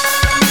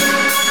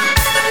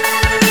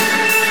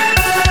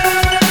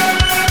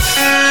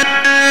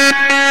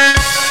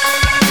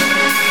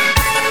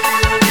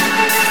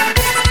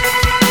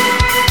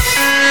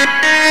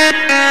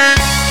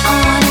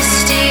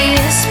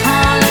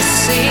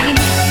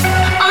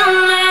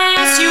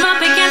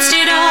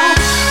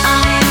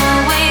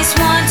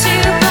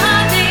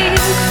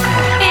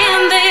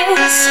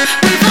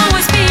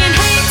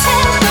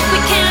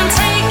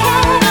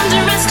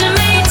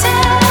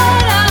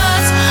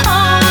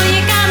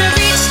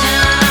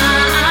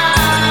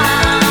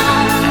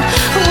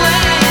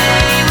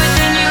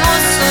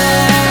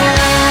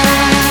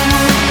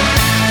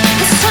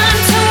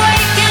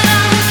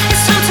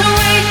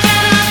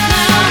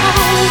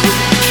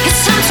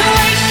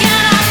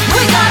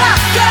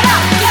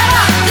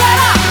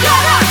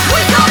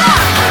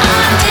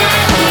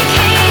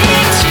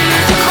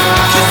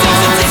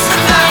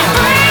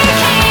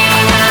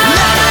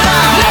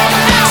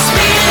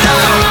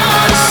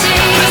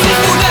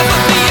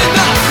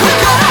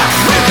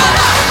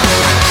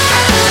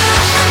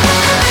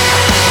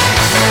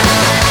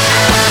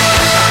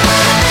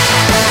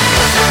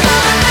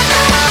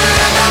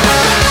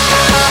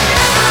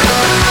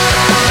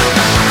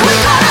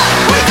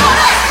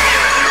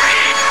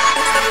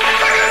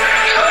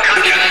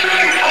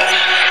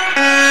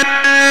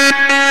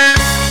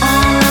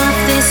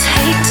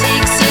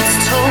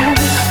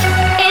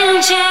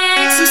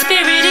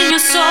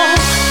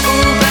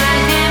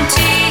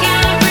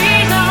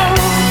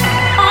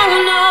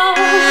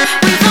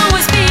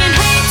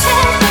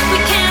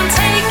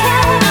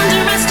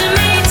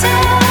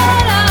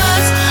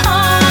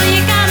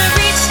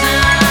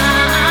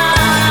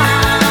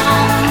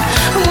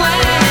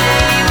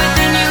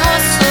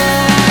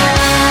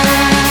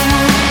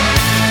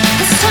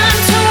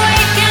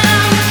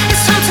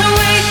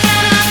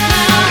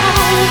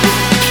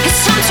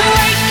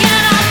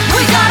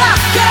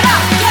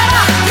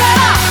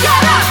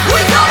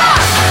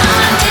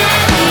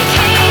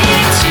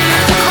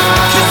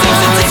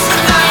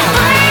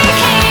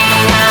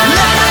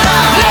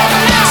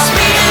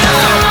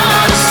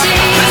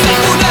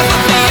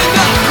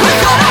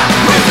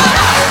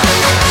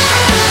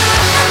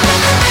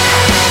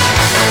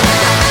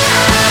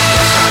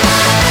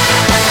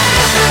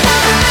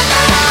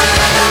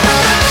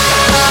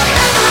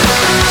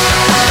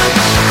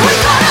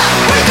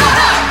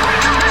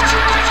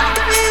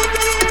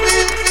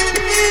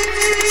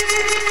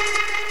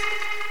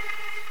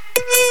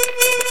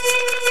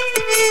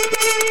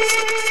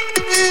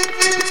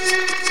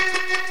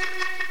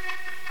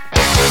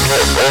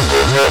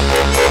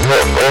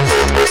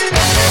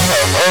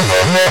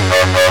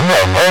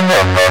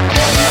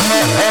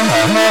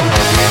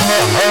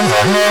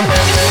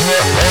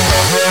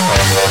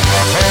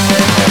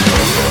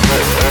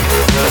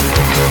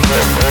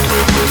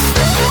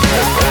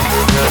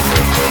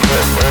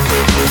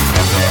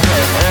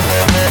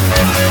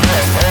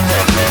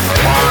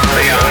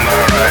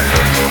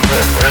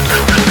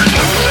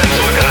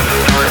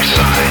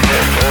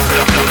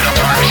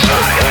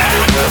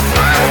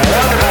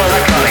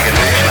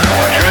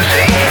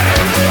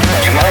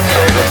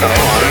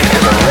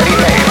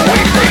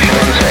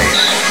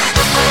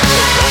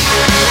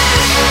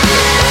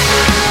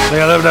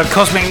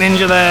 Cosmic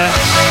Ninja there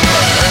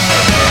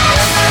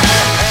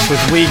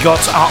with We Got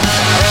Up.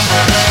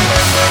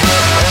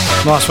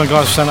 Nice one,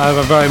 guys, sent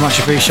over, very much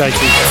appreciated.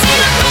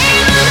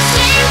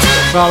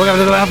 Right, we're going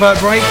to do a little advert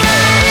break.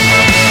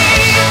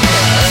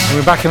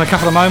 We'll be back in a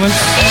couple of moments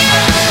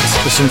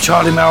with some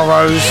Charlie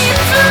Melrose,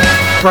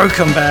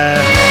 Broken Bear,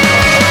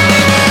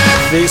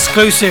 the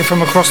exclusive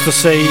from Across the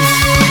Sea,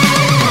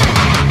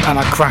 and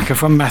a cracker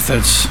from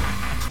Methods.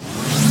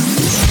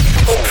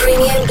 The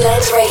Premium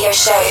Blend Radio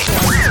Show.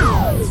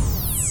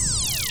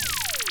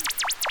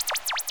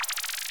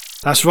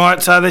 That's right,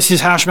 this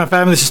is Howsham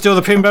FM, this is still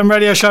the Premium Blend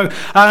Radio Show,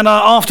 and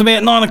after me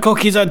at 9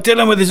 o'clock is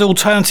Dylan with his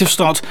alternative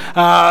slot.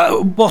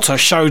 What a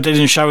show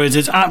Dylan's show is.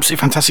 It's absolutely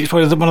fantastic. It's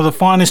probably one of the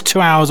finest 2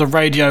 hours of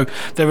radio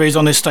there is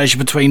on this station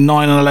between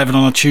 9 and 11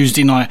 on a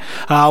Tuesday night.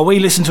 We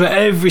listen to it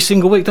every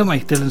single week, don't we,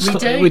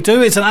 Dylan? We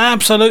do. It's an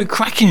absolute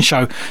cracking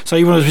show. So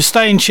you want to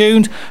stay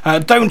tuned,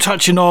 don't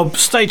touch your knob,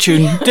 stay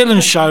tuned.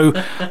 Dylan's show,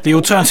 the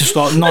alternative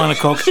slot, 9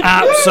 o'clock,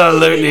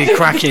 absolutely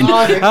cracking.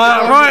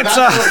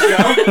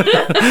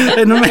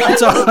 In the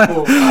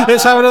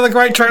Let's have another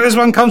great track. This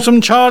one comes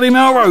from Charlie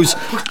Melrose.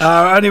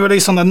 Only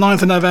released on the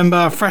 9th of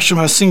November, fresh from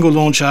her single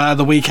launch at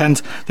the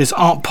weekend. This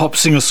art pop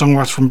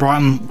singer-songwriter from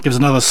Brighton gives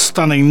another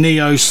stunning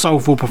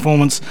neo-soulful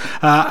performance.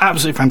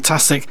 Absolutely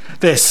fantastic.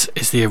 This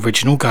is the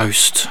original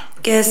Ghost.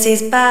 Guess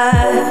he's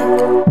back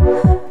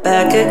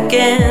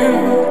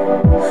again,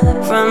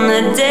 from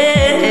the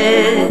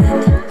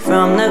dead,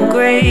 from the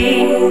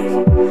grave.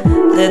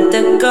 Let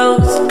the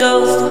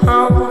ghost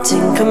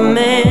haunting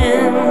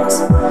commence.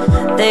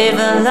 They've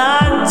a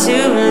lot to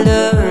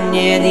learn,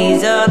 yeah,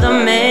 these are the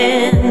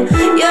men.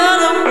 You're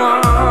the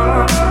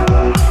one,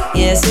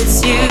 yes,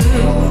 it's you.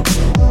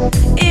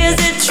 Is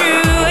it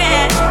true?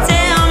 Yeah,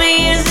 tell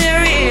me, is it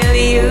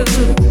really you?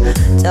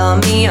 Tell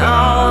me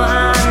all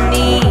I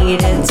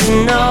needed to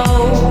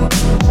know.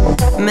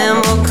 Men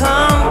will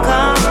come,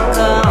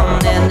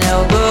 then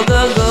they'll go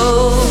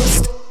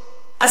ghost.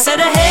 I said,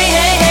 hey,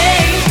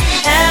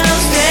 hello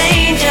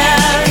stranger.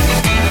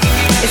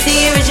 It's the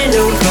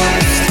original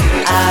ghost,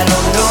 I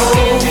don't know.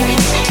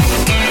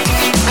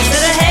 I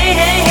said, hey,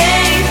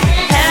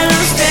 hello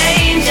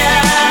stranger.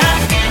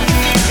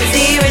 It's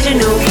the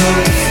original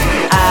ghost,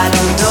 I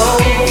don't know.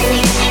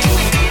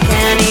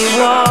 Can he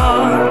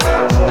walk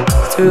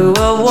through a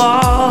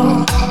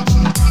wall?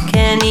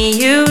 Can he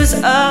use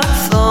a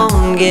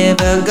phone? Give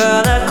a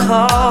girl a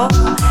call.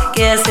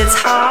 Guess it's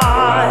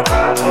hard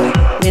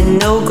with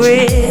no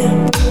grip.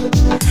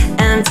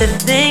 And to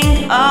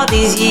think all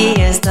these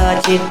years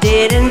thought you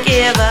didn't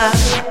give up.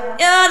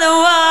 You're the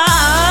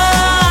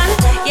one,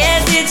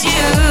 yes it's you.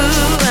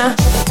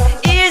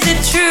 Is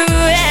it true?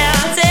 Yeah,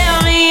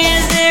 tell me,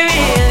 is it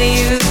really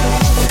you?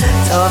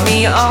 Told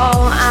me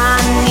all I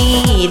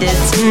needed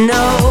to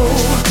know.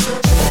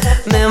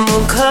 Men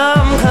will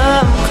come,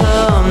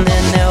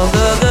 then they'll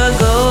go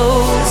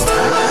ghost.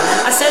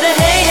 I said,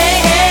 hey,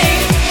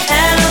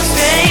 hello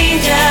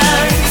stranger.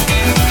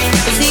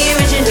 It's the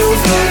original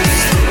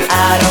ghost,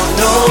 I don't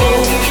know.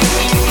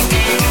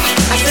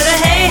 I said,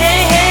 hey,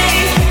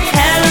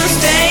 hello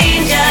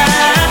stranger.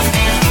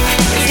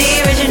 It's the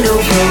original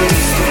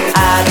ghost, I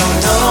don't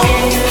know.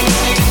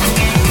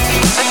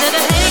 I said,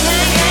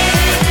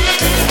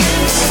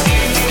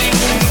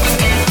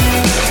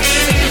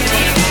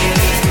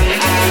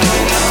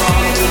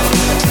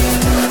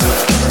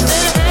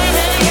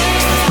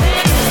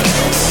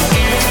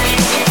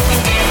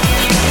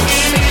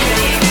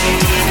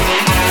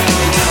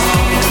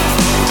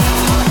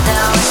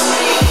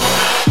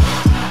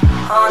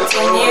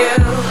 haunting you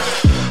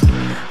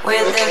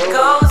with the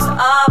ghost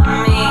of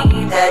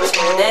me that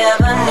you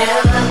never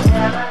knew.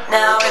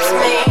 Now it's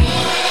me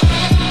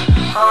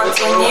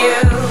haunting you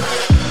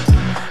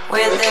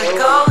with the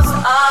ghost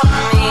of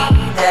me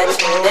that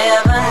you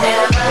never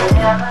knew.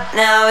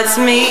 Now it's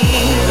me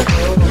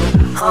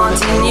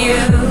haunting you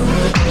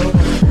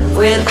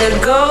with the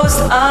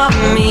ghost of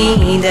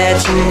me that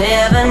you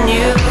never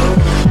knew.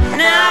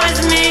 Now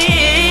it's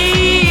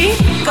me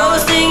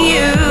ghosting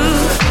you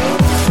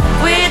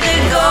with the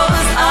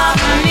ghost of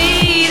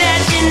me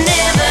that you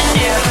never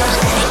knew.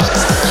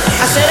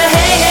 I said,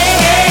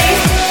 hey,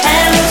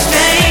 hello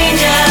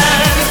stranger.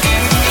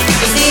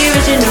 It's the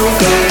original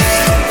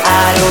ghost,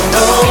 I don't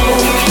know.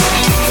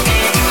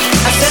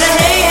 I said,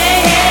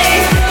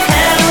 hey,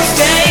 hello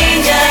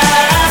stranger.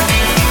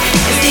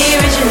 It's the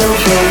original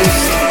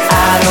ghost,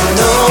 I don't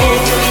know.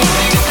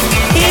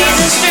 He's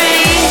a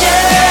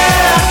stranger,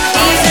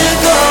 he's a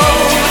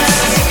ghost.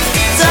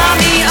 Tell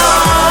me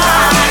all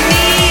I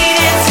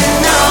needed to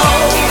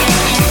know.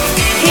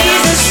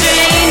 He's a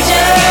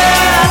stranger,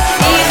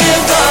 he's a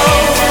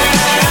ghost.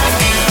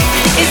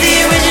 He's the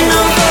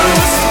original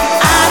ghost,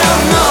 I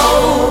don't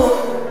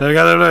know. There we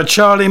go,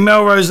 Charlie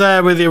Melrose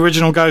there with the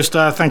original Ghost.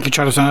 Thank you,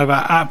 Charlie,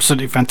 over.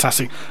 Absolutely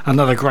fantastic.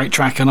 Another great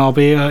track, and I'll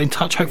be in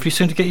touch hopefully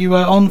soon to get you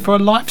on for a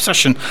live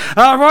session.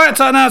 Right,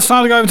 now it's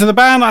time to go over to the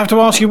band. I have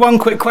to ask you one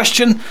quick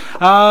question.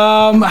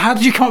 How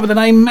did you come up with the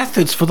name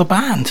Methods for the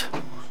band?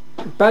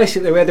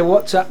 Basically, we had a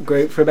WhatsApp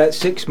group for about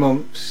 6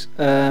 months,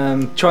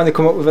 trying to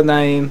come up with a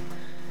name,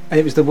 and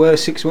it was the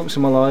worst 6 months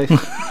of my life.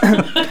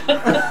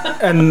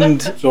 And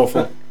it's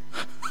awful.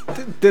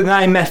 The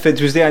name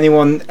Methods was the only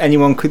one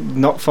anyone could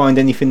not find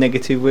anything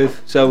negative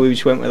with, so we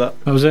just went with that.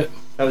 That was it.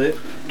 That was it.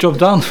 Job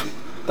done.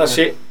 That's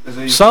it.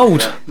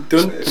 Sold.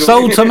 Done.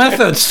 Sold to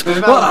Methods. There's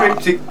Well, no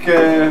cryptic.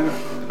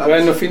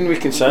 Well, nothing we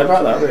can say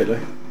about that, really.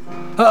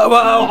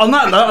 well, on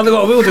that note, I think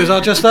what we'll do is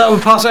I'll just we'll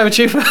pass it over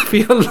to you for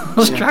your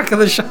last track of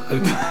the show.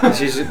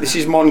 This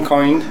is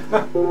Mankind.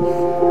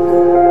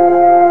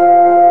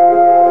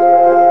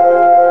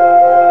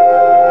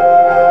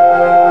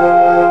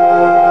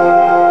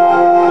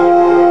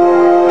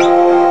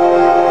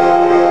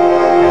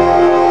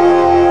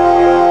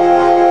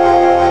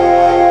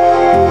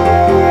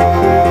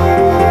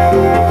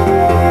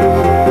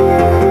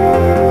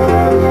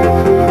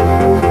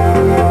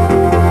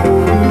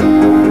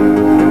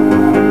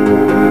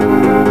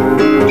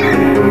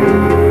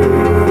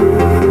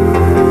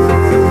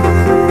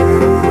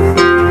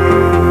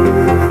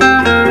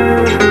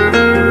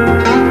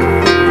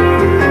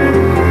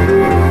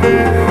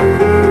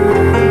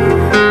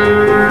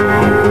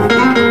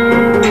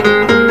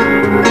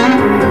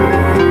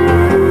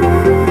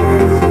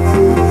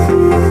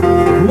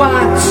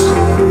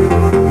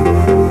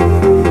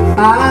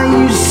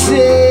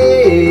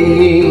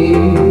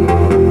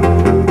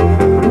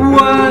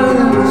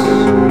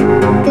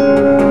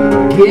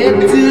 get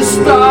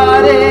this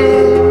started.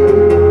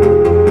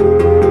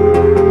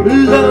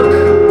 Look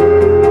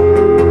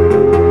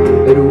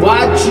at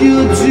what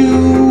you're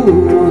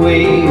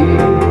doing.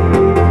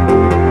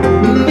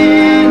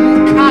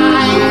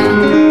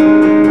 Mankind,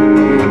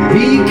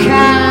 be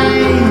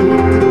kind.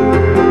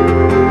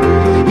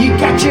 You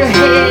got your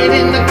head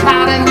in the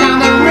cloud and on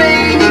the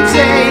rainy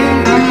day.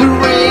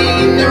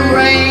 The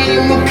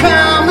rain will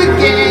come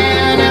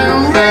again,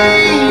 and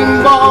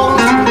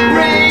rainbows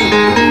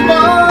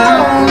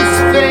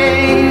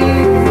fade.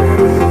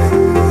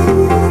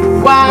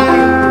 Why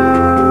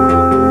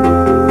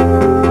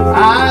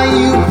are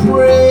you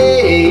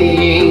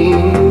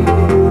praying?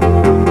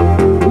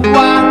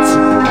 What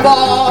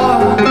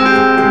for?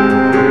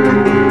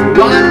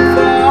 What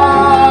for?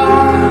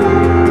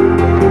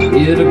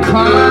 It'll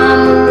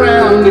come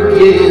around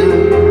again.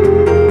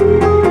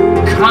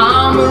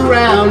 Come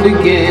around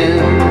again.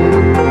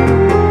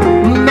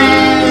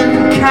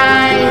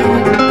 Mankind,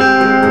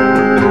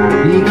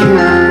 be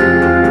kind.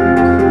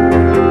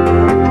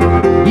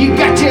 You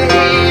got your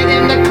head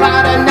in the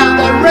cloud,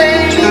 another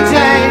rainy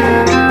day.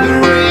 The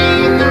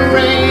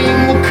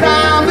rain will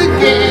come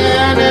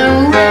again,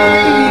 and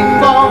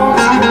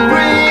rainbows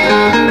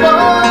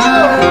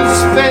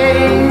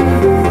fade.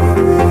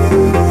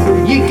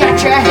 You got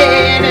your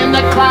head in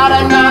the cloud,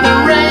 another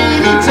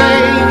rainy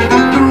day.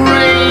 The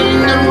rain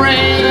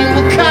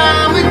will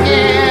come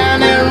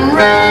again, and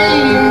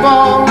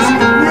rainbows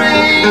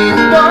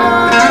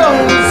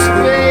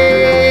fade.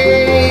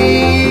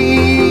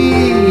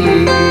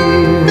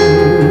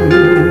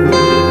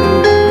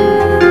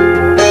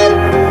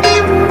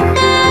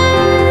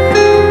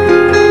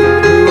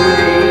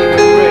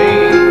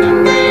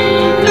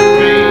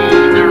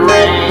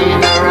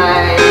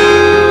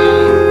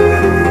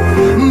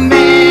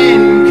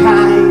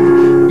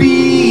 Mankind,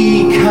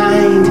 be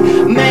kind.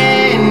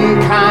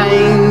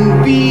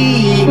 Mankind,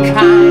 be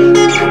kind.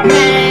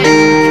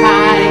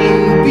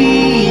 Mankind,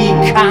 be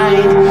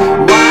kind.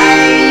 Why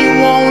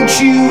won't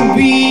you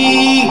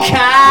be kind?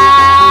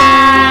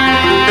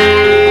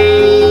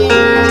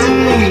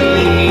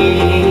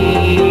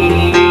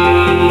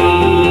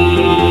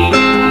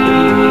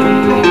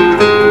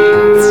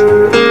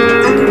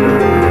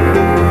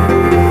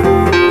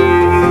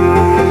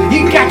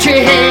 You got your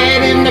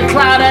head in the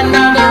cloud,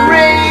 another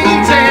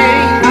rainy day.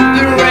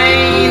 The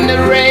rain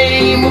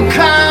will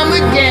come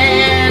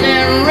again,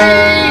 and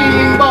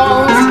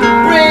rainbows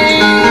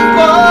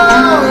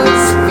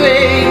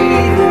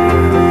fade.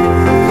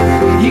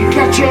 You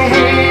got your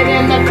head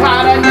in the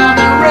cloud,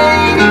 another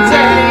rainy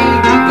day.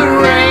 The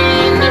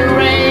rain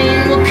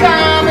will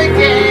come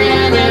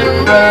again,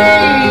 and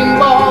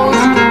rainbows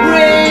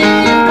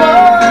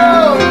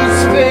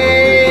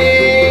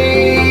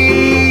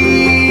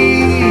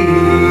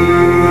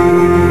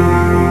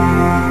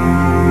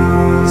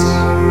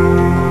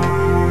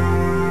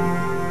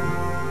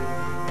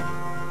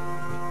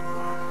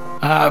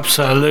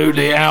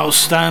Absolutely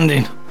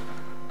outstanding.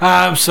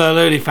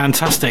 Absolutely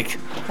fantastic.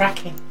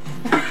 Cracking.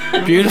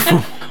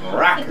 Beautiful.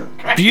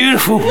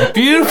 Beautiful,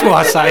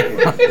 I say.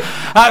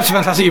 That's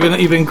fantastic.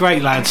 You've been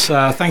great, lads.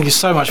 Thank you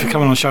so much for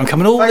coming on the show and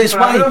coming all this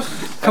way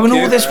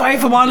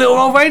for my little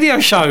old radio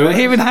show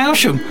here in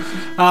Howsham.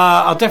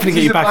 I'll definitely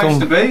get you back on.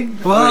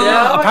 Well,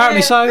 Yeah,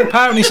 apparently so.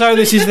 Apparently so.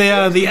 This is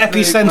the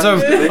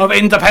epicenter of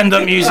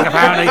independent music.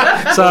 Apparently,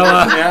 so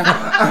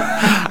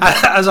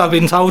as I've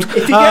been told.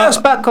 If you get us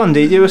back on, do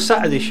you do a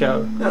Saturday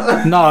show?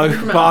 No,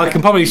 but I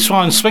can probably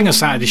try and swing a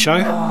Saturday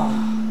show.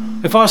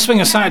 If I swing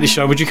a Saturday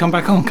show, would you come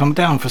back on? Come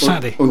down for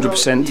Saturday?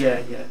 100%.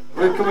 Yeah.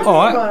 All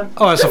right.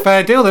 Oh, that's a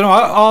fair deal then. All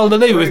right. I'll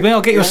leave it with me.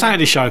 I'll get you a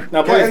Saturday show.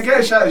 Now, get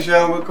a Saturday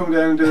show and we'll come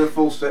down and do a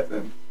full set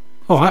then.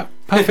 All right.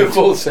 Perfect.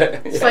 Full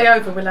set. Stay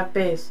over, we'll have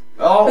beers.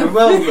 Oh, we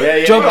will.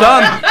 Job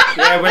done.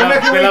 Yeah, we'll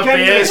have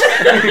beers.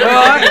 All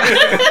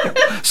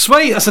right.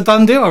 Sweet. That's a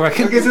done deal, I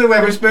reckon. We'll get to the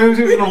Weatherspoons.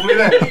 It was lovely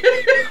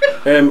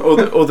then.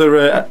 Other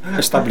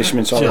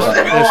establishments are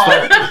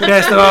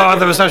Yes, there are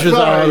other establishments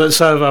that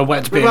serve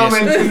wet beers. Well,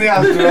 mentioned the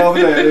Asda over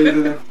there,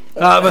 isn't it?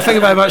 But thank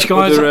you very much,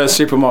 guys. Other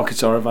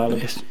supermarkets are available.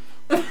 Yes.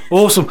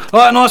 Awesome. All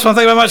right, nice one.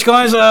 Thank you very much,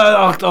 guys.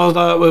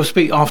 We'll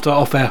speak after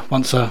off air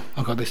once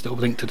I've got this little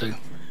link to do.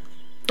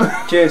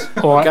 Cheers.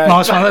 All right,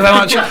 nice one.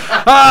 Thank you very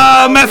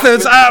much.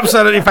 Methods,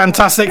 absolutely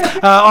fantastic.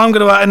 I'm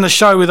going to end the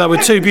show with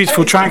two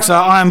beautiful tracks.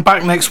 I am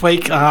back next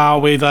week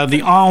with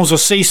the Isles of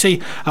Cece.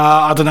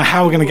 I don't know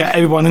how we're going to get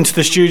everyone into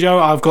the studio.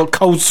 I've got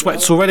cold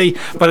sweats already,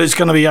 but it's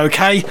going to be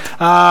okay.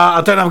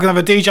 I don't know if I'm going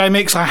to have a DJ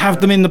mix. I have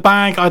them in the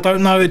bag. I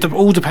don't know. It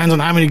all depends on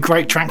how many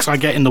great tracks I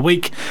get in the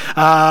week.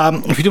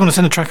 If you do want to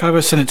send a track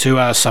over, send it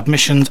to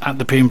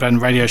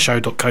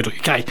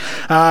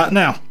submissions@thepenblendradioshow.co.uk.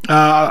 Now,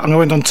 I'm going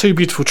to end on two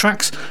beautiful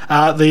tracks.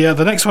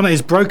 The next one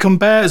is Broken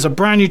Bear. It's a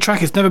brand new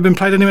track. It's never been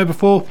played anywhere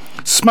before.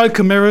 Smoke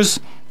and Mirrors.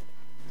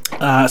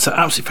 It's an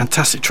absolutely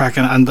fantastic track,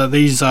 and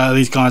these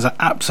guys are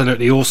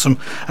absolutely awesome.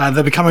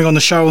 They'll be coming on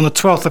the show on the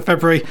 12th of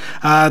February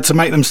to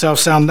make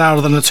themselves sound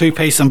louder than a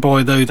two-piece, and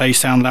boy, do they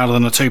sound louder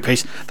than a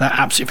two-piece. They're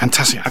absolutely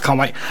fantastic. I can't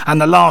wait. And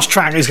the last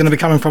track is going to be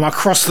coming from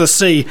Across the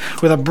Sea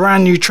with a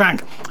brand new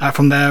track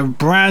from their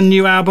brand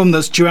new album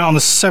that's due out on the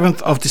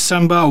 7th of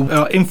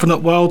December, Infinite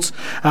Worlds.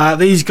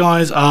 These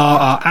guys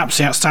are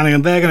absolutely outstanding,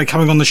 and they're going to be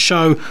coming on the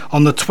show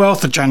on the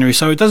 12th of January,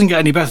 so it doesn't get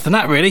any better than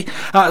that, really.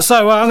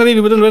 So I'm going to leave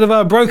you with a little bit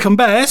of Broken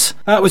Bears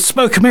with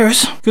Smoke and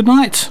Mirrors. Good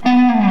night.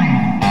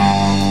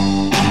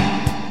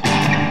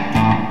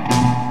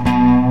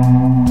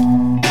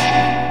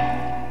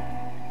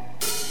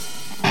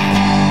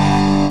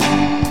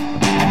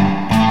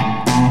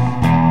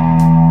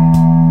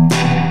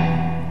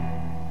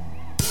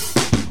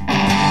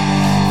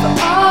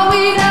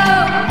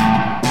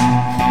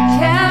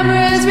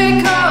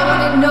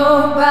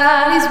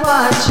 Nobody's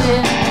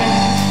watching.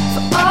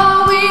 For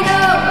all we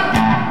know,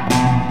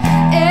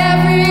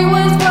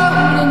 everyone's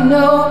voting,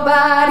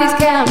 nobody's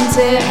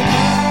counting.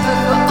 But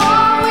for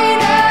all we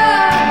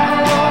know,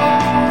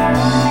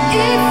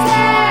 it's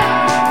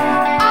out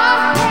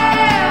our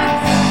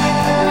hands.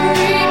 We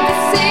reap the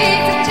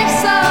seeds that you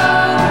sow.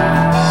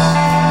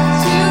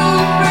 Too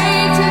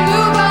afraid to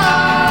move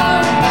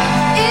on.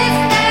 It's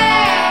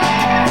there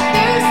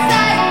through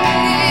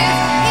silence.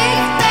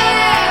 It's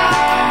there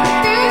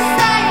through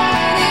silence.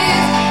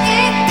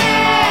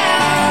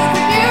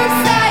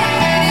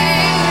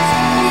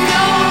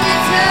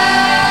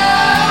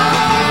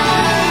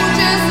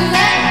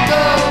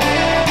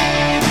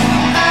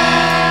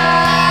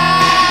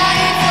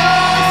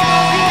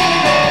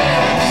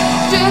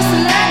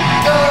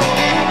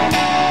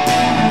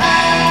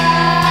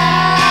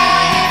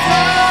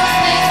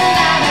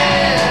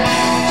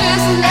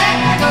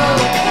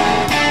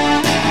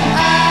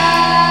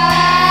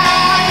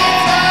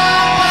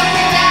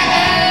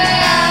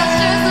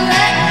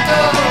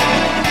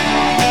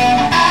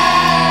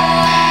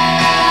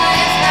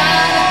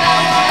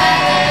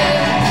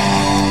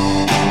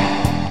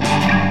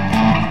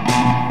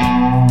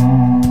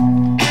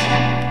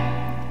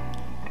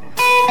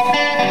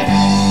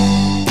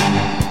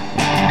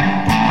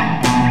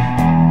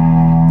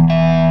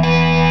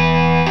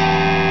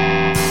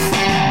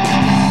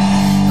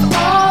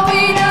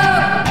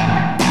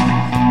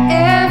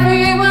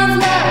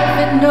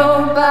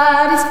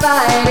 Nobody's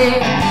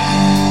fighting.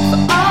 For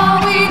all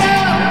we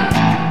know,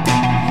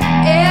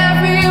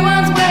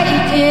 everyone's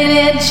waking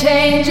and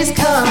change is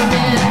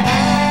coming.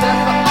 But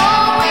for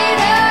all we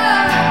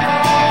know,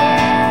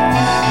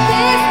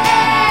 this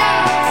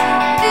ends,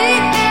 the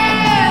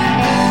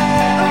end.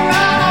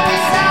 Around on the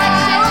side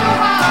of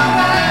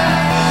horror,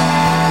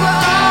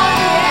 where all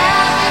we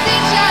have is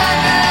each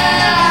other.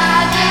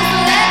 Just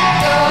let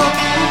go.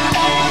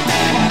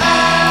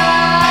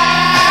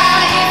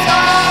 It's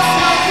all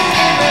smoke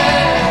and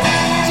mirrors.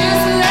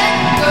 Just let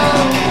go.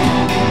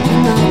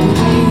 Am I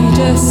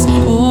courageous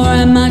or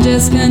am I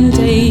just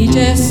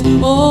contagious?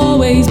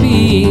 Always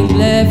being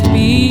left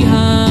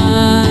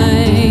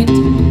behind.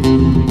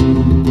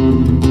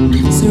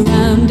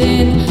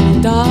 Surrounded,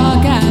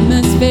 dark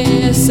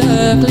atmosphere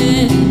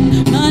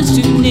circling. Much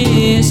too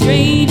near,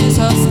 strangers,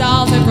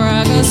 hostiles, a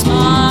crack a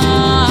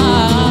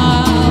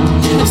smile.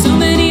 Have so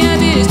many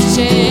ideas to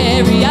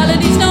share,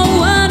 reality's no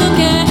one will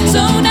care.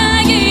 So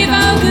naive,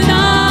 how can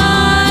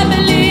I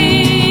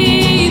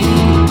believe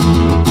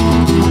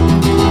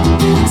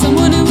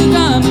someone who will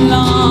come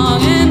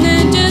along and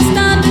then just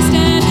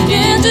understand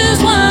and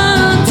just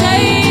won't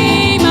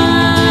take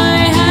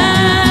my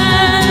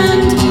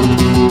hand?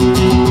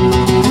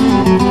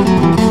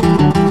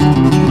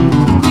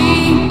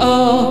 We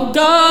all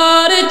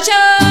got a choice.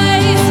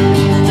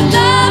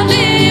 Love,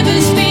 live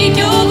and speak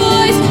your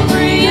voice,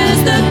 free as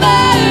the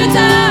birds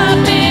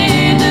up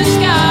in the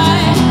sky.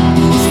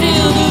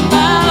 Still the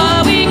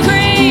power we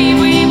crave,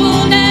 we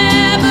will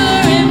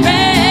never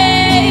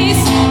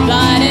embrace.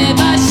 Blinded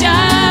by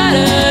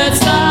shattered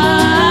sight.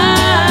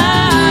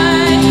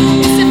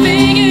 It's a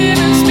figure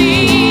of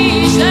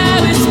speech that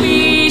was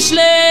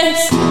speechless.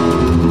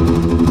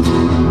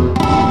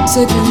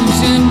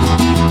 Seclusion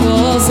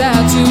calls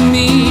out to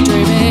me,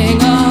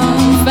 dreaming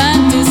of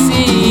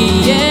fantasy.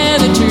 Yeah,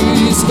 the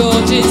truth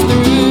scorches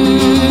through.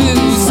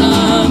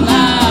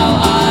 Somehow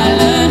I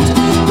learned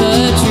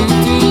the truth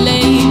too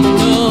late.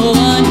 No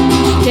one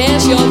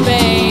cares your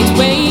fate,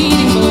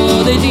 waiting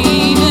for the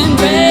demon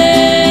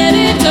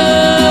predator.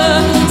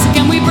 So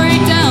can we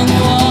break down the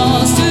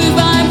walls to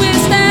find we're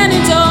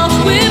standing tall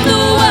with the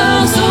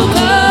world so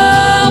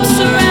close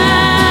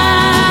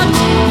around?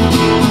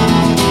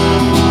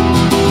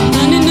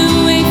 Running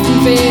away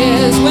from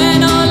fears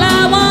when all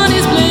I want is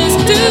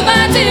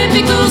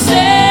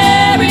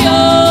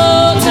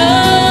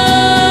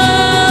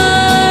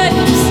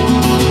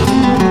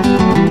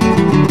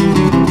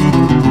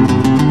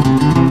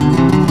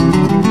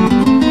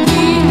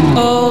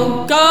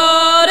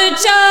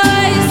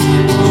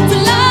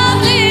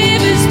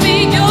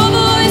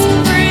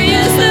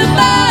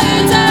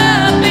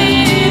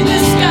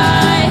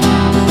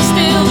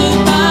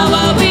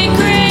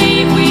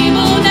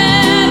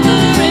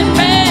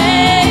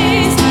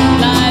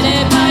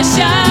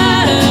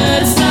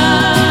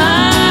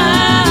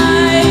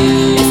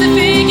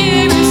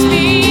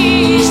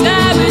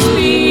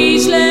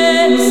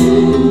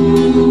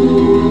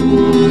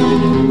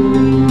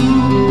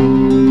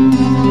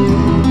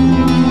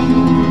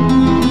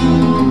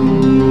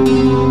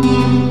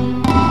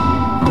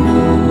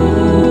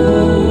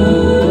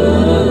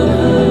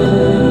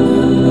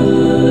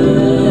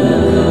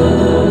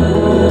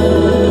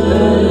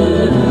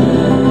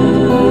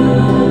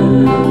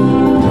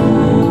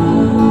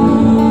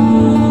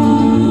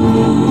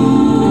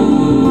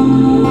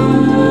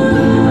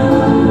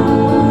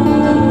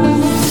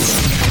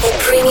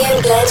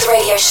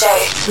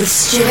with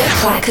Stuart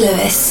Clack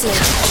Lewis.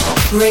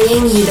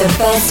 Bringing you the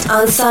best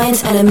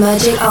unsigned and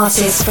emerging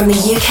artists from the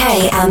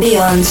UK and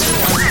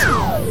beyond.